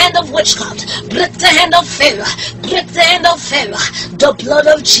 Break the hand of witchcraft. Break the hand of Pharaoh. Break the hand of Pharaoh. The blood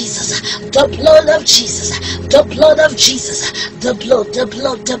of Jesus. The blood of Jesus. The blood of Jesus. The blood, the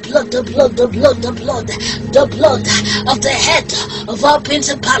blood, the blood, the blood, the blood, the blood, the blood of the head of all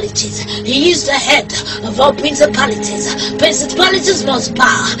principalities. He is the head of all principalities. Principalities must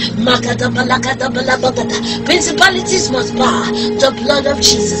bow. Principalities must bow. The blood of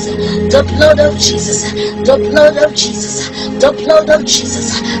Jesus. The blood of Jesus. The blood of Jesus. The blood of Jesus.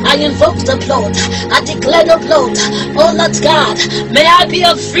 I invoke the blood. I declare the blood. Oh Lord God, may I be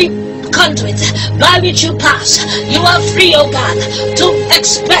a free conduit by which you pass. You are free, oh God, to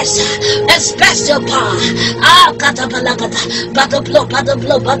express your power. Ah, katabalagada, by the blood, by the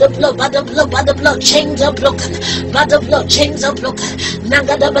blood, by the blood, by the blood, by the blood, chains are broken. By the blood, chains are broken.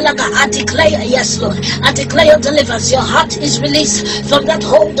 Nagadabalaga, I declare, yes, Lord, I declare your deliverance. Your heart is released from that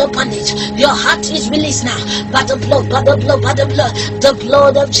hold of bondage. Your heart is released now. By the blood, by the blood, by the blood, the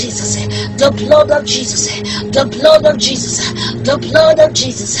blood of Jesus, the blood of Jesus, the blood of Jesus, the blood of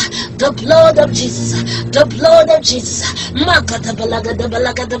Jesus, the blood of Jesus, the blood of Jesus. Makata balaga de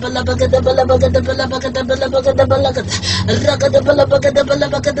balaga de balaga de balaga de balaga de balaga de balaga raga de balaga de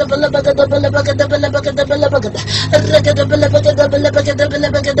balaga de balaga de balaga de balaga de balaga raga de balaga de balaga de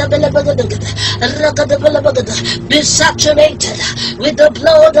balaga de balaga de raga de balaga. Be saturated with the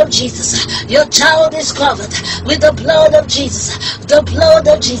blood of Jesus. Your child is covered with the blood of Jesus. The blood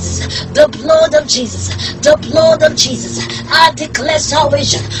of Jesus. The blood of Jesus. The blood of Jesus. I declare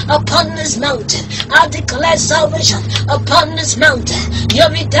salvation upon this mountain. I declare salvation upon this mountain. Your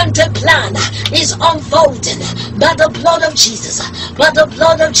redemptive plan is unfolding by the blood of Jesus. By the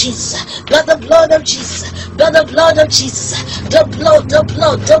blood of Jesus. By the blood of Jesus. By the blood of Jesus. The blood, the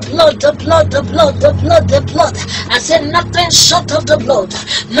blood, the blood, the blood, the blood, the blood, the blood. I said nothing short of the blood.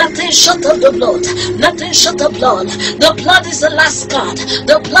 Nothing short of the blood. Nothing short of blood. The blood is the last card.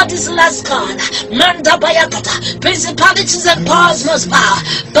 The blood is the last card. Manda bayakata. Principalities and powers must bow.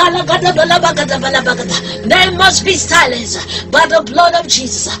 Balagada balabagada balabagada. They must be silenced by the blood of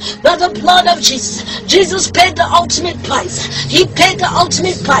Jesus. By the blood of Jesus. Jesus paid the ultimate price. He paid the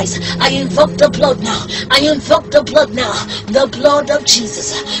ultimate price. I invoke the blood now. I invoke the blood now. The blood of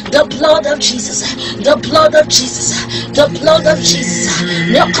Jesus. The blood of Jesus. The blood of Jesus. The blood of Jesus.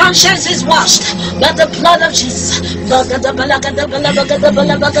 Your conscience is washed by the blood of Jesus. The blood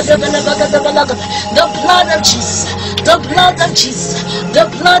of Jesus. The blood of Jesus. The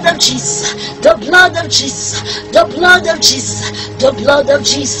blood of Jesus. The blood of Jesus. The blood of Jesus. The blood of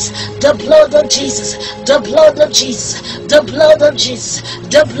Jesus. The blood of Jesus. The blood of Jesus. The blood of Jesus.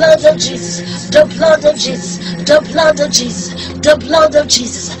 The blood of Jesus. The blood of Jesus. The blood of Jesus. The blood of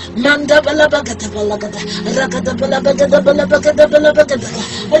Jesus. Manda balabagada balagada. Ragada balabagada balabagada balabagada.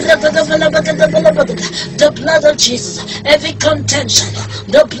 Ragada balabagada balabagada. The blood of Jesus. Every contention.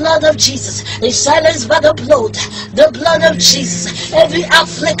 The blood of Jesus is silenced by the blood. The blood of Jesus. Every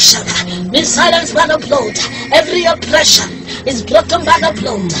affliction is silenced by the blood. Every oppression is broken by the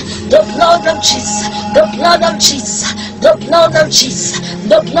blood. The blood of Jesus. The blood of Jesus. The blood of Jesus.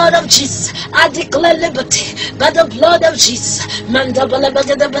 The blood of Jesus. I declare liberty by the blood of Jesus. Manda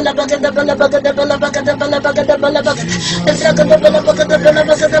balabagada balabagada balabagada balabagada balabagada balabagada. Ragada balabagada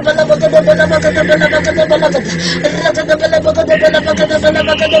balabagada balabagada balabagada balabagada balabagada. Ragada balabagada balabagada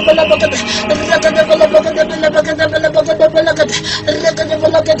balabagada balabagada. Ragada balabagada balabagada balabagada balabagada. Ragada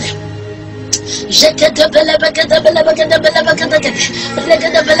balabagada. Jekada balabagada balabagada balabagada.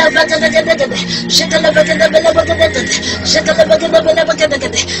 Ragada balabagada balabagada. Jekada balabagada balabagada. Jekada balabagada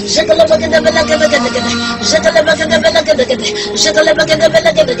balabagada. Jekada balabagada balabagada. Jekada balabagada balabagada. Jekada balabagada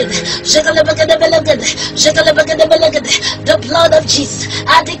balabagada. Jekada balabagada balabagada. Jekada balabagada balabagada. The blood of Jesus.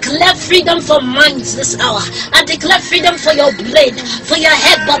 I declare freedom for minds this hour. I declare freedom for your brain, for your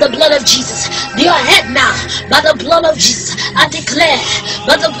head by the blood of Jesus. Your head now by the blood of Jesus. I declare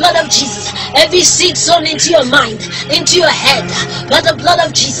by the blood of Jesus. Every seed sown into your mind, into your head, by the blood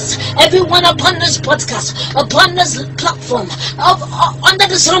of Jesus. Everyone upon this podcast, upon this platform, under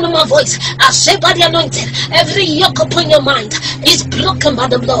the sound of my voice, I say by the anointing, every yoke upon your mind is broken by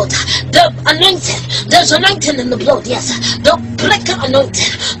the blood. The anointing, there's anointing in the blood, yes. The breaker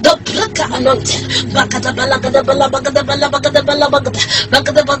anointing, the breaker anointing.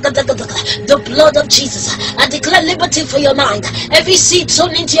 The blood of Jesus. I declare liberty for your mind. Every seed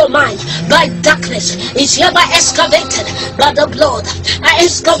sown into your mind by darkness is hereby excavated by the blood. I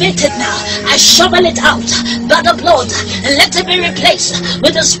excavate it now. I shovel it out by the blood and let it be replaced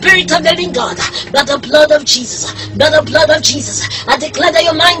with the Spirit of the living God by the blood of Jesus. By the blood of Jesus. I declare that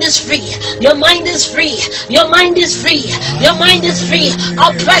your mind is free. Your mind is free. Your mind is free. Your mind is free.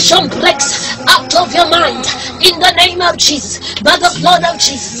 Oppression breaks out of your mind in the name of Jesus. By the blood of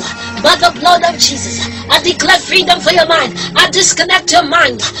Jesus. By the blood of Jesus. I declare freedom for your mind. I disconnect your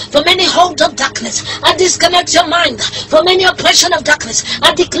mind from any hold of darkness. I disconnect your mind from any oppression of darkness.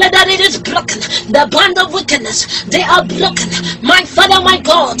 I declare that it is broken. The band of wickedness, they are broken. My Father, my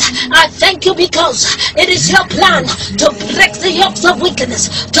God, I thank you because it is your plan to break the yokes of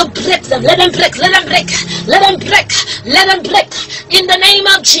wickedness, to break them. Let them break, let them break, let them break, let them break. In the name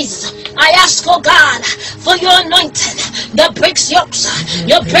of Jesus, I ask, oh God, for your anointing that breaks yokes,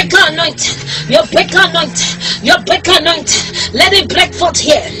 your breaker anointing, your breaker anointing, your breaker anointing. Let it break forth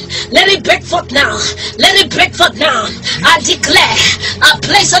here. Let it break forth now. Let it break forth now. I declare a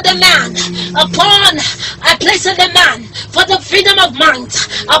place of demand upon a place of demand for the freedom of mind,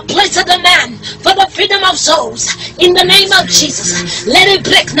 a place of demand for the freedom of souls. In the name of Jesus, let it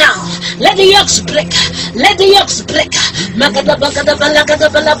break now. Let the yokes break. Let the yokes break.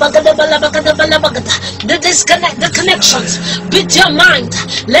 The disconnect, the connections with your mind,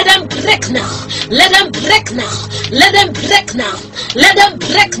 let them break now. Let them break now. Let them break now. Let them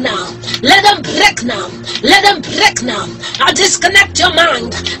break now. Let them break now. Let them break now. I disconnect your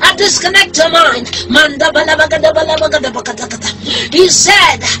mind. I disconnect your mind. He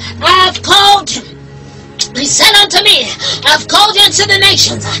said, I have called him. He said unto me, I've called you into the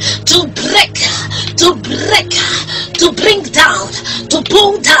nations to break, to break, to bring down, to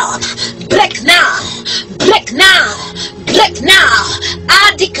pull down. Break now, break now, break now.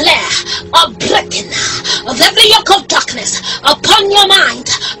 I declare a breaking of every yoke of darkness upon your mind,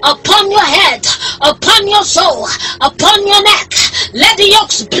 upon your head, upon your soul, upon your neck. Let the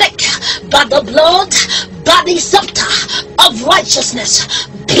yokes break by the blood, by the scepter of righteousness.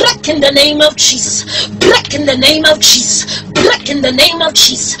 Break in the name of Jesus. Break in the name of Jesus. Break in the name of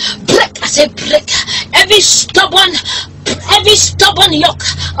Jesus. Break. I say break. Every stubborn yoke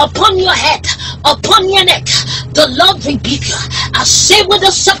upon your head, upon your neck, the Lord rebuke you. I say with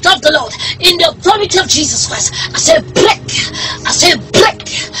the scepter of the Lord, in the authority of Jesus Christ, I say break. I say break.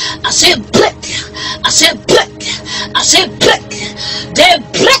 I say break. I say break. I say break. They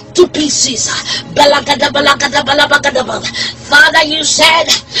break to pieces. Father, you said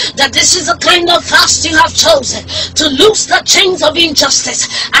that this is the kind of fast you have chosen to loose the chains of injustice.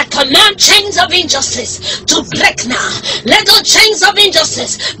 I command chains of injustice to break now. Let the chains of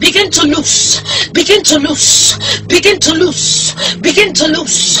injustice begin to loose. Begin to loose. Begin to loose. Begin to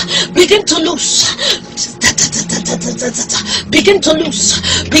loose. Begin to loose. Begin to loose.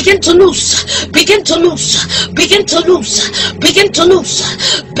 Begin to loose. Begin to loose. Begin to loose. Begin to loose.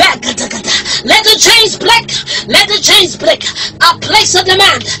 Back. Let the chains break. Let the chains break. I place a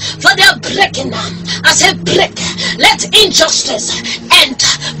demand for their breaking now. I said break. Let injustice end.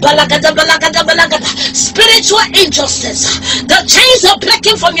 Spiritual injustice. The chains are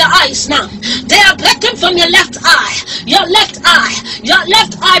breaking from your eyes now. They are breaking from your left eye. Your left eye. Your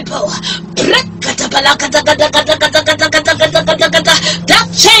left eyeball. Break. That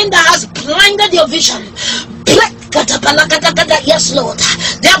chain that has blinded your vision. Break. Yes, Lord.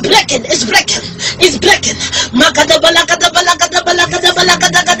 They are breaking. It's breaking. It's breaking.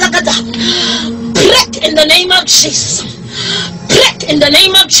 Break in the name of Jesus. Break in the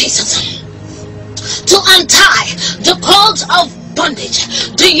name of Jesus. To untie the cords of bondage,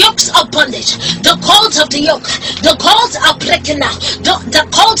 the yokes of bondage, the cords of the yoke, the cords are breaking now. The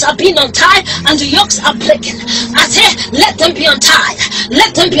cords are being untied and the yokes are breaking. I say, let them be untied.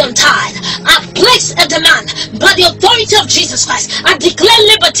 Let them be untied. I place a demand by the authority of Jesus Christ. I declare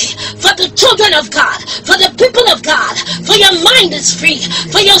liberty for the children of God, for the people of God, for your mind is free,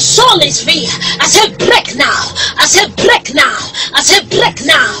 for your soul is free. I say break now. I say break now. I say break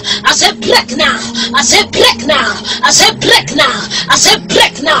now. I say break now. I say break now. I say break now. I say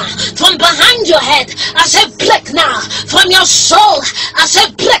break now. From behind your head, I say break now. From your soul, I say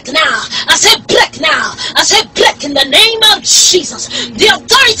break now. I say break now. I say break in the name of Jesus. The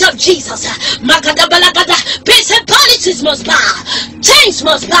authority of Jesus. Principalities must bow. Chains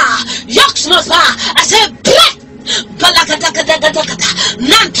must bow. Yokes must bow. I say break.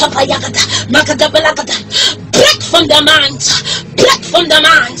 Break from their minds. Break from their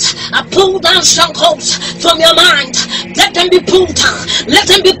minds. I pull down strongholds from your mind. Let them be pulled down. Let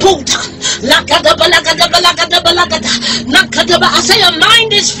them be pulled down. I say your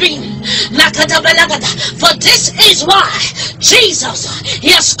mind is free. For this is why Jesus, he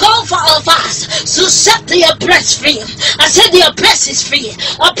has called for all of us to set the oppressed free. I said the oppressed is free.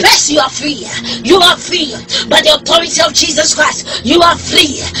 Oppressed, you are free. You are free. By the authority of Jesus Christ, you are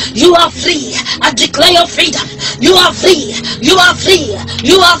free. You are free. I declare your freedom. You are free. You are free.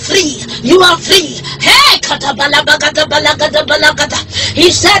 You are free. You are free. Hey,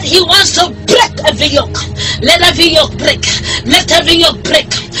 he said he wants to break every yoke. Let every yoke break. Let every yoke break.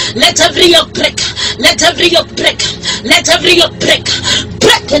 Let every yoke break. Let every yoke break. Let every yoke break.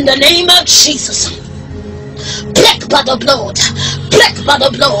 Break in the name of Jesus. Break by the blood. Break by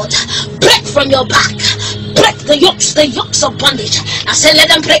the blood. Break from your back. break the yokes of bondage. I say let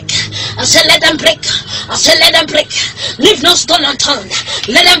them break. I say let them break. I say let them break. Leave no stone unturned.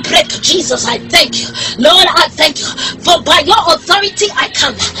 Let them break. Jesus, I thank you. Lord, I thank you. For by your authority I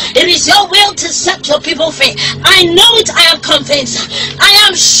come. It is your will to set your people free. I know it. I am convinced. I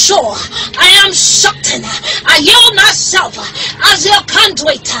am sure. I am certain. I yield myself as your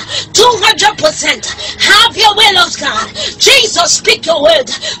conduit. 200%. Have your will, Lord God. Jesus, speak your word.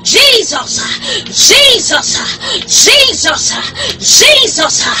 Jesus. Jesus. Jesus.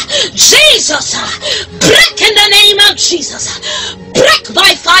 Jesus. Jesus. Break in the name of Jesus. Break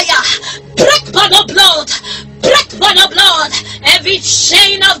by fire. Break by the blood. Break by the blood. Every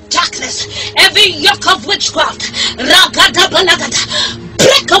chain of darkness. Every yoke of witchcraft. Ragada balagada.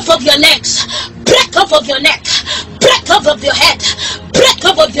 Break off of your legs. Break off of your neck. Break off of your head. Break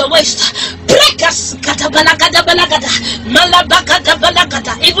off of your waist. Break us.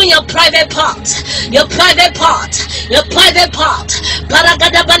 Even your private part. Your private part. Your private part.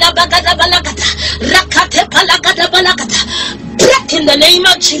 Balagada balagada balagada. Rakate balagada balagada. Break in the name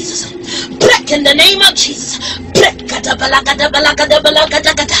of Jesus. Break in the name of Jesus. Break. Gada balagada balagada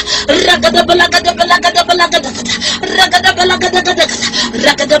balagada gada. Ragada balagada balagada balagada gada. Ragada balagada gada gada.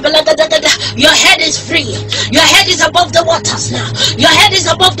 Ragada balagada gada. Your head is free. Your head is above the waters now. Your head is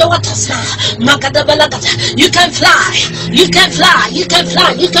above the waters now. Magada balagada. You can fly. You can fly. You can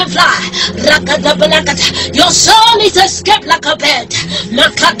fly. You can fly. Ragada balagada. Your soul is escaped like a bird.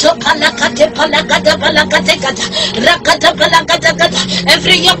 Makato palakate palagada balagada gada. Ragada balagada gada.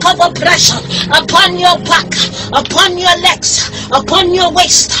 Every yoke of oppression upon your back, upon your legs, upon your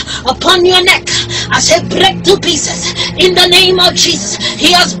waist, upon your neck, I say break to pieces in the name of Jesus.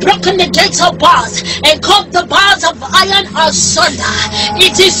 He has broken the gates of bars and cut the bars of iron asunder.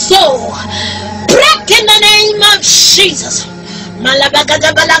 It is so. Break in the name of Jesus.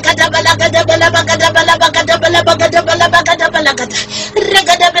 Malabagada balagada balagada balabagada balabagada balabagada balabagada balagada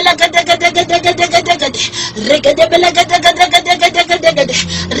regada balagada gada gada gada gada gada regada balagada gada gada gada gada gada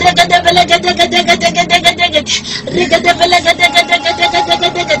regada balagada gada gada gada gada gada regada balagada gada gada gada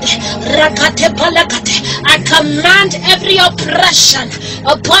gada gada rakate palakate. I command every oppression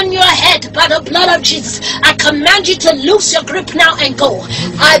upon your head by the blood of Jesus. I command you to loose your grip now and go.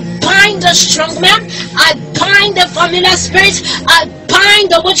 I bind the strong man. I bind the familiar spirit. I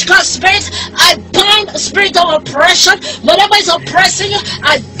bind the witchcraft spirit. I bind the spirit of oppression. Whatever is oppressing you,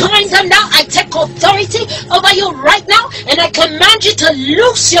 I bind them now. I take authority over you right now, and I command you to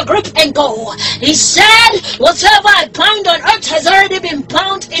loose your grip and go. He said, whatever I bind on earth has already been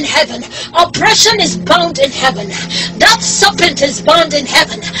bound in heaven. Oppression is bound in heaven. That serpent is bound in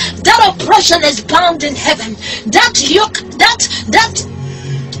heaven. That oppression is bound in heaven. That yoke, that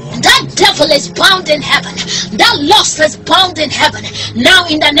devil is bound in heaven. That lust is bound in heaven. Now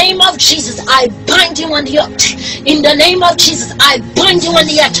in the name of Jesus, I bind you on the earth. In the name of Jesus, I bind you on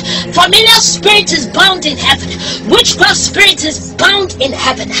the earth. Familiar spirit is bound in heaven. Witchcraft spirit is bound in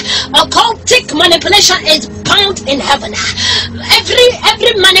heaven. Occultic manipulation is bound in heaven.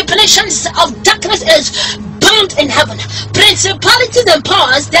 Every manipulation of darkness is bound in heaven. Principalities and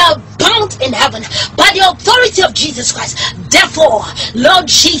powers, they are bound in heaven by the authority of Jesus Christ. Therefore, Lord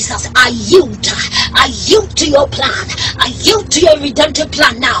Jesus, I yield to your plan. I yield to your redemptive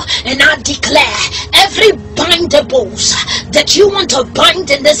plan now, and I declare every bindables that you want to bind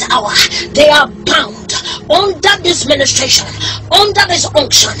in this hour, they are bound under this ministration, under this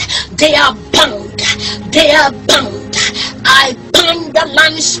unction. They are bound. They are bound. I bind the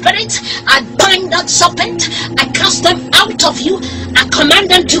lying spirit. I bind that serpent. I cast them out of you. I command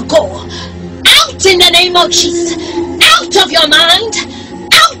them to go out in the name of Jesus. Out of your mind,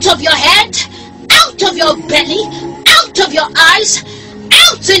 out of your head, out of your belly, out of your eyes,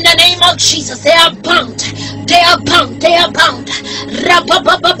 out in the name of Jesus. They are bound. They are bound. They are bound.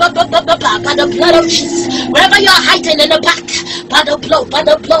 By the blood of Jesus. Wherever you are hiding in the back, by the blood, by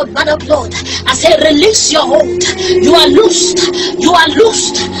the blood, by the blood. I say release your hold. You are loosed. You are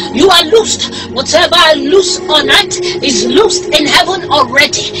loosed. You are loosed. Whatever I loose on earth is loosed in heaven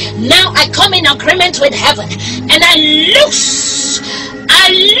already. Now I come in agreement with heaven, and I loose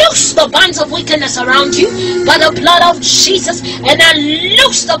the bands of wickedness around you by the blood of Jesus, and I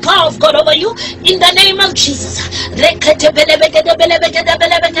loose the power of God over you in the name of Jesus.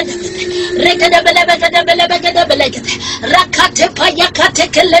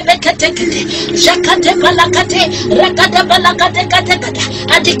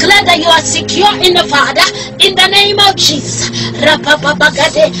 I declare that you are secure in the Father in the name of Jesus.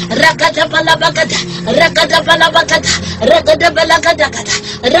 Rapapapagade, Rakadabalabagada, Rakadabalabagada, Rakadabalagada,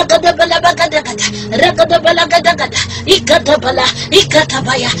 Rakadabalabagada, Rakadabalagada, Ikatabala,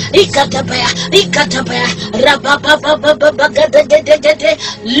 Ikatabaya, Ikatabaya, Ikatabaya, Rapapapapagade,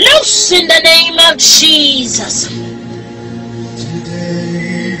 loose in the name of Jesus.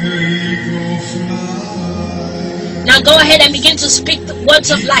 Now go ahead and begin to speak the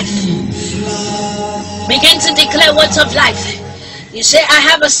words of life. Begin to declare words of life. You say, I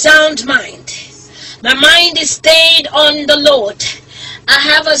have a sound mind. My mind is stayed on the Lord. I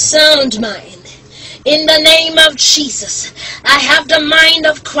have a sound mind. In the name of Jesus, I have the mind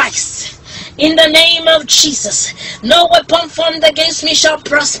of Christ. In the name of Jesus, no weapon formed against me shall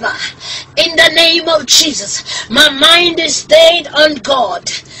prosper. In the name of Jesus, my mind is stayed on God.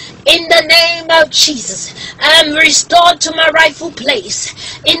 In the name of Jesus, I am restored to my rightful place.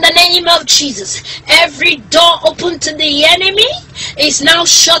 In the name of Jesus, every door open to the enemy is now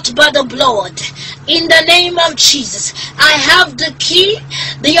shut by the blood. In the name of Jesus, I have the key,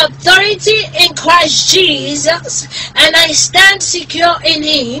 the authority in Christ Jesus, and I stand secure in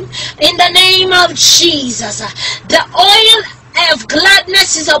Him. In the name of Jesus, the oil of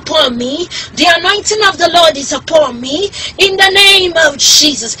gladness is upon me. The anointing of the Lord is upon me. In the name of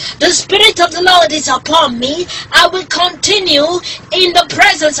Jesus, the Spirit of the Lord is upon me. I will continue in the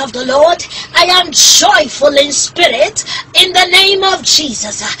presence of the Lord. I am joyful in spirit. In the name of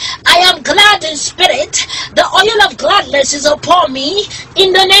Jesus, I am glad in spirit. The oil of gladness is upon me.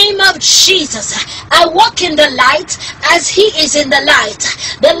 In the name of Jesus, I walk in the light as He is in the light.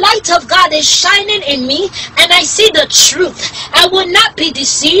 The light of God is shining in me, and I see the truth. I will not be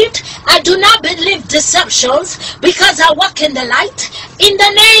deceived. I do not believe deceptions because I walk in the light. In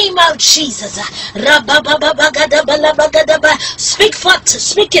the name of Jesus. Speak forth,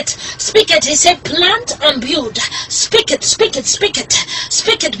 speak it, speak it. He said, plant and build. Speak it, speak it, speak it,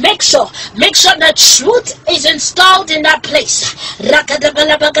 speak it. Make sure the truth is installed in that place.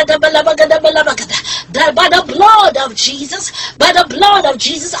 By the blood of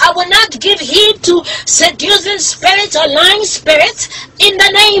Jesus, I will not give heed to seducing spirits or lying spirits. In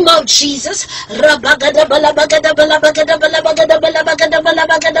the name of Jesus.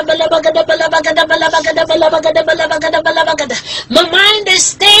 My mind is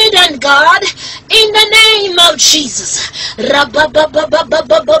stayed on God. In the name of Jesus.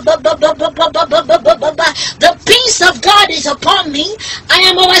 The peace of God is upon me. I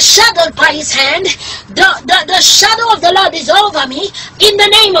am overshadowed by His hand. The shadow of the Lord is over me. In the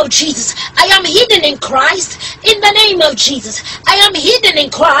name of Jesus. I am hidden in Christ. In the name of Jesus. I am hidden in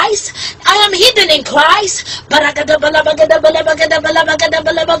Christ. I am hidden in Christ.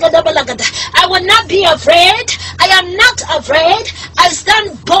 I will not be afraid. I am not afraid. I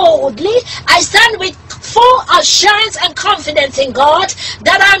stand boldly. I stand with full assurance and confidence in God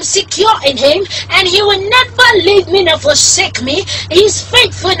that I'm secure in Him, and He will never leave me nor forsake me. His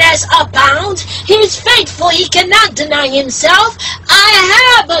faithfulness abounds. He is faithful. He cannot deny Himself.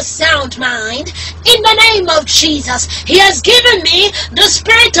 I have a sound mind. In the name of Jesus, He has given me the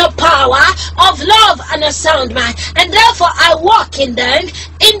spirit of power, of love, and a sound mind, and therefore I walk in them.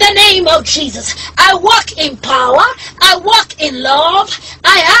 In the name of Jesus, I walk in power. I walk in love.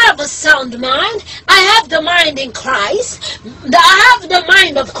 I have a sound mind. I have the mind in Christ. I have the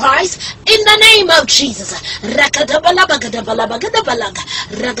mind of Christ. In the name of Jesus.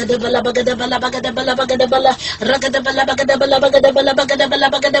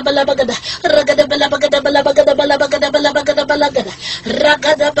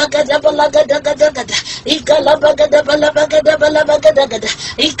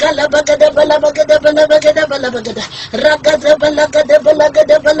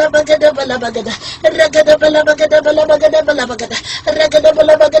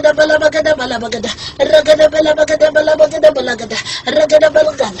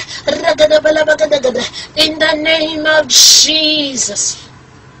 In the name of Jesus.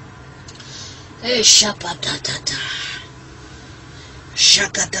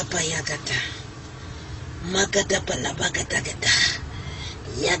 Shakatapayagata Magadapalabagata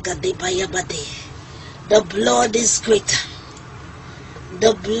Yagadipayabade. The blood is greater.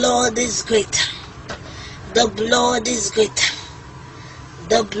 The blood is greater. The blood is greater.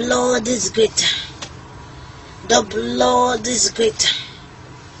 The blood is greater. The blood is greater.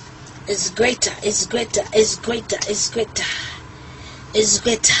 It's greater. It's greater. It's greater. It's greater. It's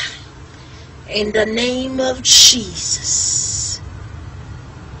greater. In the name of Jesus,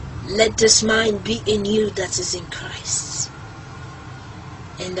 let this mind be in you that is in Christ.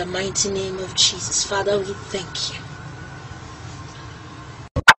 In the mighty name of Jesus. Father, we thank you.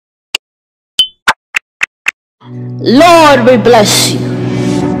 Lord, we bless you.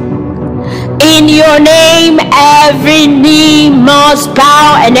 In your name, every knee must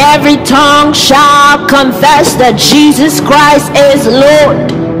bow and every tongue shall confess that Jesus Christ is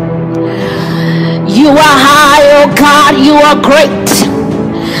Lord. You are high, oh God, you are great.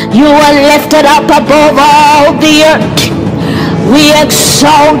 You are lifted up above all the earth. We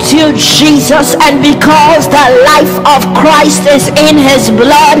exalt you, Jesus, and because the life of Christ is in his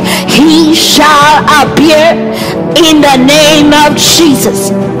blood, he shall appear in the name of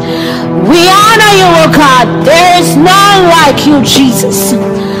Jesus. We honor you, O God. There is none like you, Jesus.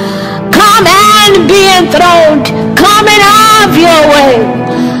 Come and be enthroned. Come and have your way.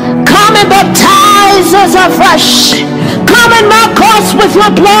 Come and baptize us afresh. Come and mark us with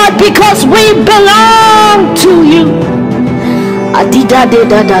your blood because we belong to you. Adida de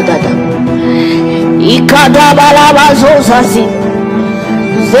da da da da. Ikada balabazozazi.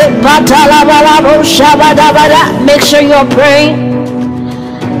 Zepatala balabo shabadabada. Make sure you're praying.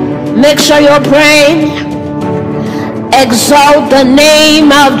 Make sure you're praying. Exalt the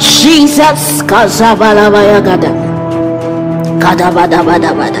name of Jesus. Kazabalabayagada.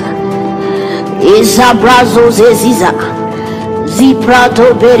 Kadabadabadabada. Izabrazo zeziza.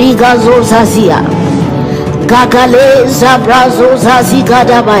 Ziprato berigazo zazia. Gagale zabrazo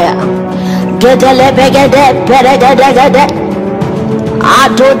zazigadabaya. Gedele begede peregedegede.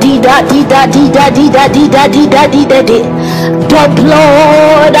 Ado dida dida dida dida dida dida dida di. The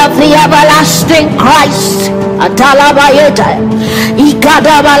blood of the everlasting Christ. Atalabayeta.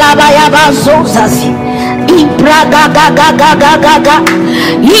 Ikadabalabayabazozazi. Ibragagagagagaga.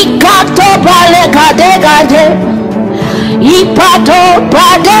 Ikatobalegade. Ipato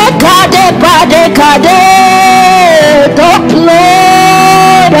pade. The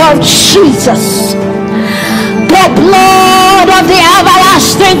blood of Jesus. The blood of the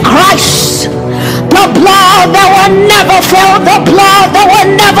everlasting Christ. The blood that will never fail. The blood that will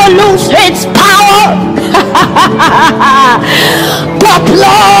never lose its power. The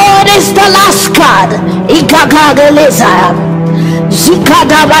blood is the last card.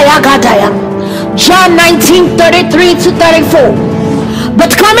 John 19:33-34.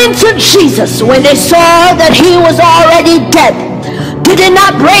 But coming to Jesus, when they saw that he was already dead, they did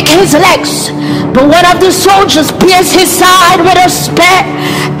not break his legs, but one of the soldiers pierced his side with a spear,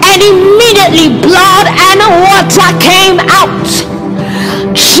 and immediately blood and water came out.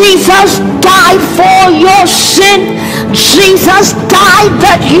 Jesus died for your sin. Jesus died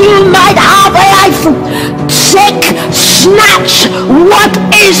that you might have a life. Take, snatch what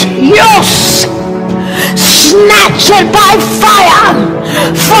is yours. Snatch it by fire,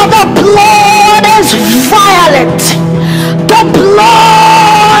 for the blood is violent. The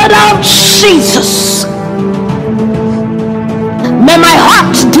blood of Jesus. May my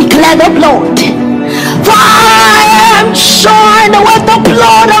heart declare the blood, for I am joined with the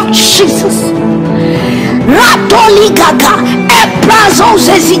blood of Jesus. Ratoligaga,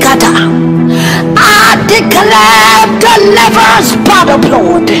 Ebrazozezigata. I declare deliverance by the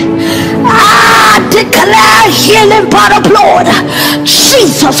blood. I declare healing by the blood.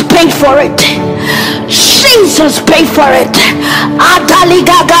 Jesus paid for it. Jesus paid for it.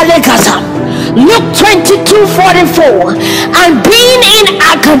 Luke 22:44. And being in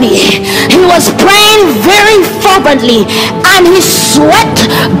agony, he was praying very fervently, and his sweat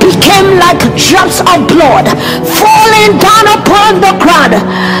became like drops of blood falling down upon the ground.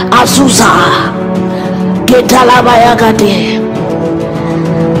 Azusa Getalabayagade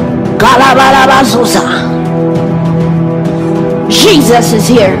Galabalabazusa. Jesus is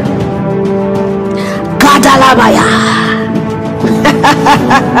here. Gadalabaya.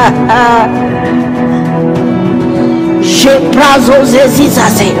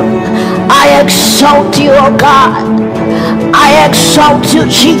 I exalt you, O God. I exalt you,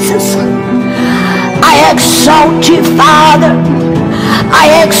 Jesus. I exalt you, Father.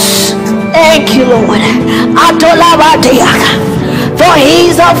 Thank you, Lord. For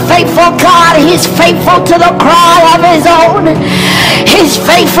he's a faithful God. He's faithful to the cry of his own. He's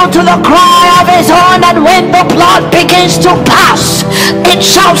faithful to the cry of his own. And when the blood begins to pass, it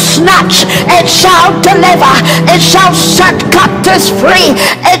shall snatch, it shall deliver, it shall set captives free,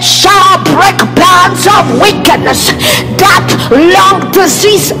 it shall break bands of wickedness. That long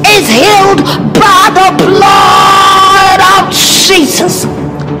disease is healed by the blood of Jesus.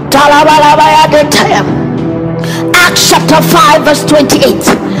 Acts chapter 5 verse 28,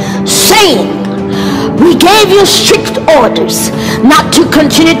 saying, we gave you strict orders not to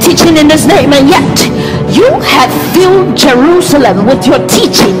continue teaching in his name, and yet You have filled Jerusalem with your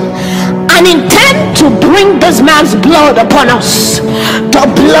teaching and intend to bring this man's blood upon us. The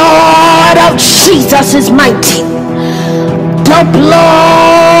blood of Jesus is mighty. The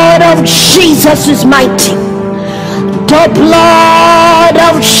blood of Jesus is mighty. The blood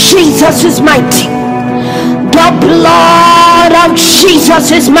of Jesus is mighty. The blood of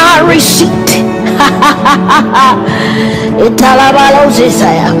Jesus is my receipt.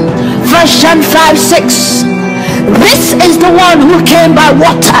 Verse 5:6. This is the one who came by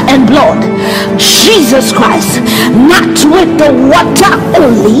water and blood, Jesus Christ, not with the water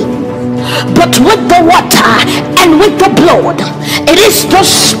only, but with the water and with the blood. It is the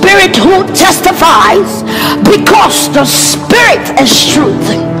Spirit who testifies, because the Spirit is truth.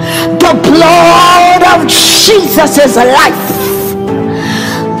 The blood of Jesus is life.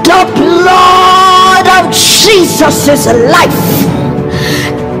 The blood of Jesus is life.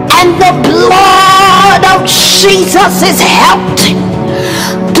 And the blood of Jesus is health.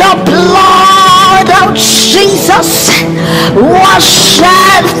 The blood of Jesus was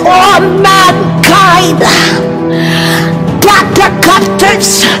shed for mankind, that the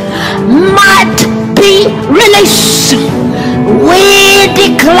captives might be released. We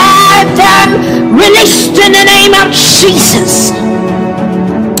declare them released in the name of Jesus.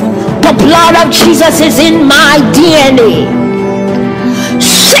 The blood of Jesus is in my DNA.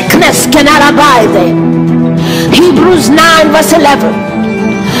 Sickness cannot abide there. Hebrews 9 verse 11.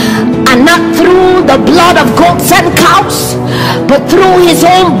 And not through the blood of goats and cows, but through his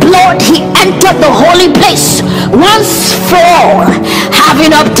own blood he entered the holy place once for all,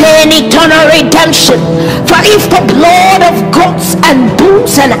 having obtained eternal redemption. For if the blood of goats and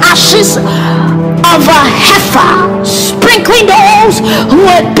bulls and ashes of a heifer, sprinkling those who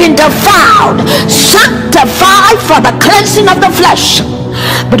had been defiled, sanctified for the cleansing of the flesh,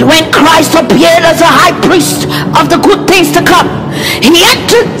 but when Christ appeared as a high priest of the good things to come, he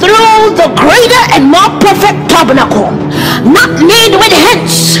entered through the greater and more perfect tabernacle, not made with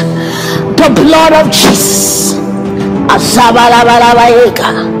hands, the blood of Jesus. And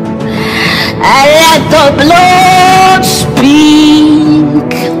let the blood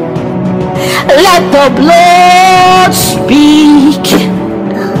speak. Let the blood speak.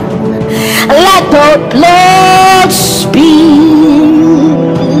 Let the blood speak.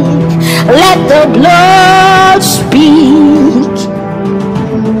 Let the blood speak.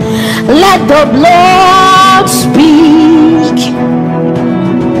 Let the blood speak.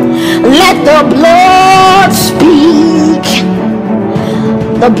 Let the blood speak.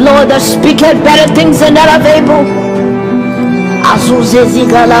 The blood that speaketh better things than that of Abel.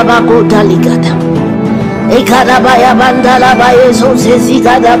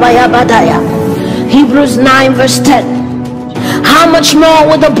 Hebrews 9 verse 10. How much more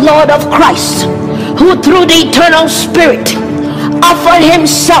with the blood of Christ, who through the eternal Spirit offered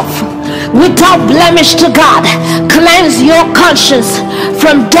himself without blemish to God, cleanse your conscience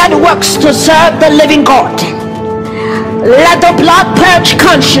from dead works to serve the living God. Let the blood purge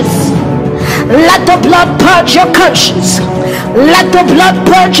conscience. Let the blood purge your conscience. Let the blood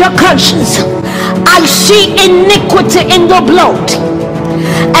purge your conscience. I see iniquity in the blood,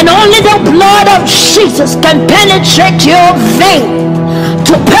 and only the blood of Jesus can penetrate your vein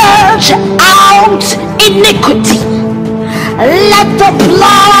to purge out iniquity. Let the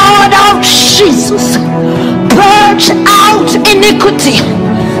blood of Jesus purge out iniquity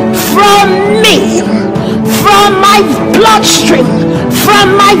from me, from my bloodstream,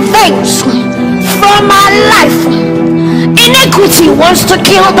 from my veins, from my life. Iniquity wants to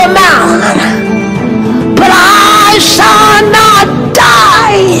kill the man, but I shall not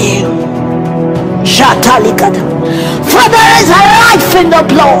die. For there is a life in the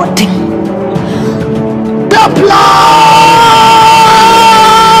blood. The blood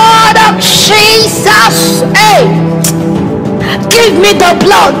of Jesus. Hey, give me the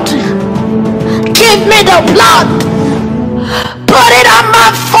blood. Give me the blood. Put it on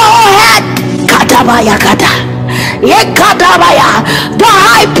my forehead. The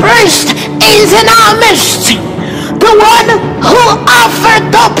high priest is in our midst, the one who offered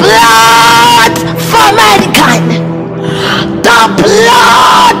the blood for mankind, the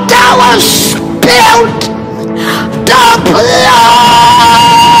blood that was spilled, the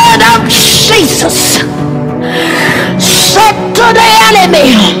blood of Jesus. Said to the enemy,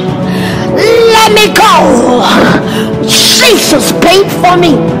 let me go. Jesus paid for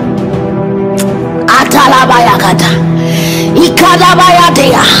me.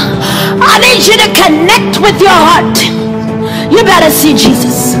 I need you to connect with your heart. You better see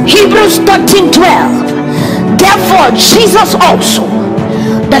Jesus. Hebrews 13:12. Therefore Jesus also,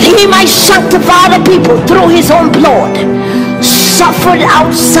 that he might sanctify the people through his own blood, suffered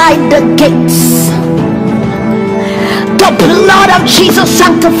outside the gates. The blood of Jesus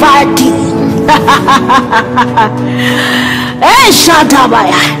sanctified thee.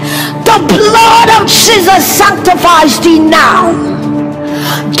 The blood of Jesus sanctifies thee now.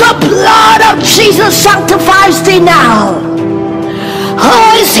 The blood of Jesus sanctifies thee now. Who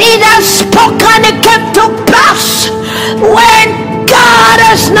is he that spoke and it came to pass when God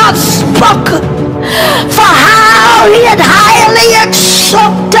has not spoken? For how he had highly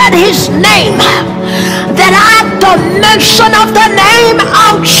exalted his name, that at the mention of the name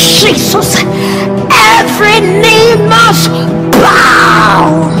of Jesus, every knee must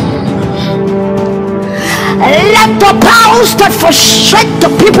bow. Let the powers that frustrate the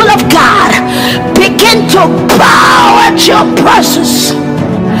people of God begin to bow at your presence.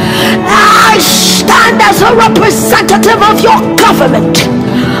 I stand as a representative of your government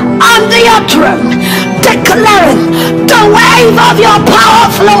under your throne, declaring the wave of your power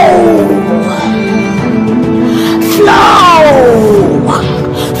flow. Flow,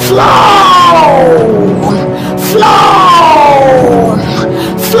 flow, flow,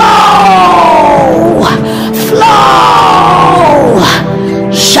 flow, flow.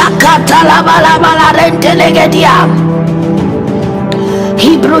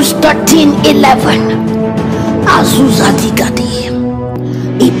 Hebrews 13:11.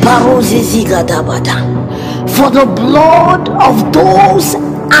 For the blood of those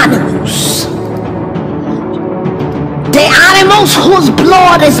animals, the animals whose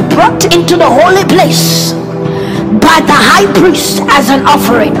blood is brought into the holy place by the high priest as an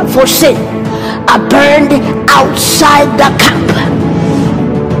offering for sin, are burned outside the camp.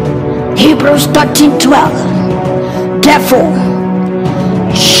 Hebrews 13:12. Therefore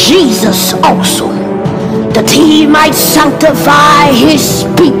Jesus also, that he might sanctify his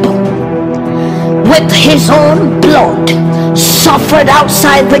people with his own blood, suffered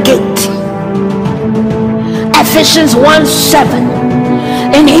outside the gate. Ephesians 1:7.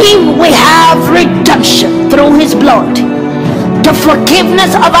 In him we have redemption through his blood, the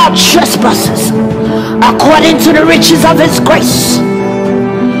forgiveness of our trespasses, according to the riches of his grace.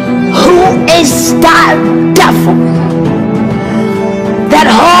 Who is that devil that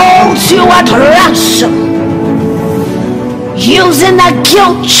holds you at ransom, using a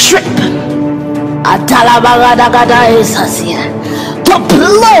guilt trip? The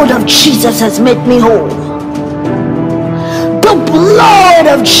blood of Jesus has made me whole. The blood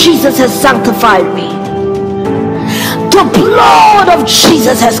of Jesus has sanctified me. The blood of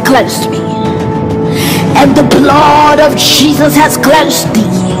Jesus has cleansed me. And the blood of Jesus has cleansed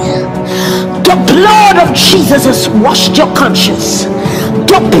thee. The blood of Jesus has washed your conscience.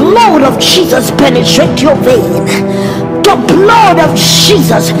 The blood of Jesus penetrates your vein. The blood of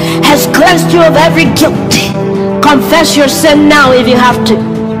Jesus has cleansed you of every guilt. Confess your sin now if you have to.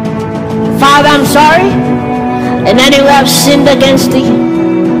 Father, I'm sorry, and anyway I've sinned against thee.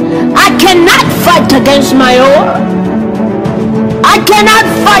 I cannot fight against my own. I cannot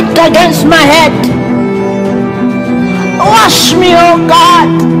fight against my head. Wash me, oh God.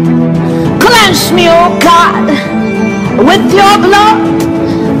 Cleanse me, oh God, with your blood.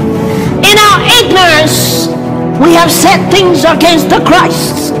 In our ignorance, we have said things against the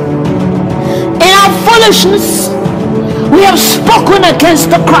Christ. In our foolishness, we have spoken against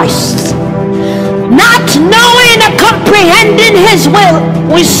the Christ. Not knowing and comprehending his will,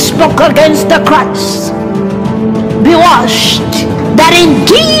 we spoke against the Christ. Be washed, that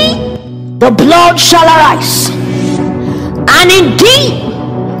indeed the blood shall arise, and indeed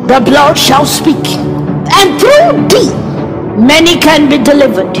the blood shall speak, and through thee many can be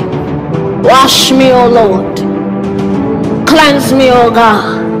delivered. Wash me, O Lord. Cleanse me, O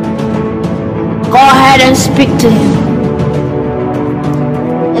God. Go ahead and speak to him.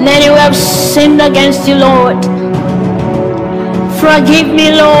 And anyway I've sinned against you, Lord, forgive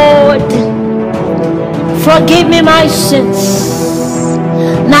me, Lord. Forgive me my sins.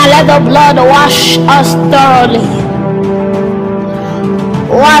 Now let the blood wash us thoroughly.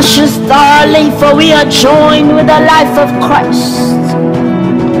 Wash us thoroughly, for we are joined with the life of Christ.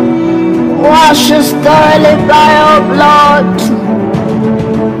 Wash us thoroughly by your blood.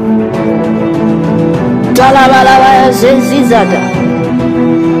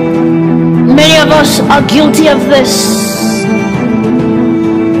 Many of us are guilty of this.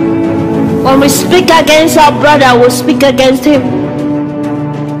 When we speak against our brother, we speak against him.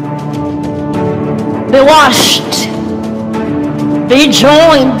 Be washed, be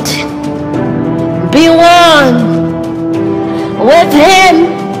joined, be one with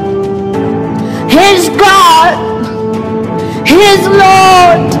him. His God He is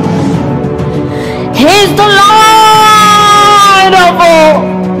Lord. He is the Lord of all.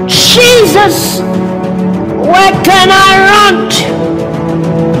 Jesus, where can I run to?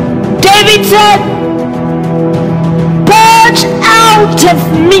 David said, purge out of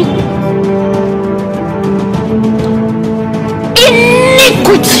me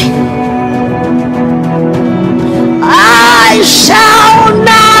iniquity. I shall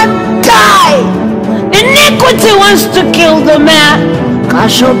not die. Iniquity wants to kill the man.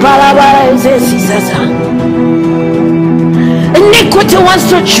 Iniquity wants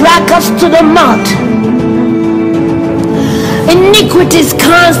to drag us to the mud. Iniquity is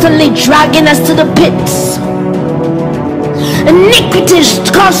constantly dragging us to the pits. Iniquity is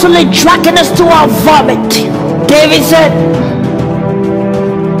constantly dragging us to our vomit. David said,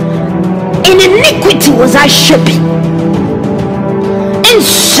 in iniquity was I shaping. In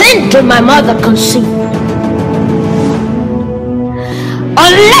sin did my mother conceive.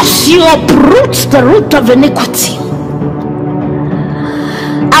 Unless you uproot the root of iniquity,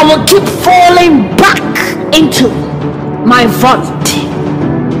 I will keep falling back into my vomit.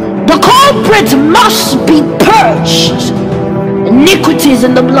 The culprit must be purged. Iniquity is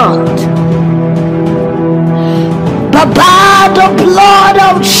in the blood. But by the blood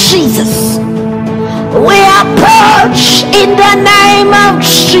of Jesus, we are purged in the name of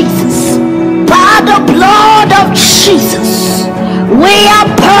Jesus. By the blood of Jesus, we are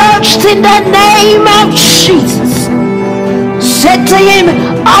purged in the name of Jesus. Say to him,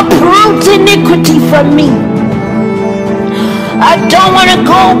 uproot iniquity from me. I don't want to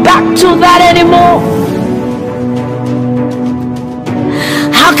go back to that anymore.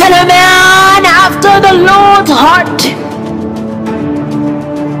 How can a man after the Lord's heart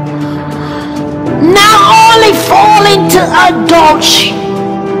not only fall into adultery,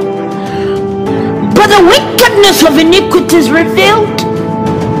 but the wickedness of iniquity is revealed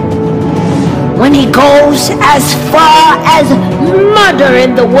when he goes as far as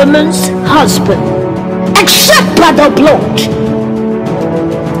murdering the woman's husband, except by the blood?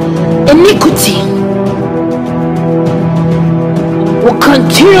 Iniquity will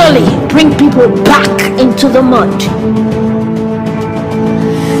continually bring people back into the mud.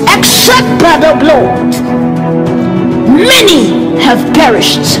 Except by the blood, many have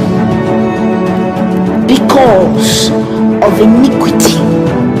perished because of iniquity.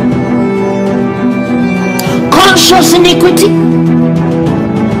 Conscious iniquity,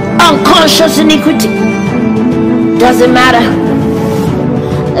 unconscious iniquity, doesn't matter.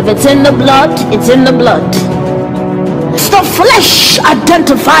 If it's in the blood, it's in the blood. The flesh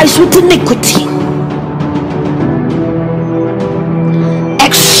identifies with iniquity,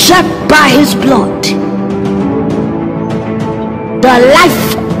 except by his blood. The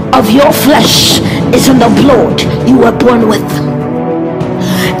life of your flesh is in the blood you were born with.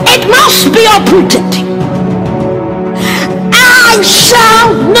 It must be uprooted. I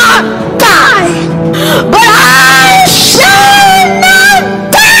shall not die, but I shall not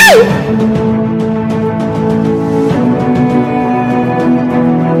die.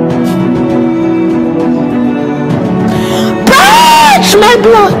 Purge my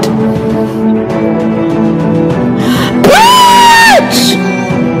blood. Purge.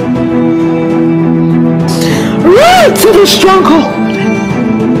 Right to the stronghold.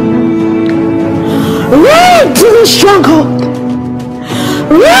 Right to the stronghold.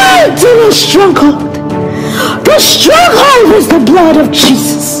 Right to the stronghold. The stronghold is the blood of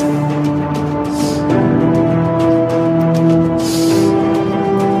Jesus.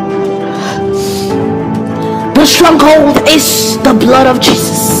 The stronghold is the blood of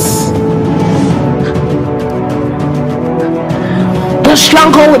Jesus. The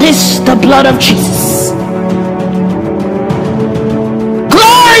stronghold is the blood of Jesus.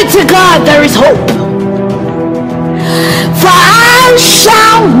 Glory to God, there is hope. For I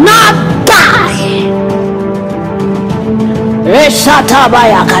shall not die.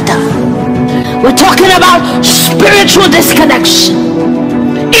 We're talking about spiritual disconnection,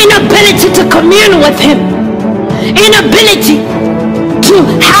 inability to commune with him, inability to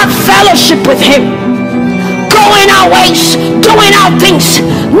have fellowship with him, going our ways, doing our things,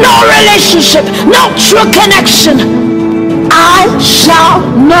 no relationship, no true connection. I shall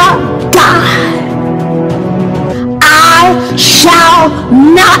not die. I shall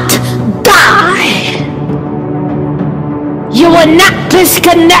not die. You will not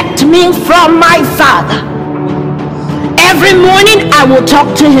disconnect me from my Father. Every morning I will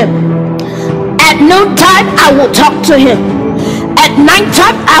talk to him. At noontime I will talk to him. At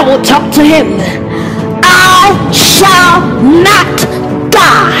nighttime I will talk to him. I shall not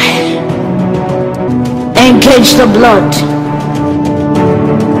die. Engage the blood.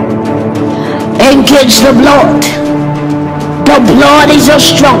 Engage the blood. The blood is a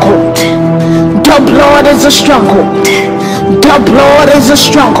stronghold. The blood is a stronghold. The blood is a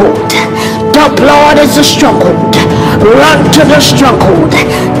stronghold. The blood is a stronghold. Run to the stronghold.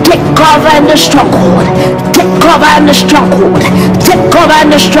 Take cover in the stronghold. Take cover in the stronghold. Take cover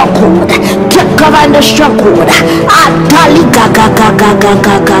in the stronghold. Take cover in the stronghold. Atali gaga gaga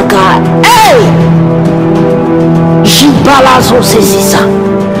gaga gaga. Hey! Jibalazo sesisa.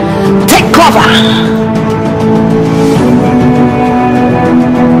 Take cover.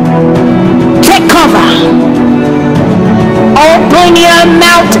 Take cover. Open your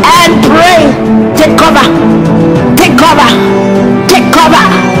mouth and pray. Take cover. Take cover. Take cover.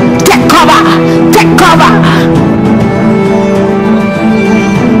 Take cover. Take cover.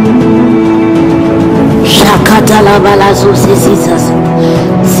 Shakata la balazo sesisas.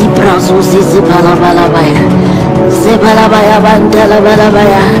 Zibrazo zizibala balabaya. Zebalabaya bandala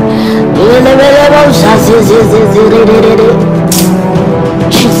balabaya.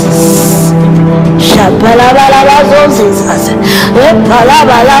 Jesus.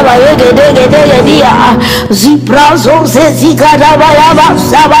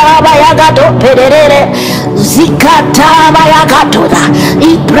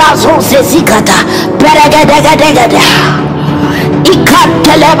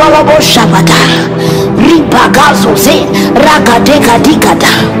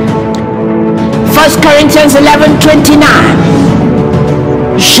 First Corinthians 11:29.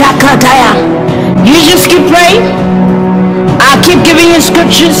 Shakataya. You just keep praying. I'll keep giving you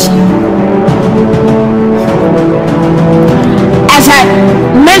scriptures. As I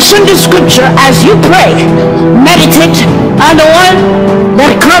mention the scripture, as you pray, meditate on the one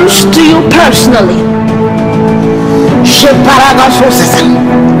that comes to you personally.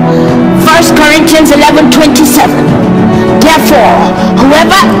 First Corinthians 11:27. Therefore,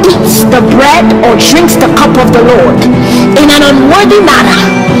 whoever eats the bread or drinks the cup of the Lord in an unworthy manner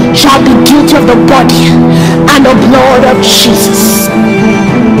shall be guilty of the body and the blood of Jesus.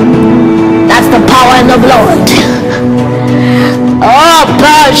 That's the power in the blood. Oh,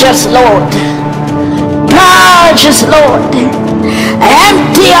 purge us, Lord. Purge us, Lord.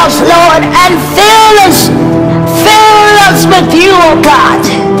 Empty us, Lord, and fill us with you, oh God.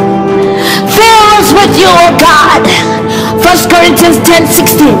 Fill us with you, oh God. 1 Corinthians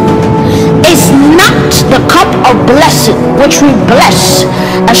 10:16. Is not the cup of blessing which we bless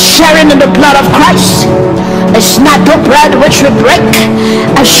as sharing in the blood of Christ? It's not the bread which we break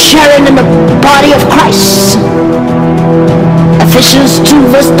as sharing in the body of Christ? Ephesians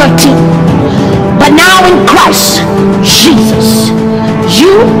 2:13. But now in Christ Jesus,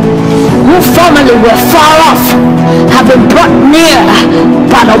 you who formerly were far off have been brought near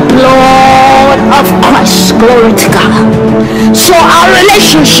by the blood of Christ. Glory to God. So our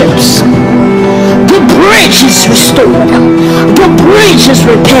relationships, the bridge is restored. The bridge is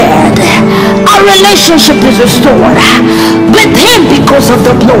repaired. Our relationship is restored with him because of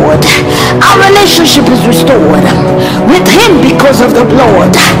the blood. Our relationship is restored with him because of the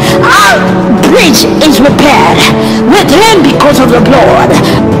blood. Our bridge is repaired with him because of the blood.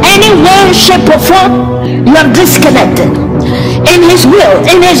 Any way, shape or form you are disconnected in his will,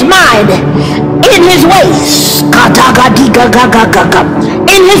 in his mind, in his ways,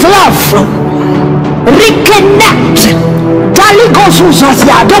 in his love, reconnect.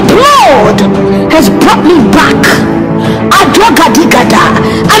 The blood has brought me back.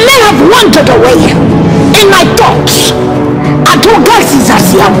 I may have wandered away in my thoughts,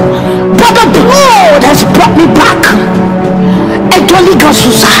 but the blood has brought me back.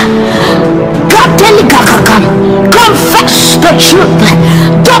 Confess the truth.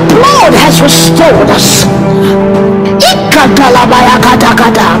 The blood has restored us.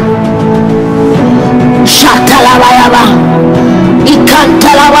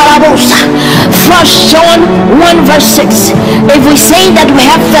 First John 1:6. If we say that we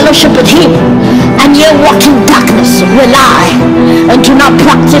have fellowship with him and yet walk in darkness, we lie and do not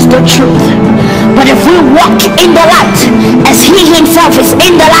practice the truth. But if we walk in the light as he himself is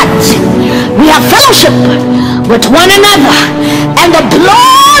in the light, we have fellowship with one another, and the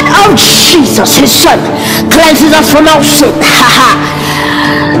blood of Jesus his son cleanses us from all sin.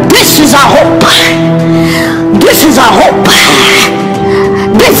 This is our hope. This is our hope.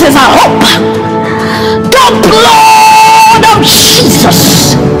 This is our hope. The blood of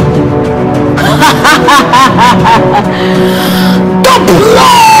Jesus. The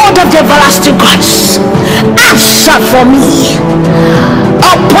blood of the everlasting Christ. Answer for me.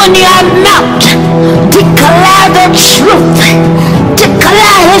 Open your mouth. Declare the truth.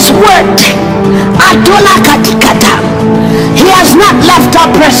 Declare his word. He has not left our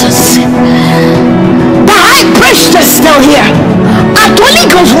presence. My priest is still here. The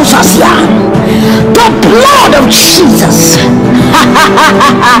blood of Jesus.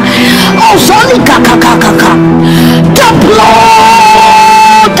 Oh, sorry, the blood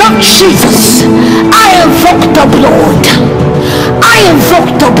of Jesus. I invoke the blood. I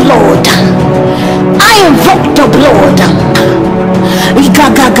invoke the blood. I invoke the blood.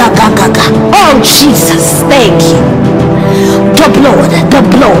 Oh, Jesus, thank you. The blood, the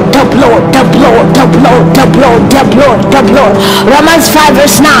blood, the blood, the blood, the blood, the blood, the blood, the blood. Romans 5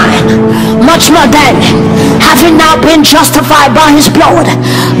 verse 9. Much more then, having now been justified by his blood,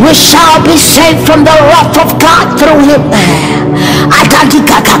 we shall be saved from the wrath of God through him.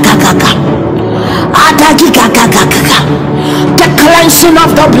 The cleansing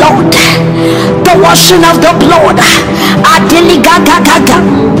of the blood, the washing of the blood.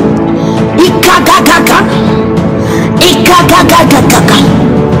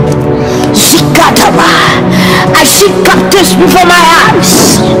 I see captives before my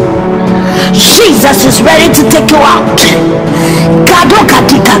eyes. Jesus is ready to take you out.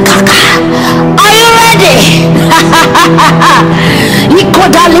 Are you ready?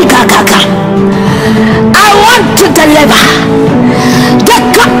 I want to deliver the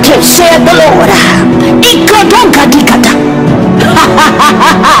captives, saith the Lord.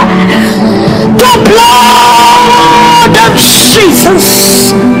 The blood of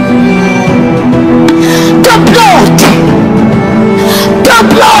Jesus. The blood. The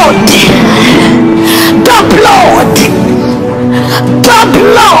blood. The blood. The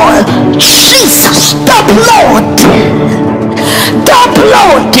blood. Jesus. The blood. The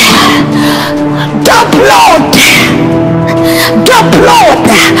blood. The blood. The blood.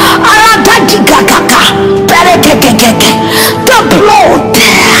 The blood.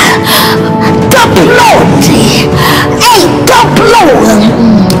 The blood. Hey, the blood.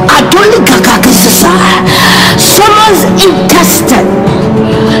 Someone's intestine.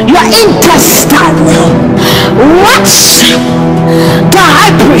 Your intestine. Watch the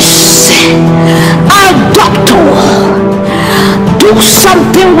high priest, our doctor, do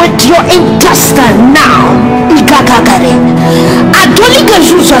something with your intestine now.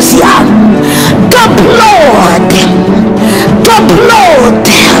 The blood, the blood,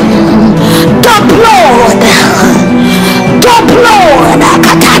 the blood, the blood, the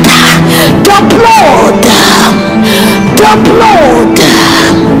blood, the blood,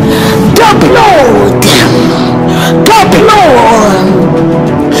 the blood, the blood,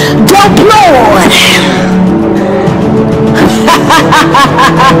 the blood.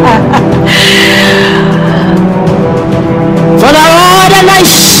 For the Lord and thy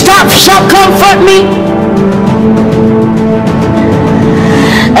staff shall comfort me.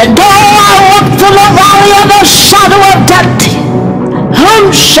 And though I walk through the valley of the shadow of death,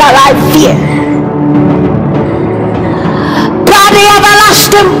 whom shall I fear? By the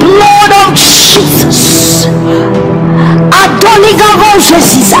everlasting blood of Jesus,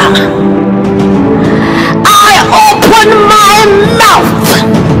 I open my mouth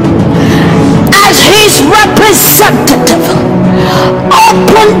as his representative.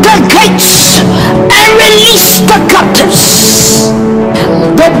 Open the gates and release the captives.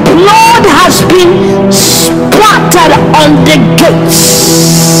 The blood has been splattered on the gates,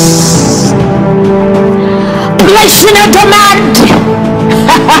 placing a demand.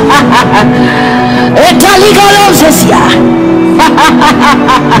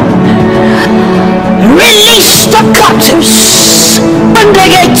 Release the captives. Open the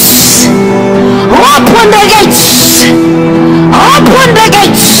gates. Open the gates. Open the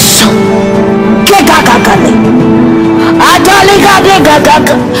gates.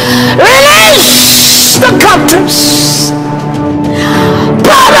 Release the captives.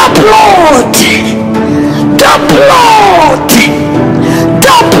 By the blood. The blood.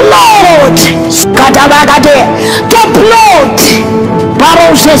 The blood. The blood.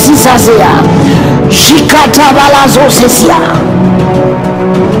 Parosesisazia. Shikatabalazosesia.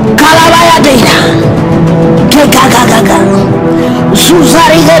 Kalabayadea. Kekakakaga.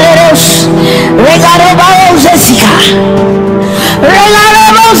 Zuzarigereros. Regarobaozesika.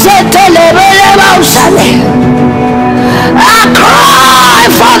 Regaroboseteleberebausale. I cry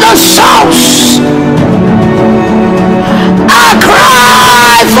for the souls. I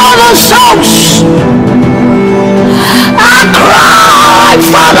cry for the souls. I cry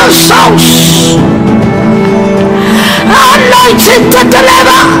for the souls. Anointed to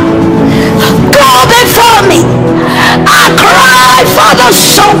deliver, go before me. I cry for the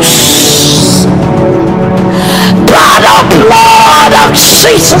souls. By the blood of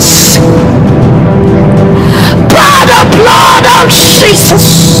Jesus. By the blood of Jesus.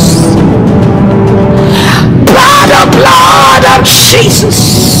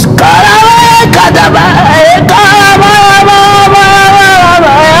 Jesus.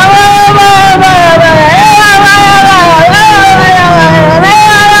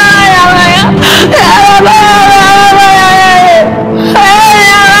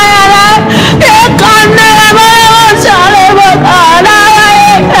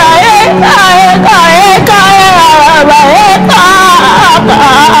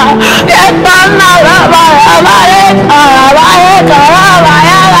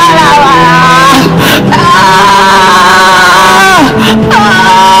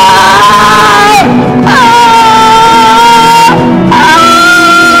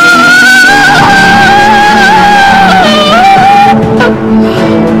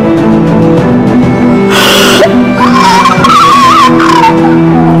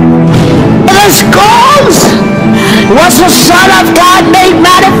 Was the Son of God made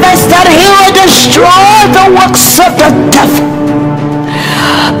manifest that he will destroy the works of the devil.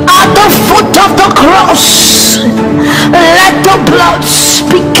 At the foot of the cross, let the blood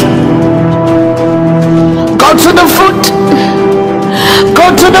speak. Go to the foot.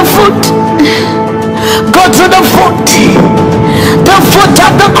 Go to the foot. Go to the foot. The foot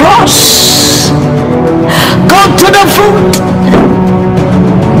of the cross. Go to the foot.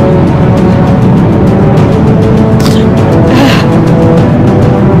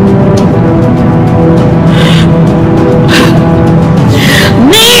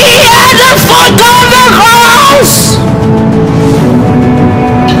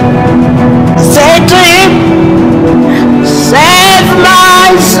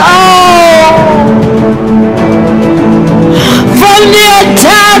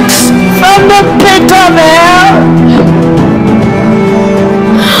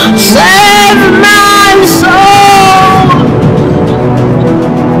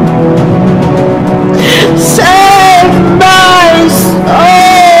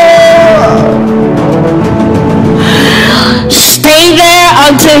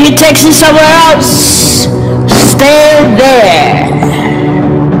 He takes you somewhere else. Stay there.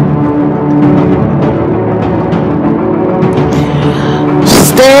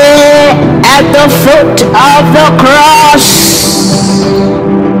 Stay at the foot of the cross.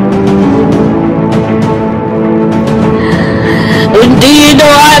 Indeed, I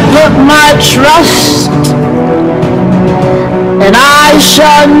put my trust, and I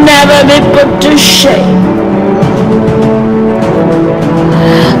shall never be put to shame.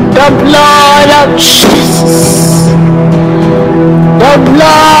 The blood of Jesus. The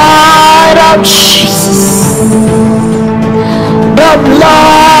blood of Jesus. The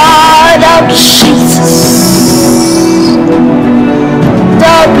blood of Jesus.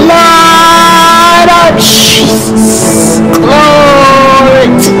 The blood of Jesus. Glory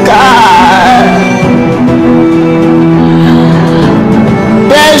to God.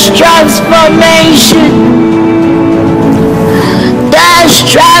 There's transformation.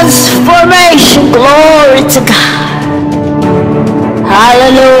 Transformation, glory to God.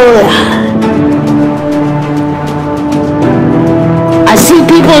 Hallelujah. I see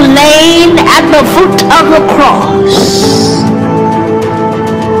people laying at the foot of the cross,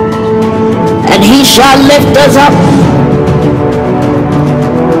 and he shall lift us up,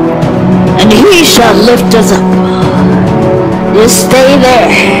 and he shall lift us up. Just stay there.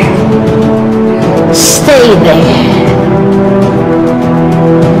 Stay there.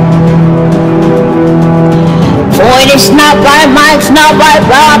 For it is not by might, not by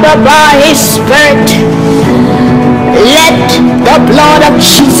power, but by his Spirit. Let the blood of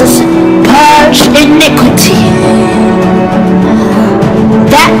Jesus purge iniquity.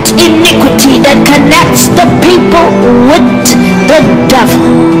 That iniquity that connects the people with the devil.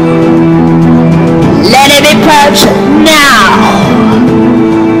 Let it be purged now.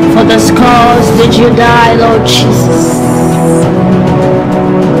 For this cause did you die, Lord Jesus.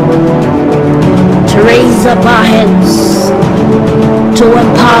 To raise up our heads, to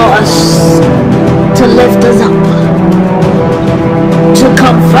empower us, to lift us up, to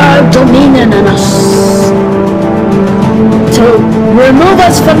confer dominion in us, to remove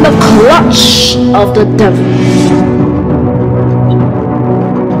us from the clutch of the devil.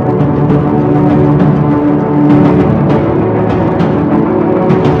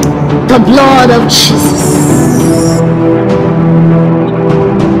 The blood of Jesus.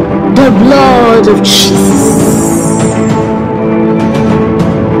 The blood of Jesus.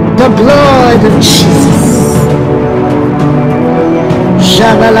 The blood of Jesus.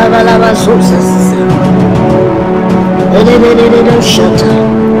 Shabalabalaba sources. The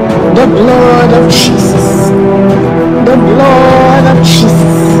blood of Jesus. The blood of Jesus.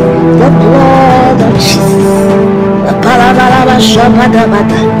 The blood of Jesus. The palabalaba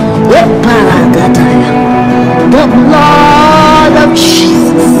The blood of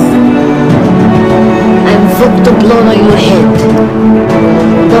Jesus. I invoke the blood on your head.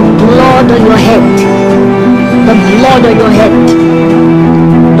 The blood on your head. The blood on your head.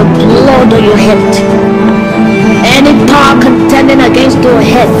 The blood on your head. Any power contending against your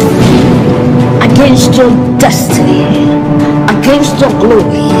head, against your destiny, against your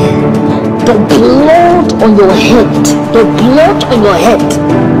glory, the blood on your head, the blood on your head,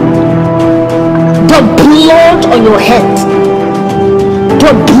 the blood on your head,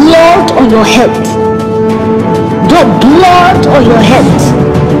 the blood on your head, the blood on your head,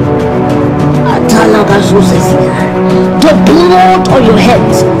 the blood on your head.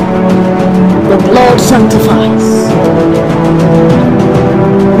 The blood sanctifies.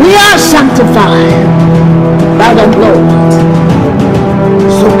 We are sanctified by the blood.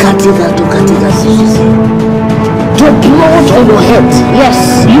 So katiga to katiga. The blood on your head.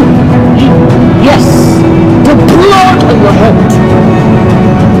 Yes, you. Yes. The blood on your head.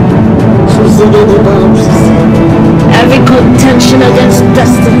 Every contention against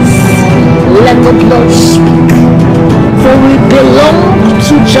destinies, let the blood speak. For we belong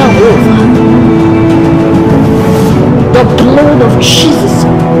to Jehovah. The blood of Jesus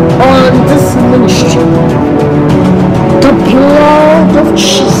on this ministry. The blood of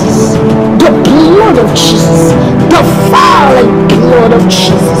Jesus. The blood of Jesus. The falling blood of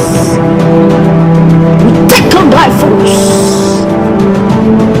Jesus. We take them by force.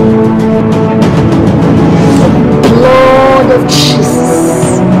 The blood of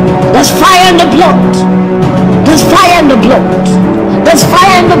Jesus. There's fire in the blood. There's fire in the blood. There's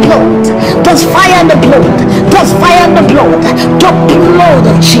fire in the blood. There's fire in the blood. There's fire in the blood. The blood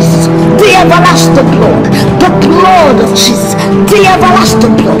of Jesus. The everlasting blood. The blood of Jesus. The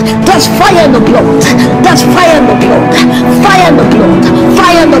everlasting blood. There's fire in the blood. There's fire in the blood. Fire in the blood.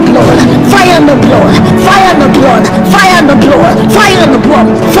 Fire in the blood. Fire in the blood. Fire in the blood. Fire in the blood. Fire in the blood.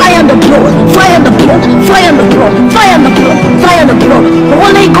 Fire in the blood. Fire in the blood. Fire in the blood. Fire in the blood. Fire in the blood.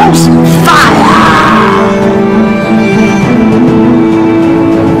 Holy Ghost fire.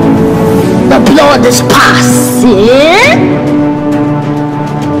 The blood is passing.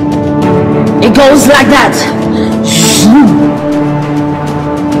 It goes like that.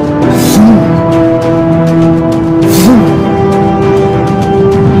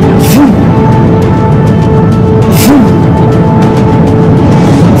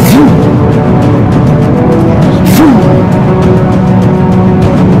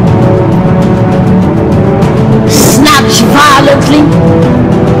 Snatch violently.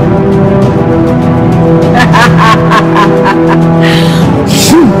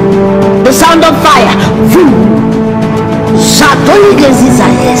 The sound of fire.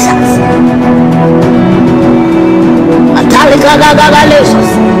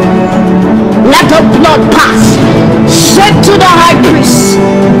 Let the blood pass. Say to the high priest,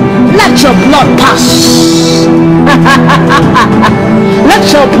 let your blood pass. Let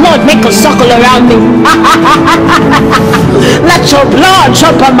your blood make a circle around me. Let your blood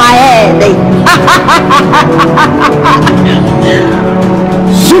jump on my head.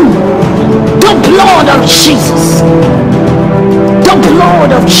 The blood of Jesus. The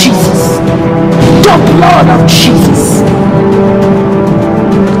blood of Jesus. The blood of Jesus.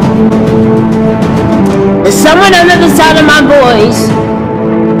 There's someone under the sound of my voice.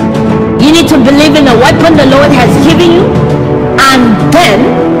 You need to believe in the weapon the Lord has given you and then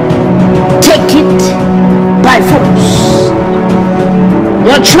take it by force.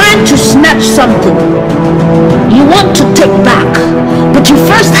 You're trying to snatch something you want to take back, but you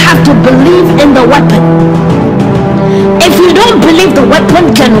first have to believe in the weapon. If you don't believe the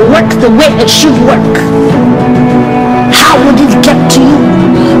weapon can work the way it should work, how would it get to you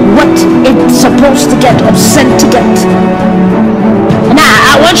what it's supposed to get or sent to get? Now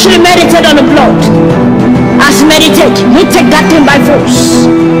I want you to meditate on the blood. As you meditate, you take that thing by force.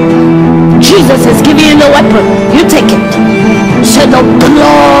 Jesus has given you the weapon. You take it. Say the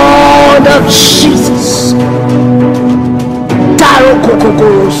blood of Jesus.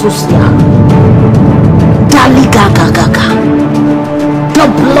 The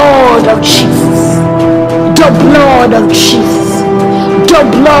blood of Jesus. The blood of Jesus. The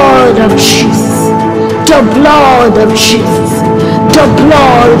blood of Jesus. The blood of Jesus. The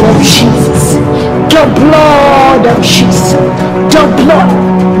blood of Jesus. The blood of Jesus. The blood.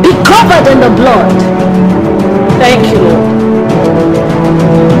 Be covered in the blood. Thank you, Lord.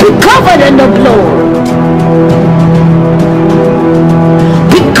 Be covered in the blood.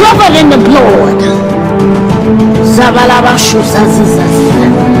 Be covered in the blood.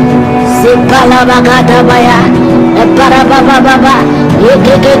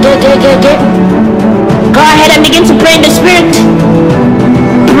 Go ahead and begin to pray in the spirit.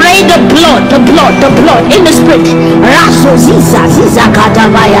 Pray the blood in the spirit. Raso ziza ziza kata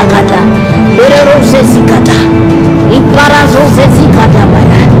baya kata. Berero zezikata. Iparazo zezikata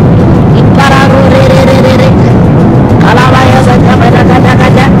baya. Ipararo re re re re re. Kalabaya zata baya kata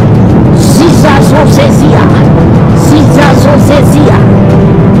kata. Ziza zo zezia. Ziza zo zezia.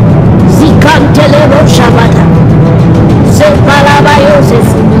 Zikantelebo shabata. Zepalabayo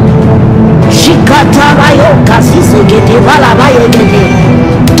zezia. Shikatabayo kasisegete balabayo gete.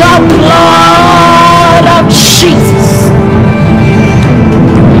 The blood of Jesus.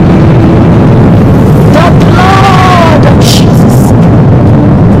 The blood of Jesus.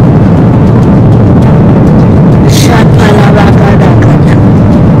 Shapalabakadakada.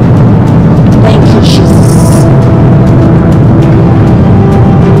 Thank you, Jesus.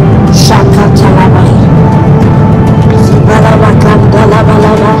 Shakatalabai.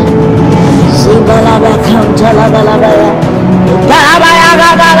 Zibalabakandalabalaba. Zibalabakandalabalabaya.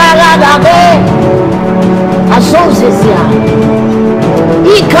 Asosisia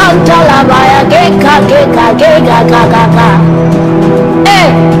ikantalabaya geka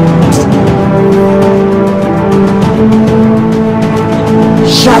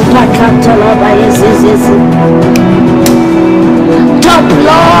shapakatalabaya zezezi. The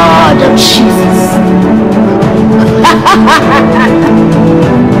blood of Jesus.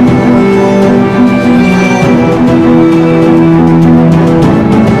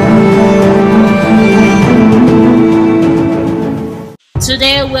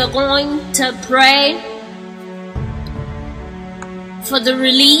 Today we're going to pray for the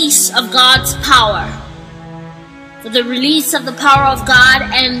release of God's power. For the release of the power of God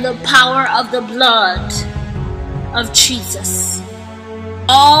and the power of the blood of Jesus.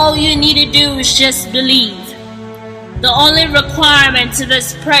 All you need to do is just believe. The only requirement to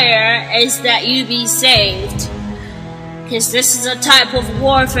this prayer is that you be saved. Because this is a type of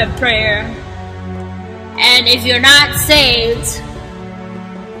warfare prayer. And if you're not saved,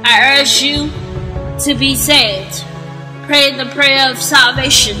 I urge you to be saved. Pray the prayer of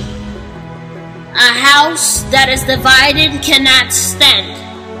salvation. A house that is divided cannot stand.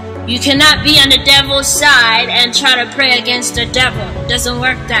 You cannot be on the devil's side and try to pray against the devil. It doesn't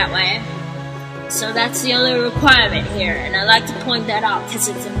work that way. So that's the only requirement here. And I like to point that out because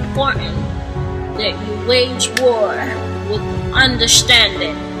it's important that you wage war with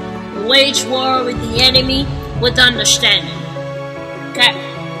understanding. You wage war with the enemy with understanding. Okay?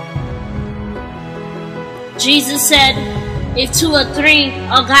 Jesus said, if 2 or 3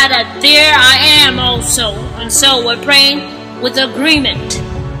 are gathered, there I am also. And so we're praying with agreement.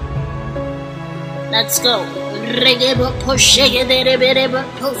 Let's go. Regebo poshegede rebo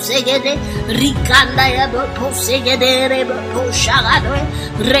posegede rikanda yabo posegede rebo poshagado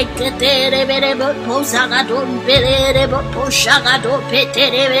rekete rebo posagado rebo poshagado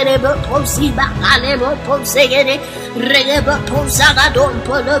petere rebo posiba alebo posegede regebo posagado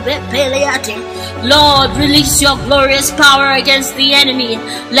polobe peleate. Lord, release your glorious power against the enemy.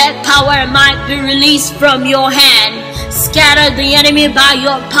 Let power and might be released from your hand. Scatter the enemy by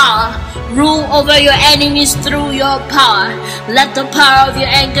your power. Rule over your enemies through your power. Let the power of your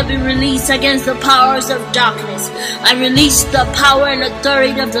anger be released against the powers of darkness. I release the power and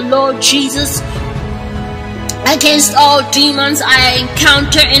authority of the Lord Jesus against all demons I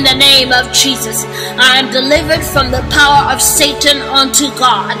encounter in the name of Jesus. I am delivered from the power of Satan unto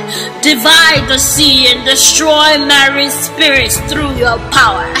God. Divide the sea and destroy marine spirits through your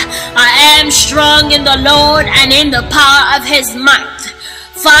power. I am strong in the Lord and in the power of his might.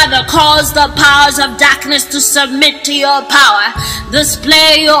 Father, cause the powers of darkness to submit to your power.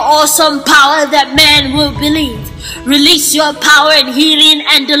 Display your awesome power that man will believe. Release your power in healing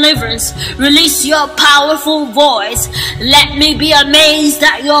and deliverance. Release your powerful voice. Let me be amazed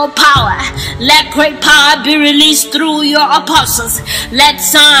at your power. Let great power be released through your apostles. Let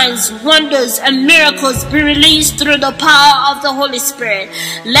signs, wonders, and miracles be released through the power of the Holy Spirit.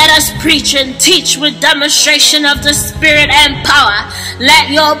 Let us preach and teach with demonstration of the Spirit and power. Let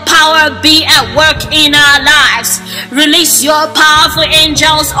your power be at work in our lives. Release your powerful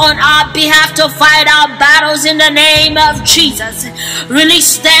angels on our behalf to fight our battles in the name of Jesus.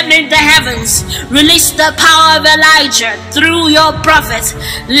 Release them in the heavens. Release the power of Elijah through your prophets.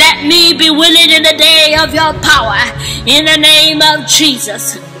 Let me be willing in the day of your power in the name of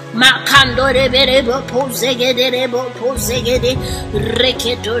Jesus. Makandore berebo posegede rebo posegede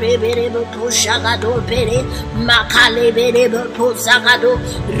reketore berebo poshagado bere makale berebo posagado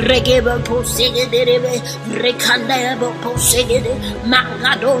regebo posegede rebe rekandebo posegede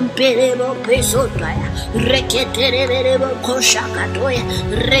mangado berebo pesotaya reketere berebo koshagado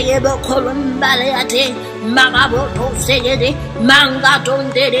regebo kolumbale ate magabo posegede mangado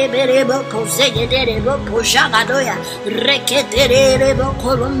berebo posegede rebo poshagado ya reketere rebo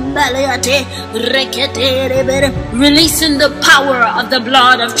kolum releasing the power of the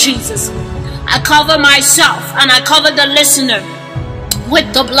blood of Jesus. I cover myself and I cover the listener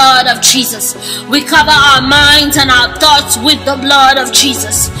with the blood of Jesus. We cover our minds and our thoughts with the blood of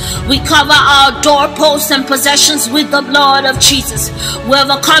Jesus. We cover our doorposts and possessions with the blood of Jesus. We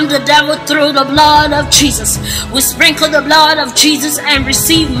overcome the devil through the blood of Jesus. We sprinkle the blood of Jesus and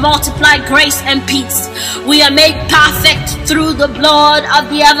receive multiplied grace and peace. We are made perfect through the blood of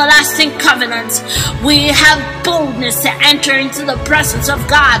the everlasting covenant. We have boldness to enter into the presence of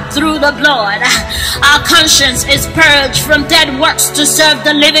God through the blood. Our conscience is purged from dead works to serve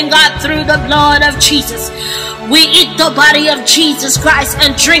the living God through the blood of Jesus. We eat the body of Jesus Christ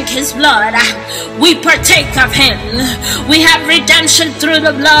and drink his blood. We partake of him. We have redemption through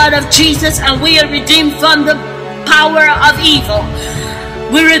the blood of Jesus, and we are redeemed from the power of evil.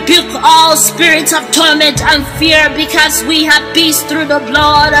 We rebuke all spirits of torment and fear because we have peace through the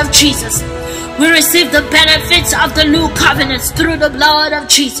blood of Jesus. We receive the benefits of the new covenants through the blood of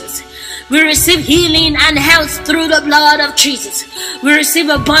Jesus. We receive healing and health through the blood of Jesus. We receive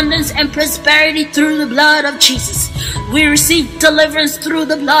abundance and prosperity through the blood of Jesus. We receive deliverance through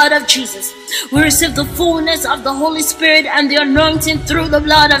the blood of Jesus. We receive the fullness of the Holy Spirit and the anointing through the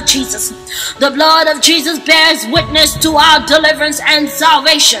blood of Jesus. The blood of Jesus bears witness to our deliverance and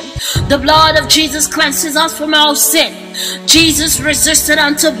salvation. The blood of Jesus cleanses us from our sin. Jesus resisted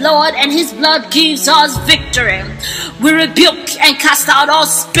unto blood, and his blood gives us victory. We rebuke and cast out all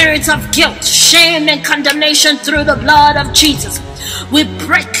spirits of guilt, shame, and condemnation through the blood of Jesus. We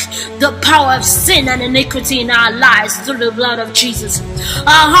break the power of sin and iniquity in our lives through the blood of Jesus.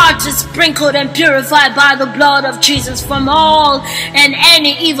 Our heart is sprinkled and purified by the blood of Jesus from all and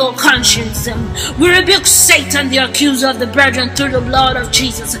any evil conscience. We rebuke Satan, the accuser of the brethren, through the blood of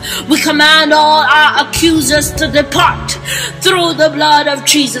Jesus. We command all our accusers to depart through the blood of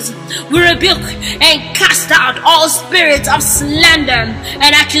Jesus. We rebuke and cast out all spirits of slander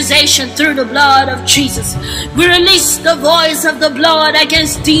and accusation through the blood of Jesus. We release the voice of the blood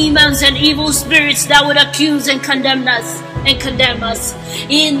against demons and evil spirits that would accuse and condemn us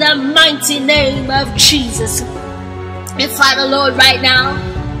in the mighty name of Jesus. And Father, Lord, right now,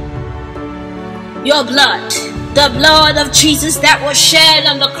 your blood, the blood of Jesus that was shed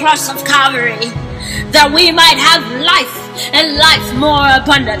on the cross of Calvary, that we might have life and life more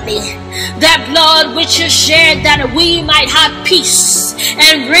abundantly. That blood which is shed that we might have peace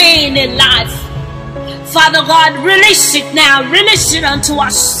and reign in life. Father God, release it now. Release it unto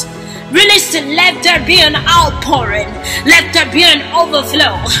us. Release it. Let there be an outpouring. Let there be an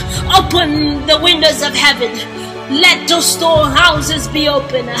overflow. Open the windows of heaven. Let those storehouses be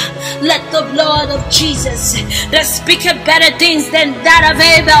open. Let the blood of Jesus that speaketh better things than that of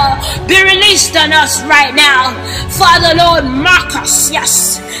Abel be released on us right now. Father, Lord, mark us.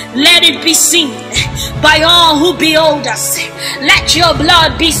 Yes. Let it be seen by all who behold us. Let your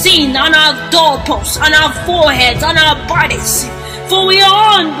blood be seen on our doorposts, on our foreheads, on our bodies. For we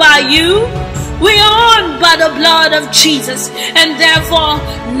are owned by you. We are owned by the blood of Jesus. And therefore,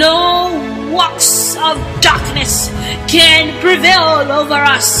 no works of darkness can prevail over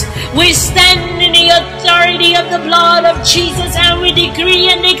us. We stand in the authority of the blood of Jesus, and we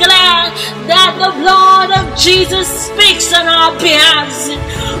decree and declare that the blood of Jesus speaks on our behalf.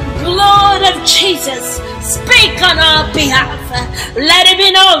 Blood of Jesus, speak on our behalf. Let it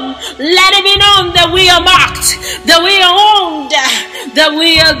be known, let it be known that we are marked, that we are owned, that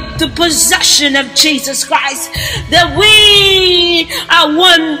we are the possession of Jesus Christ, that we are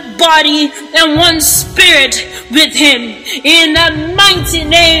one body and one spirit with him, in the mighty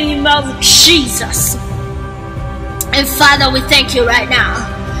name of Jesus. And Father, we thank you right now.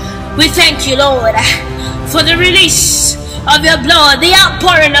 We thank you, Lord, for the release of your blood, the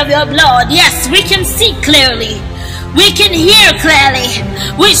outpouring of your blood. Yes, we can see clearly. We can hear clearly.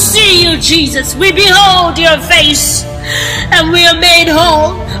 We see you, Jesus. We behold your face, and we are made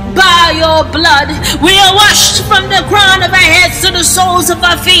whole by your blood. We are washed from the crown of our heads to the soles of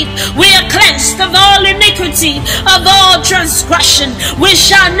our feet. We are cleansed of all iniquity, of all transgression. We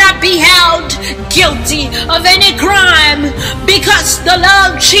shall not be held guilty of any crime, because the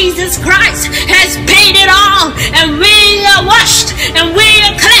Lord Jesus Christ has paid it all, and we are washed and we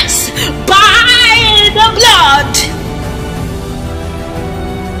are cleansed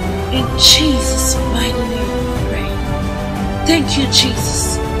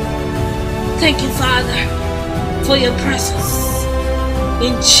Thank you, Father, for your presence.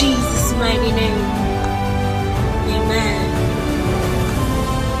 In Jesus' mighty name. Amen.